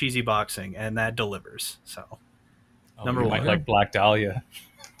sucker for cheesy boxing, and that delivers. So number one, like Black Dahlia.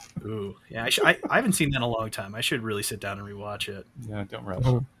 Ooh, yeah. I haven't seen that in a long time. I should really sit down and rewatch it. Yeah, don't rush.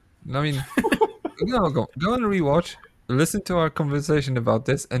 I mean, go and rewatch. Listen to our conversation about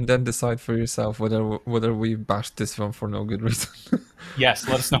this, and then decide for yourself whether we bashed this film for no good reason. Yes,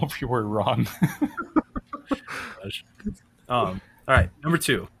 let us know if you were wrong. All right, number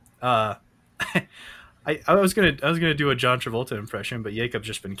 2. I was gonna do a John Travolta impression, but Jacob's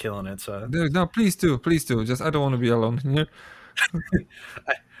just been killing it. So no, please do. Just I don't want to be alone here.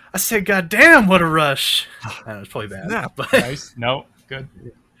 I said, "God damn, what a rush!" I know it's probably bad. Nah, but Nice. No, good.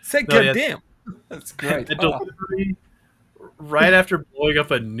 Say No, God damn. That's great. the delivery right after blowing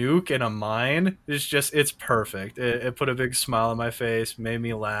up a nuke in a mine is it's perfect. It put a big smile on my face, made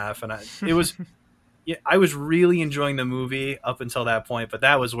me laugh, and I was really enjoying the movie up until that point. But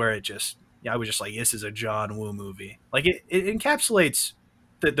that was where I was just like, this is a John Woo movie. Like it encapsulates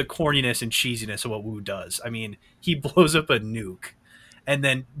the corniness and cheesiness of what Woo does. I mean, he blows up a nuke, and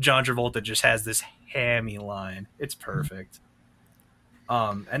then John Travolta just has this hammy line. It's perfect.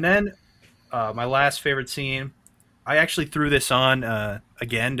 And then my last favorite scene, I actually threw this on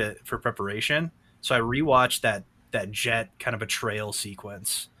again for preparation. So I rewatched that jet kind of betrayal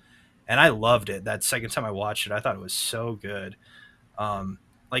sequence, and I loved it. That second time I watched it, I thought it was so good.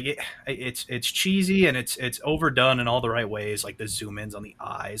 Like it's cheesy and it's overdone in all the right ways, like the zoom ins on the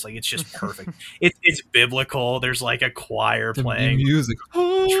eyes, like it's just perfect. It's biblical. There's like a choir playing music.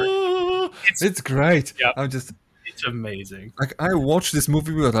 It's great. Yep. It's amazing. Like I watched this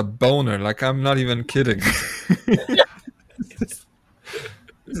movie with a boner. Like I'm not even kidding. This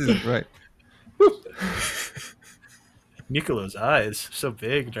is great. Nicolo's eyes so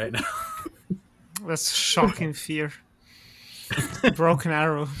big right now. That's shocking fear. Broken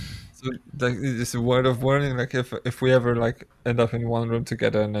Arrow. So just a word of warning, like if we ever like end up in one room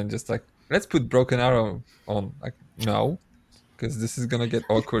together and then just like let's put Broken Arrow on, like no, because this is gonna get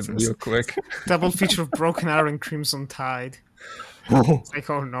awkward real quick. Double feature of Broken Arrow and Crimson Tide. It's like,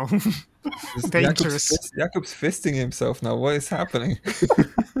 oh no. Dangerous. Jakob's fisting himself now. What is happening?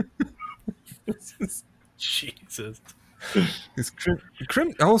 Jesus.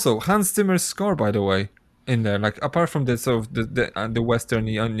 Also, Hans Zimmer's score, by the way, in there. Like apart from the sort of the Western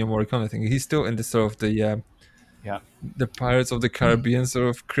Ennio Morricone thing, he's still in the sort of the Pirates of the Caribbean sort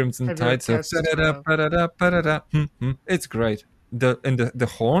of Crimson Tide. So it's great. The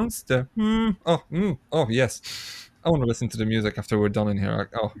horns. Oh yes. I want to listen to the music after we're done in here. Like,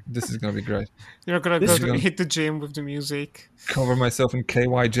 oh, this is gonna be great. You're gonna hit the gym with the music. Cover myself in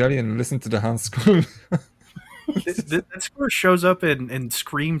KY jelly and listen to the Hans score. that score shows up in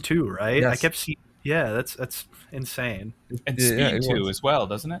Scream 2, right? Yes. I kept seeing. Yeah, that's insane. And Speed 2 as well,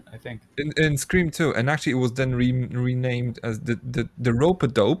 doesn't it? I think in Scream 2, and actually it was then renamed as the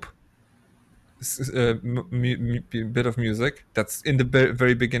Rope-a-Dope. Bit of music that's in the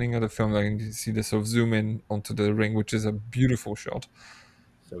very beginning of the film. Like you see the sort of zoom in onto the ring, which is a beautiful shot.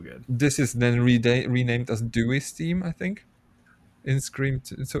 So good. This is then renamed as Dewey's theme, I think. in Scream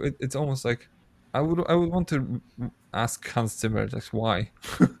 2. So it's almost like I would want to ask Hans Zimmer like why,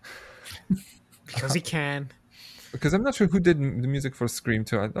 Because he can. because I'm not sure who did the music for Scream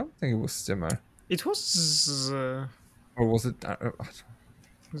 2. I don't think it was Zimmer, It was or was it?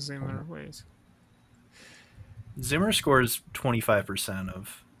 Zimmer. Wait. Zimmer scores 25%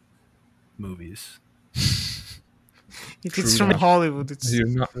 of movies. If True it's from that. Hollywood, it's You're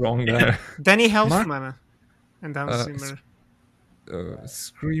not wrong there. Danny Elfman and Hans Uh, Zimmer.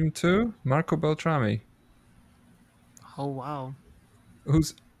 Scream 2, Marco Beltrami, Oh wow.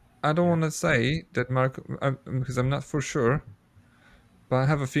 who's I don't want to say that Marco because I'm not for sure, but I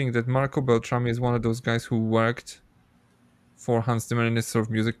have a feeling that Marco Beltrami is one of those guys who worked for Hans Zimmer in this sort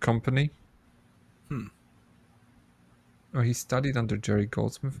of music company. Oh, he studied under Jerry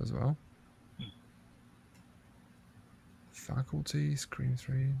Goldsmith as well. Faculty, Scream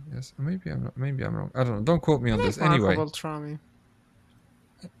 3, yes. Maybe I'm not, maybe I'm wrong. I don't know. Don't quote me on I like this. Anyway, Marco Beltrami.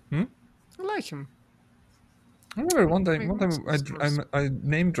 Hmm? I like him. I remember one Wait, time what's this? I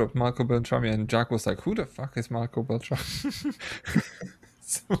name dropped Marco Beltrami and Jack was like, "Who the fuck is Marco Beltrami?"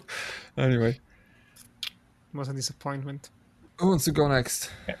 So, anyway, Was a disappointment. who wants to go next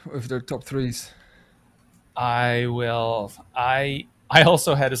with their top threes? I will. I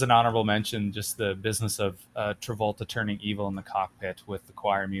also had as an honorable mention just the business of Travolta turning evil in the cockpit with the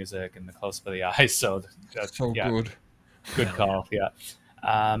choir music and the close up of the eyes. So that's So good. Good call. Yeah.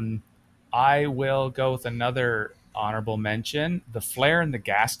 I will go with another honorable mention: the flare and the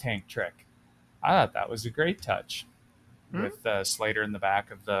gas tank trick. I thought that was a great touch with Slater in the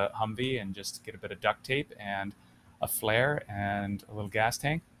back of the Humvee and just get a bit of duct tape and a flare and a little gas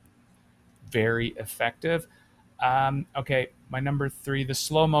tank. Very effective. Okay, my number 3, the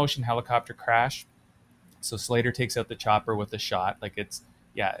slow motion helicopter crash. So Slater takes out the chopper with a shot. Like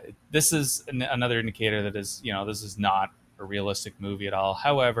this is another indicator that is, this is not a realistic movie at all.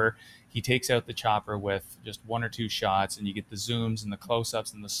 However, he takes out the chopper with just 1 or 2 shots, and you get the zooms and the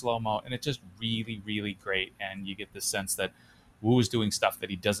close-ups and the slow-mo, and it's just really, really great. And you get the sense that Wu is doing stuff that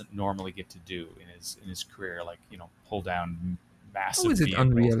he doesn't normally get to do in his career, like pull down massive. How is it vehicles.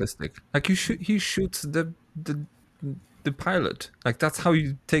 unrealistic? Like he shoots the pilot. Like that's how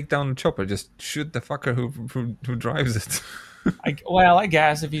you take down a chopper. Just shoot the fucker who drives it. I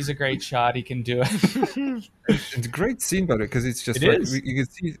guess if he's a great shot, he can do it. It's a great scene, by the way, because it's just you can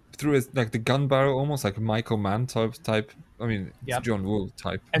see through his like the gun barrel, almost like a Michael Mann type. I mean, it's John Woo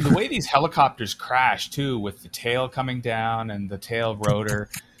type. And the way these helicopters crash too, with the tail coming down and the tail rotor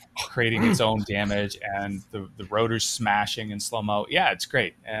creating its own damage, and the rotors smashing in slow mo. Yeah, it's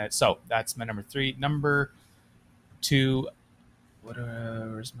great. So that's my number 3. Number 2,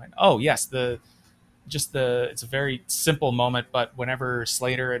 where's mine? Oh yes, it's a very simple moment, but whenever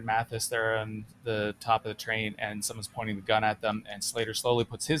Slater and Mathis, they're on the top of the train and someone's pointing the gun at them, and Slater slowly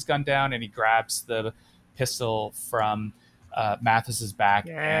puts his gun down and he grabs the pistol from Mathis's back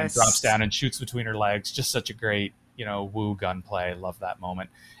and drops down and shoots between her legs. Just such a great, Woo gunplay. Love that moment.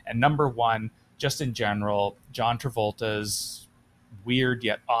 And number 1, just in general, John Travolta's weird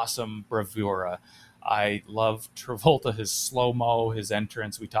yet awesome bravura. I love Travolta, his slow-mo, his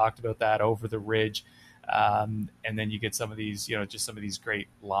entrance. We talked about that over the ridge. And then you get some of these, just some of these great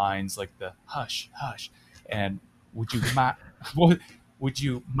lines like the hush, hush. And would you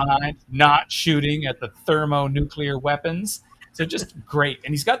mind not shooting at the thermonuclear weapons? So just great.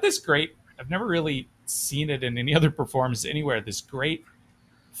 And he's got this great, I've never really seen it in any other performance anywhere, this great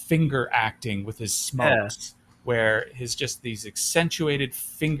finger acting with his smokes, where his just these accentuated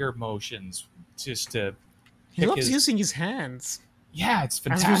finger motions just to he loves using his hands. Yeah, it's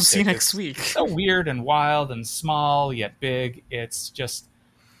fantastic. As we'll see next week. So weird and wild and small yet big. It's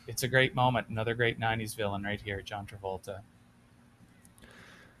a great moment. Another great 90s villain right here, John Travolta.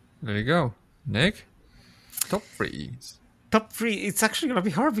 There you go. Nick? Top 3. Top 3. It's actually going to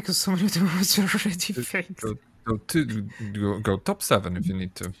be hard because so many of them are already faked. Go top 7 if you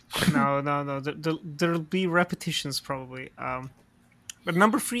need to. No. There'll be repetitions probably. But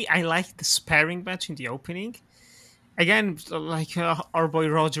number 3, I like the sparring match in the opening. Again, like our boy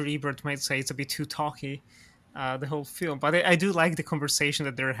Roger Ebert might say, it's a bit too talky, the whole film. But I do like the conversation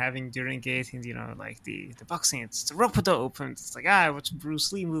that they're having during it, and like the boxing. It's the rope-a-dope, and it's like I watch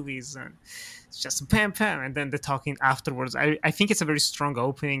Bruce Lee movies, and it's just pam pam, and then the talking afterwards. I think it's a very strong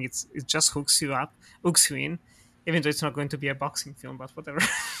opening. It just hooks you in, even though it's not going to be a boxing film. But whatever,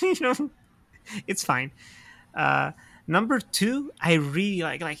 it's fine. Number 2, I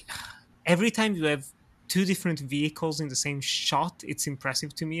really like every time you have 2 different vehicles in the same shot, it's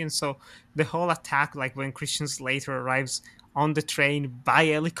impressive to me. And so the whole attack, like when Christian Slater arrives on the train by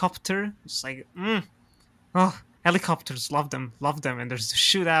helicopter, it's like Helicopters, love them, and there's a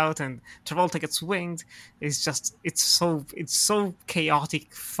shootout, and Travolta gets winged. It's so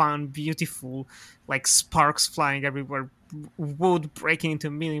chaotic, fun, beautiful, like sparks flying everywhere, wood breaking into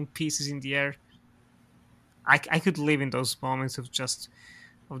a million pieces in the air. I could live in those moments of just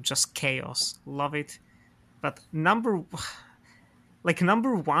chaos. Love it. But number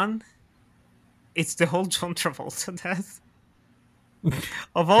one, it's the whole John Travolta death.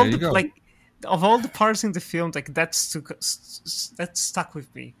 Of all There you the go. of all the parts in the film, like that stuck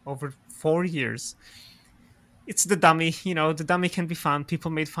with me over 4 years. It's the dummy, the dummy can be fun.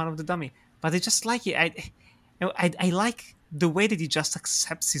 People made fun of the dummy, but I just like it. I like the way that he just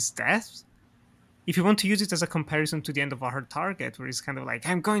accepts his death. If you want to use it as a comparison to the end of A Hard Target, where he's kind of like,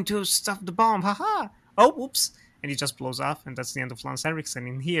 I'm going to stop the bomb, haha. Oh, whoops. And he just blows up, and that's the end of Lance Erickson.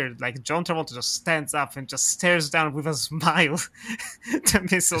 In here, like, John Travolta just stands up and just stares down with a smile. The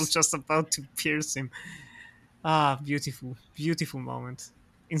missile just about to pierce him. Ah, beautiful, beautiful moment.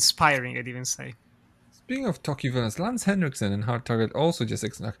 Inspiring, I'd even say. Speaking of Tokyo villains, Lance Henriksen in Hard Target also just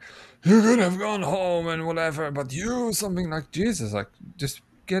like, you could have gone home and whatever, but you something like Jesus, like just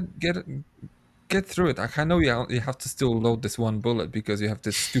get through it. Like I know you have to still load this one bullet because you have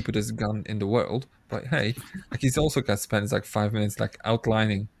the stupidest gun in the world, but hey, like he's also got spends like 5 minutes like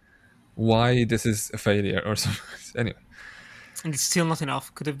outlining why this is a failure or something. Anyway. And it's still not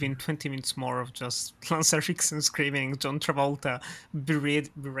enough. Could have been 20 minutes more of just Lance Erickson screaming, John Travolta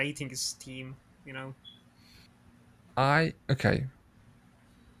berating his team, Okay.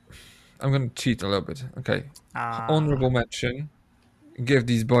 I'm gonna cheat a little bit. Okay. Honorable mention. Give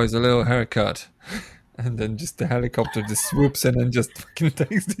these boys a little haircut. And then just the helicopter just swoops in and just fucking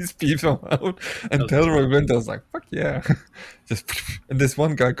takes these people out. And Delroy Winter's like, fuck yeah. And this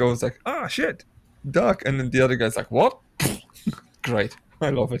one guy goes like, ah, shit, duck. And then the other guy's like, what? Great. I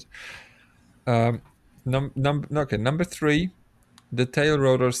love it. Number 3, the tail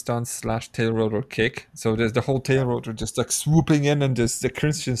rotor stunt / tail rotor kick. So there's the whole tail rotor just like swooping in, and just the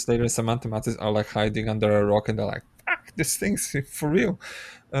Christian Slater and Samantha Mathis are like hiding under a rock, and they're like, fuck, this thing's for real.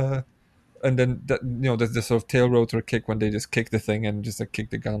 And then there's the sort of tail rotor kick when they just kick the thing and just like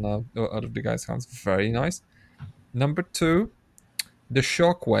kick the gun out of the guy's hands. Very nice. Number 2, the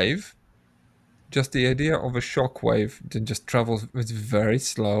shockwave. Just the idea of a shockwave that just travels, it's very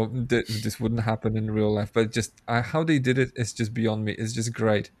slow. This wouldn't happen in real life, but just how they did it is just beyond me. It's just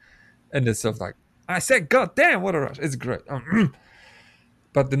great. And it's sort of like, I said, God damn, what a rush. It's great.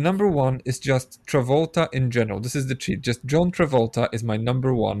 But the number 1 is just Travolta in general. This is the cheat. Just John Travolta is my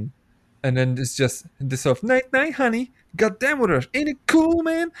number 1. And then it's just this sort of, night, night, honey. God damn, what a rush. Ain't it cool,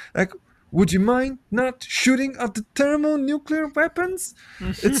 man? Like, would you mind not shooting at the thermonuclear weapons?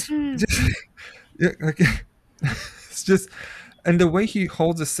 It's just... Yeah, like it's just, and the way he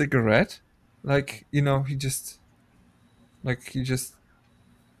holds a cigarette, like he just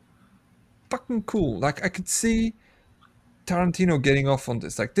fucking cool. Like I could see Tarantino getting off on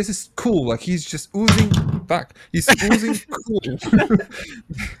this. Like this is cool. Like he's just oozing back. He's oozing cool.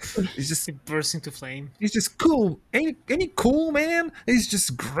 He's just bursting into flame. He's just cool. Ain't he cool, man? He's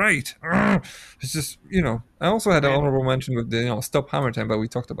just great. It's just I also had an honorable mention with the Stop Hammer Time, but we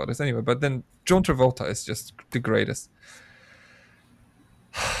talked about this anyway. But then John Travolta is just the greatest.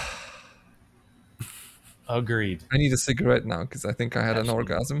 Agreed. I need a cigarette now because I think I had an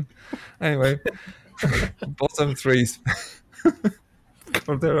orgasm. Anyway, bottom 3s.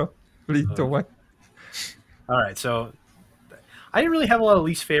 Cordero, lead the way. All right, so I didn't really have a lot of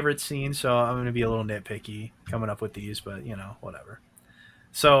least favorite scenes, so I'm going to be a little nitpicky coming up with these, but whatever.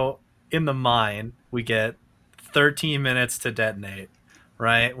 So in the mine, we get 13 minutes to detonate,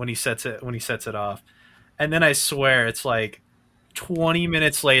 right? When he sets it off, and then I swear it's like 20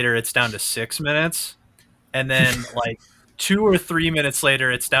 minutes later, it's down to 6 minutes, and then like 2 or 3 minutes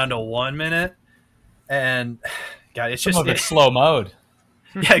later, it's down to 1 minute, and God, it's just slow mode.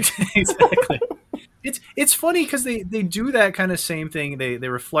 Yeah, exactly. It's funny because they do that kind of same thing. They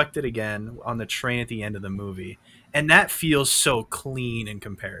reflect it again on the train at the end of the movie, and that feels so clean in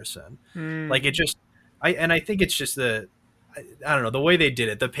comparison. Like it just, I think it's just I don't know, the way they did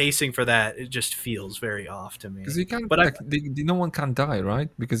it, the pacing for that, it just feels very off to me. Because you can't, but no one can die, right?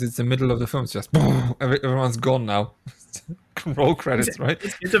 Because it's the middle of the film. It's just everyone's gone now. Roll credits, right?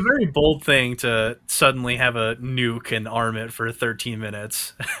 It's a very bold thing to suddenly have a nuke and arm it for 13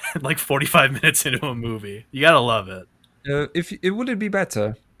 minutes, like 45 minutes into a movie. You gotta love it. If it would it be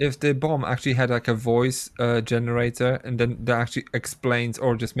better if the bomb actually had like a voice generator, and then that actually explains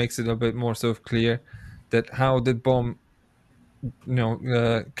or just makes it a bit more sort of clear that how the bomb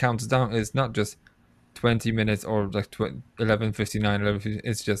counts down is not just 20 minutes or like 11:59, 11:50.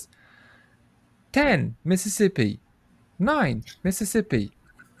 It's just 10, Mississippi. 9, Mississippi.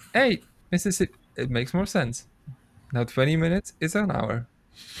 8, Mississippi. It makes more sense. Now 20 minutes is an hour.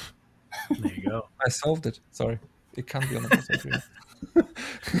 There you go. I solved it. Sorry. It can't be on the episode.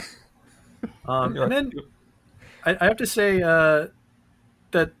 And then I have to say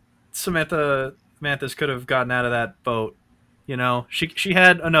that Samantha Mathis could have gotten out of that boat. You know, she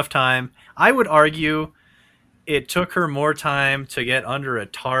had enough time. I would argue it took her more time to get under a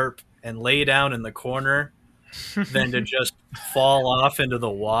tarp and lay down in the corner than to just fall off into the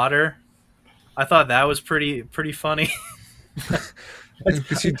water. I thought that was pretty funny.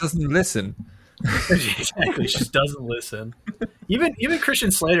 Because she doesn't listen. Exactly, she just doesn't listen. Even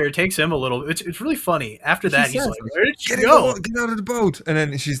Christian Slater, it takes him a little. It's really funny. After that, he's like, "Where did you go? Get out of the boat!" And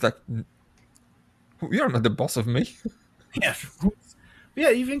then she's like, "You're not the boss of me." Yeah.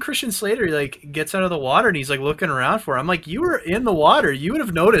 Even Christian Slater like gets out of the water and he's like looking around for her. I'm like, you were in the water. You would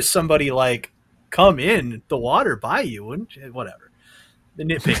have noticed somebody like come in the water by you, wouldn't you? Whatever. The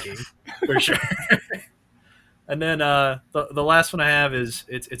nitpicking for sure. And then the last one I have is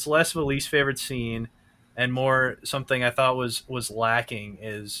it's less of a least favorite scene and more something I thought was lacking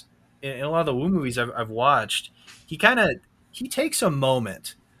is in a lot of the Wu movies I've watched. He takes a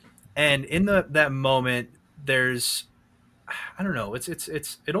moment, and in that moment there's, I don't know,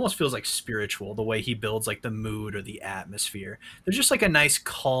 it almost feels like spiritual the way he builds like the mood or the atmosphere. There's just like a nice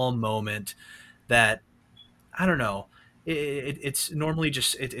calm moment that, I don't know. It's normally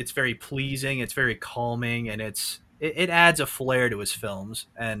just it's very pleasing, it's very calming, and it adds a flair to his films.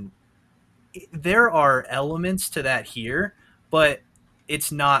 And there are elements to that here, but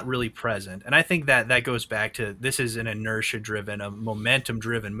it's not really present. And I think that goes back to, this is an inertia driven, a momentum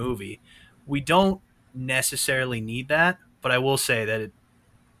driven movie. We don't necessarily need that, but I will say that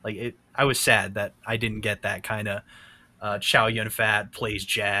I was sad that I didn't get that kind of Chow Yun-fat plays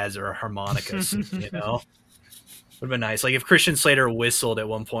jazz or harmonica scene, you know. Would have been nice. Like if Christian Slater whistled at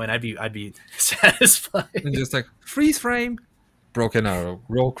one point, I'd be satisfied. And just like freeze frame, broken arrow,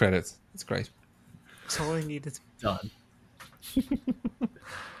 roll credits. It's great. That's all I needed. Done.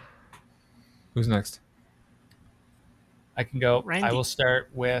 Who's next? I can go. Randy. I will start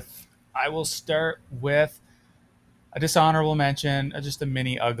with a dishonorable mention, just a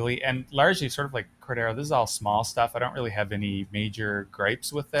mini ugly, and largely sort of like Cordero. This is all small stuff. I don't really have any major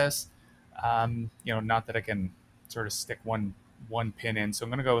gripes with this. Not that I can sort of stick one pin in. So I'm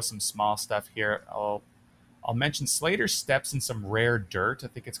going to go with some small stuff here. I'll mention Slater steps in some rare dirt. I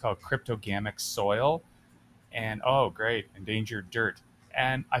think it's called cryptogamic soil. And oh, great, endangered dirt.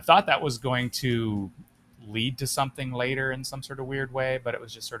 And I thought that was going to lead to something later in some sort of weird way, but it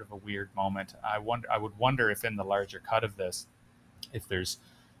was just sort of a weird moment. I would wonder if in the larger cut of this, if there's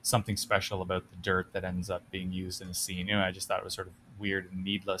something special about the dirt that ends up being used in a scene. I just thought it was sort of weird and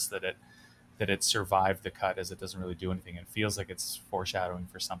needless that it survived the cut, as it doesn't really do anything. It feels like it's foreshadowing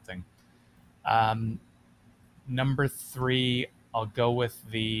for something. Number 3, I'll go with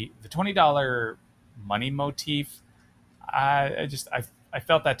the $20 money motif. I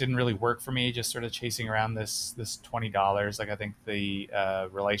felt that didn't really work for me, just sort of chasing around this $20. Like, I think the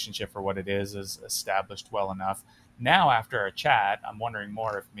relationship for what it is established well enough. Now, after our chat, I'm wondering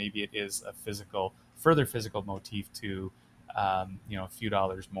more if maybe it is a further physical motif to, a few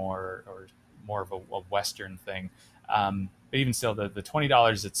dollars more or more of a Western thing. But even still, the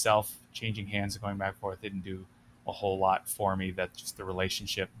 $20 itself, changing hands and going back and forth, didn't do a whole lot for me. That just the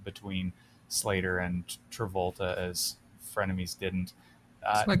relationship between Slater and Travolta as frenemies didn't.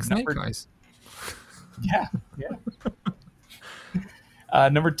 It's like Snake Eyes. Yeah.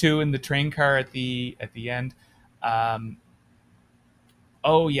 Number 2, in the train car at the end.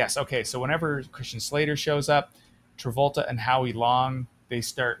 Oh yes, okay. So whenever Christian Slater shows up, Travolta and Howie Long, they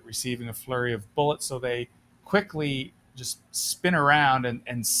start receiving a flurry of bullets, so they quickly just spin around and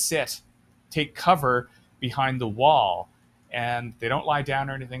take cover behind the wall. And they don't lie down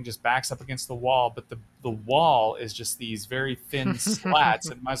or anything, just backs up against the wall. But the wall is just these very thin slats.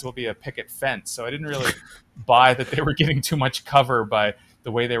 It might as well be a picket fence. So I didn't really buy that they were getting too much cover by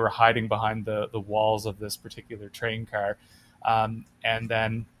the way they were hiding behind the walls of this particular train car. And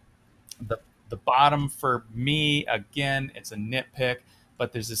then the bottom for me, again, it's a nitpick.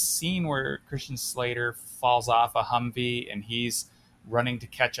 But there's a scene where Christian Slater falls off a Humvee and he's running to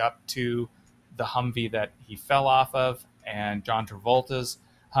catch up to the Humvee that he fell off of. And John Travolta's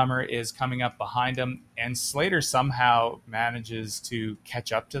Hummer is coming up behind him, and Slater somehow manages to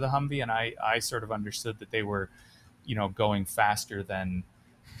catch up to the Humvee. And I sort of understood that they were, going faster than,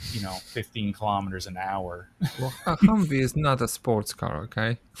 15 kilometers an hour. Well, a Humvee is not a sports car,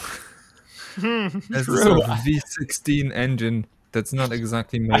 okay? It's True. a V16 engine that's not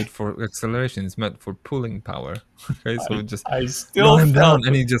exactly made for acceleration. It's meant for pulling power. Okay, so it just I still run him felt down,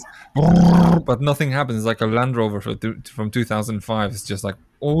 and he just, but nothing happens. It's like a Land Rover from 2005. It's just like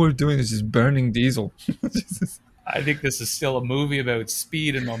all we're doing is just burning diesel. I think this is still a movie about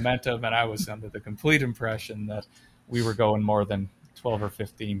speed and momentum, and I was under the complete impression that we were going more than 12 or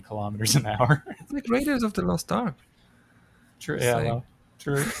 15 kilometers an hour. It's like Raiders of the Lost Ark. True. Just Yeah, saying. well,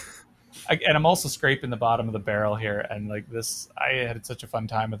 true. And I'm also scraping the bottom of the barrel here, and like this, I had such a fun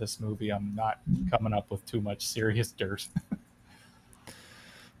time with this movie. I'm not coming up with too much serious dirt.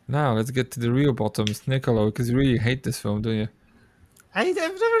 Now let's get to the real bottoms, Niccolo, because you really hate this film, don't you? I've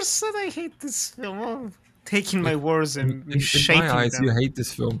never said I hate this film. I'm taking my words and In shaking my eyes, them. you hate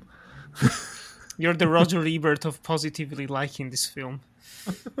this film. You're the Roger Ebert of positively liking this film.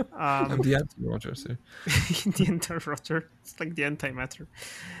 I'm the anti-Roger, so. The anti-Roger. It's like the anti-matter.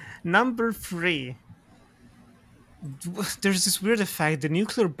 Number 3. There's this weird effect. The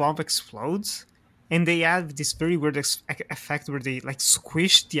nuclear bomb explodes, and they have this very weird effect where they like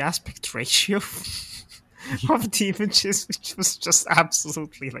squish the aspect ratio of the images, which was just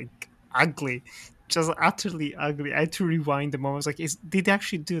absolutely like ugly, just utterly ugly. I had to rewind the moment. I was like, did they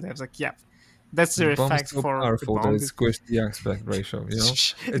actually do that? I was like, yeah, that's their The bomb effect is so for the powerful that bomb. it squished the aspect ratio, you know?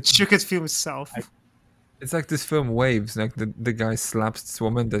 It shook at film itself. It's like this film Waves, like the guy slaps this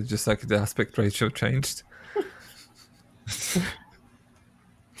woman that just like the aspect ratio changed.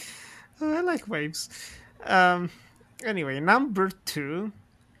 Oh, I like waves. Anyway, number 2.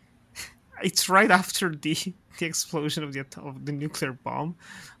 It's right after the explosion of the nuclear bomb,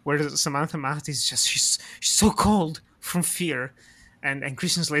 where Samantha Matt is just she's so cold from fear, and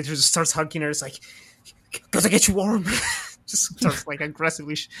Christian Slater just starts hugging her. It's like, gotta get you warm. Just starts like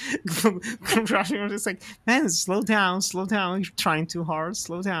aggressively rushing her. It's like, man, slow down. You're trying too hard.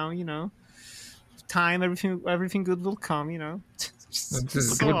 Slow down. Time, everything good will come.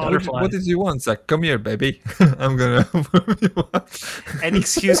 What did you want, Zach? Come here, baby. I'm gonna warm you up. Any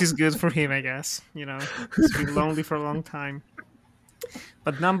excuse is good for him, I guess. He's been lonely for a long time.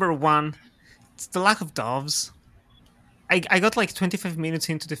 But number 1, it's the lack of doves. I got like 25 minutes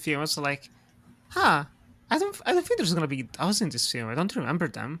into the film. I was like, I don't think there's gonna be doves in this film. I don't remember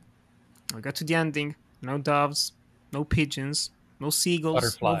them. I got to the ending. No doves, no pigeons, no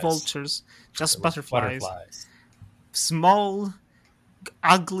seagulls, no vultures, just butterflies. Small,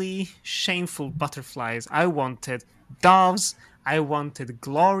 ugly, shameful butterflies. I wanted doves. I wanted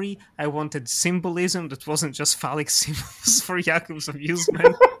glory. I wanted symbolism that wasn't just phallic symbols for Jakub's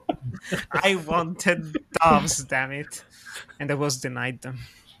amusement. I wanted doves, damn it. And I was denied them.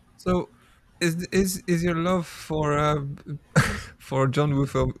 So, is your love for for John Woo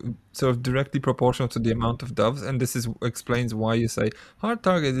film sort of directly proportional to the amount of doves? And this explains why you say Hard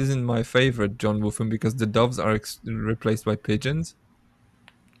Target isn't my favorite John Woo film because the doves are replaced by pigeons.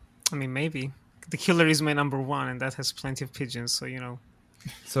 I mean, maybe. The Killer is my number 1, and that has plenty of pigeons, so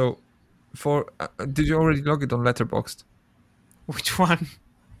So, for did you already log it on Letterboxd? Which one?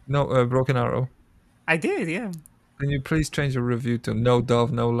 No, Broken Arrow. I did, yeah. Can you please change your review to No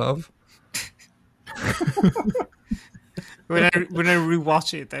Dove, No Love? When I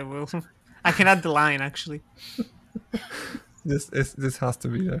rewatch it, I will. I can add the line, actually. This has to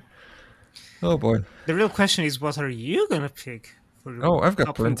be there. Oh boy. The real question is, what are you gonna pick for your I've got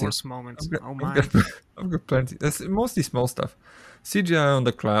top plenty. worst moments? I've got plenty. It's mostly small stuff. CGI on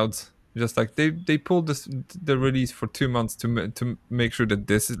the clouds. Just like they pulled the release for 2 months to make sure that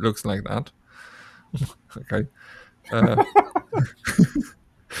this looks like that. Okay. I've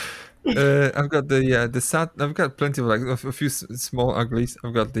got the sat. I've got plenty of like a few small uglies.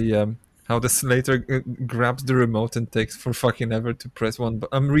 I've got the how the Slater grabs the remote and takes for fucking ever to press one. But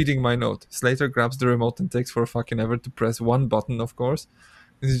I'm reading my note. Slater grabs the remote and takes for fucking ever to press one button. Of course,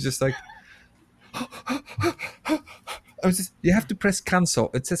 it's just like. You have to press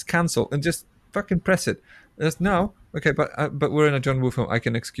cancel. It says cancel, and just fucking press it. No, okay, but we're in a John Woo film. I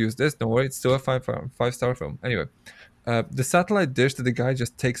can excuse this. Don't worry, it's still a 5-star film. Anyway, the satellite dish that the guy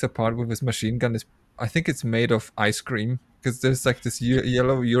just takes apart with his machine gun is, I think it's made of ice cream because there's like this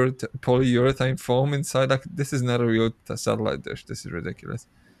yellow polyurethane foam inside. Like this is not a real satellite dish. This is ridiculous.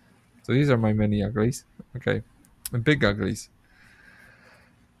 So these are my many uglies. Okay, and big uglies.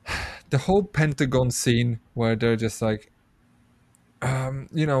 The whole Pentagon scene where they're just like,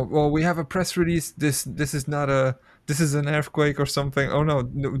 well, we have a press release. This is an earthquake or something. Oh no,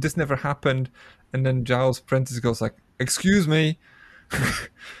 this never happened. And then Giles Prentice goes like, excuse me,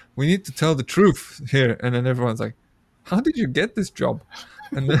 we need to tell the truth here. And then everyone's like, how did you get this job?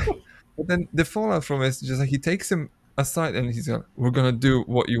 And then, but then the fallout from it is just like he takes him aside and he's like, we're gonna do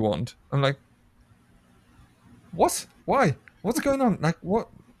what you want. I'm like, what? Why? what's going on? Like, what?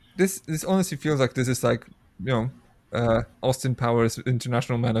 This honestly feels like this is like, Austin Powers,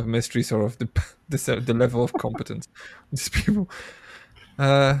 International Man of Mystery, sort of the level of competence. These people.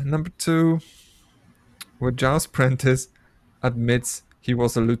 Number 2, where Giles Prentice admits he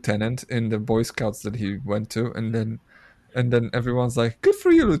was a lieutenant in the Boy Scouts that he went to, and then everyone's like, "Good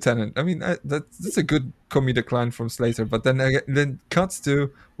for you, Lieutenant." I mean, that's a good comedic line from Slater. But then cuts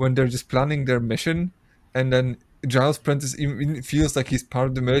to when they're just planning their mission, and then Giles Prentice even feels like he's part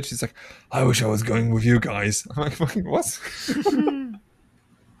of the military. He's like, "I wish I was going with you guys." I'm like, "Fucking what?"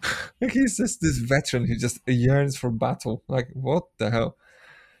 Like, he's just this veteran who just yearns for battle. Like, what the hell?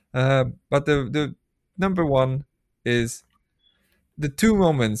 But the number 1 is the 2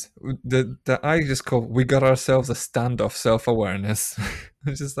 moments that I just call, we got ourselves a standoff self-awareness.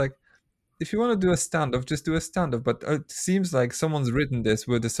 It's just like, if you want to do a standoff, just do a standoff. But it seems like someone's written this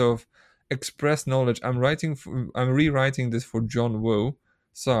with the sort of express knowledge. I'm rewriting this for John Woo,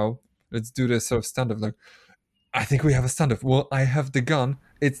 so let's do this sort of standoff. Like, I think we have a standoff. Well, I have the gun.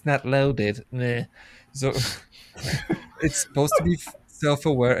 It's not loaded. Meh. So it's supposed to be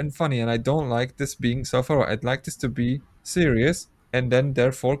self-aware and funny, and I don't like this being self-aware. I'd like this to be serious and then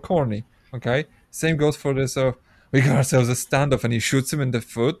therefore corny. Okay, same goes for this. We got ourselves a standoff, and he shoots him in the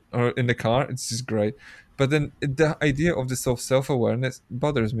foot or in the car. It's just great. But then the idea of this sort of self-awareness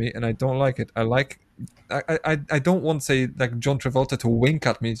bothers me, and I don't like it. I don't want, say, like John Travolta to wink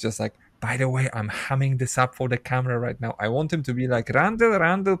at me. It's just like, by the way, I'm hamming this up for the camera right now. I want him to be like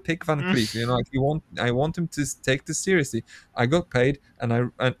Randall Pick Van Cleef. I want him to take this seriously. I got paid, and I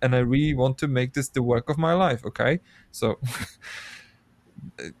really want to make this the work of my life. Okay, so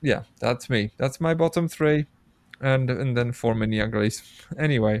yeah, that's me. That's my bottom 3, and then 4 mini uglies.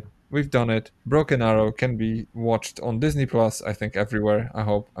 Anyway, we've done it. Broken Arrow can be watched on Disney Plus. I think everywhere. I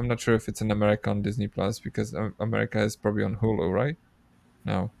hope. I'm not sure if it's in America on Disney Plus, because America is probably on Hulu, right?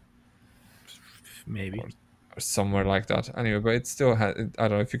 No. Maybe. Or somewhere like that. Anyway, but it still has. I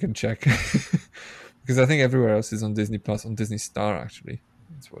don't know if you can check, because I think everywhere else is on Disney Plus, on Disney Star, actually.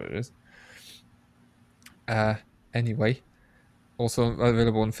 That's what it is. Anyway, also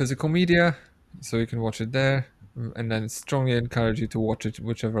available on physical media, so you can watch it there. And then strongly encourage you to watch it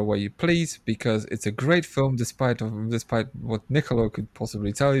whichever way you please, because it's a great film, despite what Niccolo could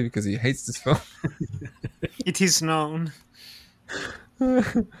possibly tell you, because he hates this film. It is known.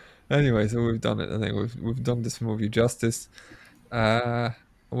 Anyway, so we've done it. I think we've done this movie justice.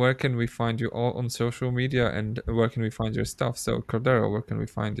 Where can we find you all on social media, and where can we find your stuff? So, Cordero, where can we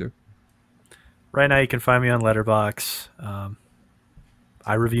find you? Right now, you can find me on Letterboxd.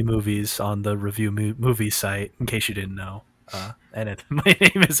 I review movies on the review movie site, in case you didn't know. And my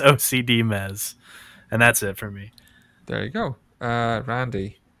name is OCD Mez, and that's it for me. There you go.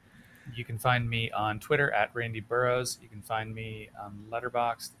 Randy. You can find me on Twitter at Randy Burrows. You can find me on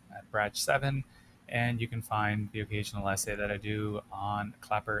Letterboxd at Bratch7. And you can find the occasional essay that I do on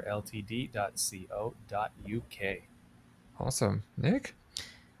clapperltd.co.uk. Awesome. Nick?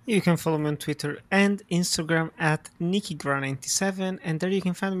 You can follow me on Twitter and Instagram at NikkiGra97, and there you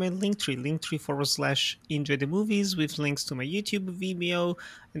can find my linktree /enjoy the movies, with links to my YouTube, Vimeo,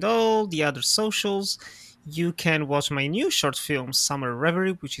 and all the other socials. You can watch my new short film, Summer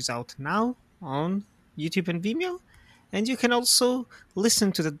Reverie, which is out now on YouTube and Vimeo. And you can also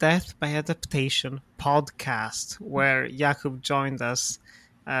listen to the Death by Adaptation podcast, where Jakub joined us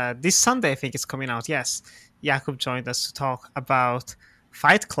this Sunday. I think it's coming out. Yes, Jakub joined us to talk about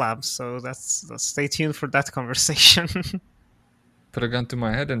Fight Club. So let's stay tuned for that conversation. Put a gun to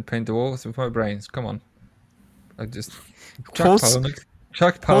my head and paint the walls with my brains. Come on. I just...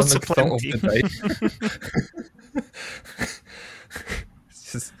 Chuck Palahniuk thought of the day.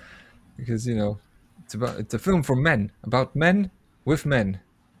 It's just because, it's a film for men, about men with men.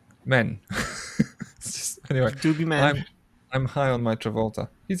 It's just, anyway, Do be man. I'm high on my Travolta.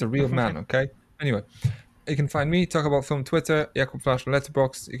 He's a real man, okay? Anyway, you can find me, Talk About Film, Twitter, Jakub Flash,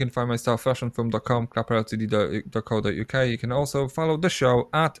 Letterboxd. You can find my stuff, fashionfilm.com, clapperltd.co.uk. You can also follow the show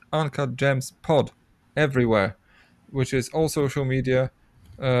at Uncut Gems Pod everywhere, which is all social media.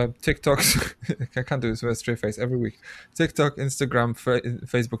 TikTok, I can't do this with a straight face every week. TikTok, Instagram,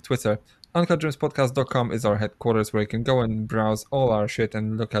 Facebook, Twitter. UncutGemsPodcast.com is our headquarters, where you can go and browse all our shit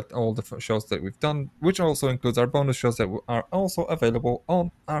and look at all the shows that we've done, which also includes our bonus shows that are also available on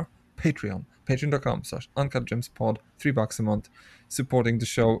our Patreon. Patreon.com/UncutGemsPod, $3 a month. Supporting the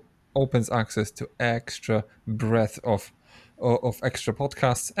show opens access to extra breadth of extra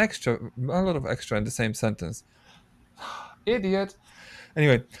podcasts, a lot of extra in the same sentence. Idiot.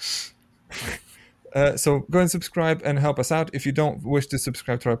 Anyway, So go and subscribe and help us out. If you don't wish to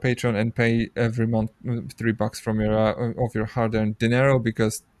subscribe to our Patreon and pay every month $3 from your of your hard-earned dinero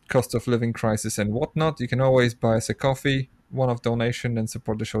because cost of living crisis and whatnot, you can always buy us a coffee, one-off donation, and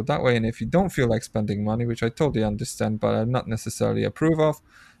support the show that way. And if you don't feel like spending money, which I totally understand, but I not necessarily approve of,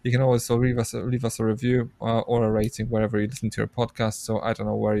 you can always leave us a review or a rating wherever you listen to your podcast. So I don't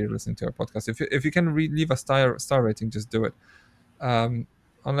know where you're listening to your podcast. If you can leave a star rating, just do it.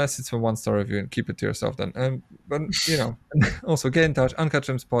 Unless it's a 1-star review, and keep it to yourself then. But also get in touch,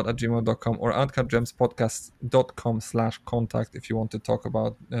 uncutgemspod@gmail.com or uncutgemspodcast.com/contact if you want to talk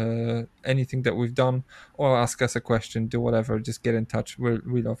about anything that we've done or ask us a question, do whatever, just get in touch.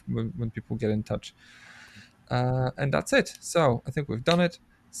 We love when people get in touch. And that's it. So I think we've done it.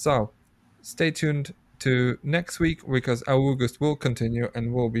 So stay tuned to next week because August will continue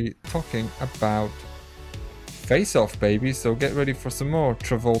and we'll be talking about Face Off, baby. So get ready for some more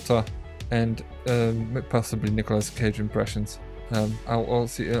Travolta and possibly Nicolas Cage impressions. I'll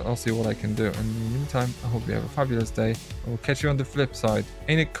see what I can do. And in the meantime, I hope you have a fabulous day. We'll catch you on the flip side.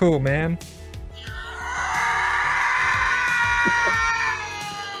 Ain't it cool, man?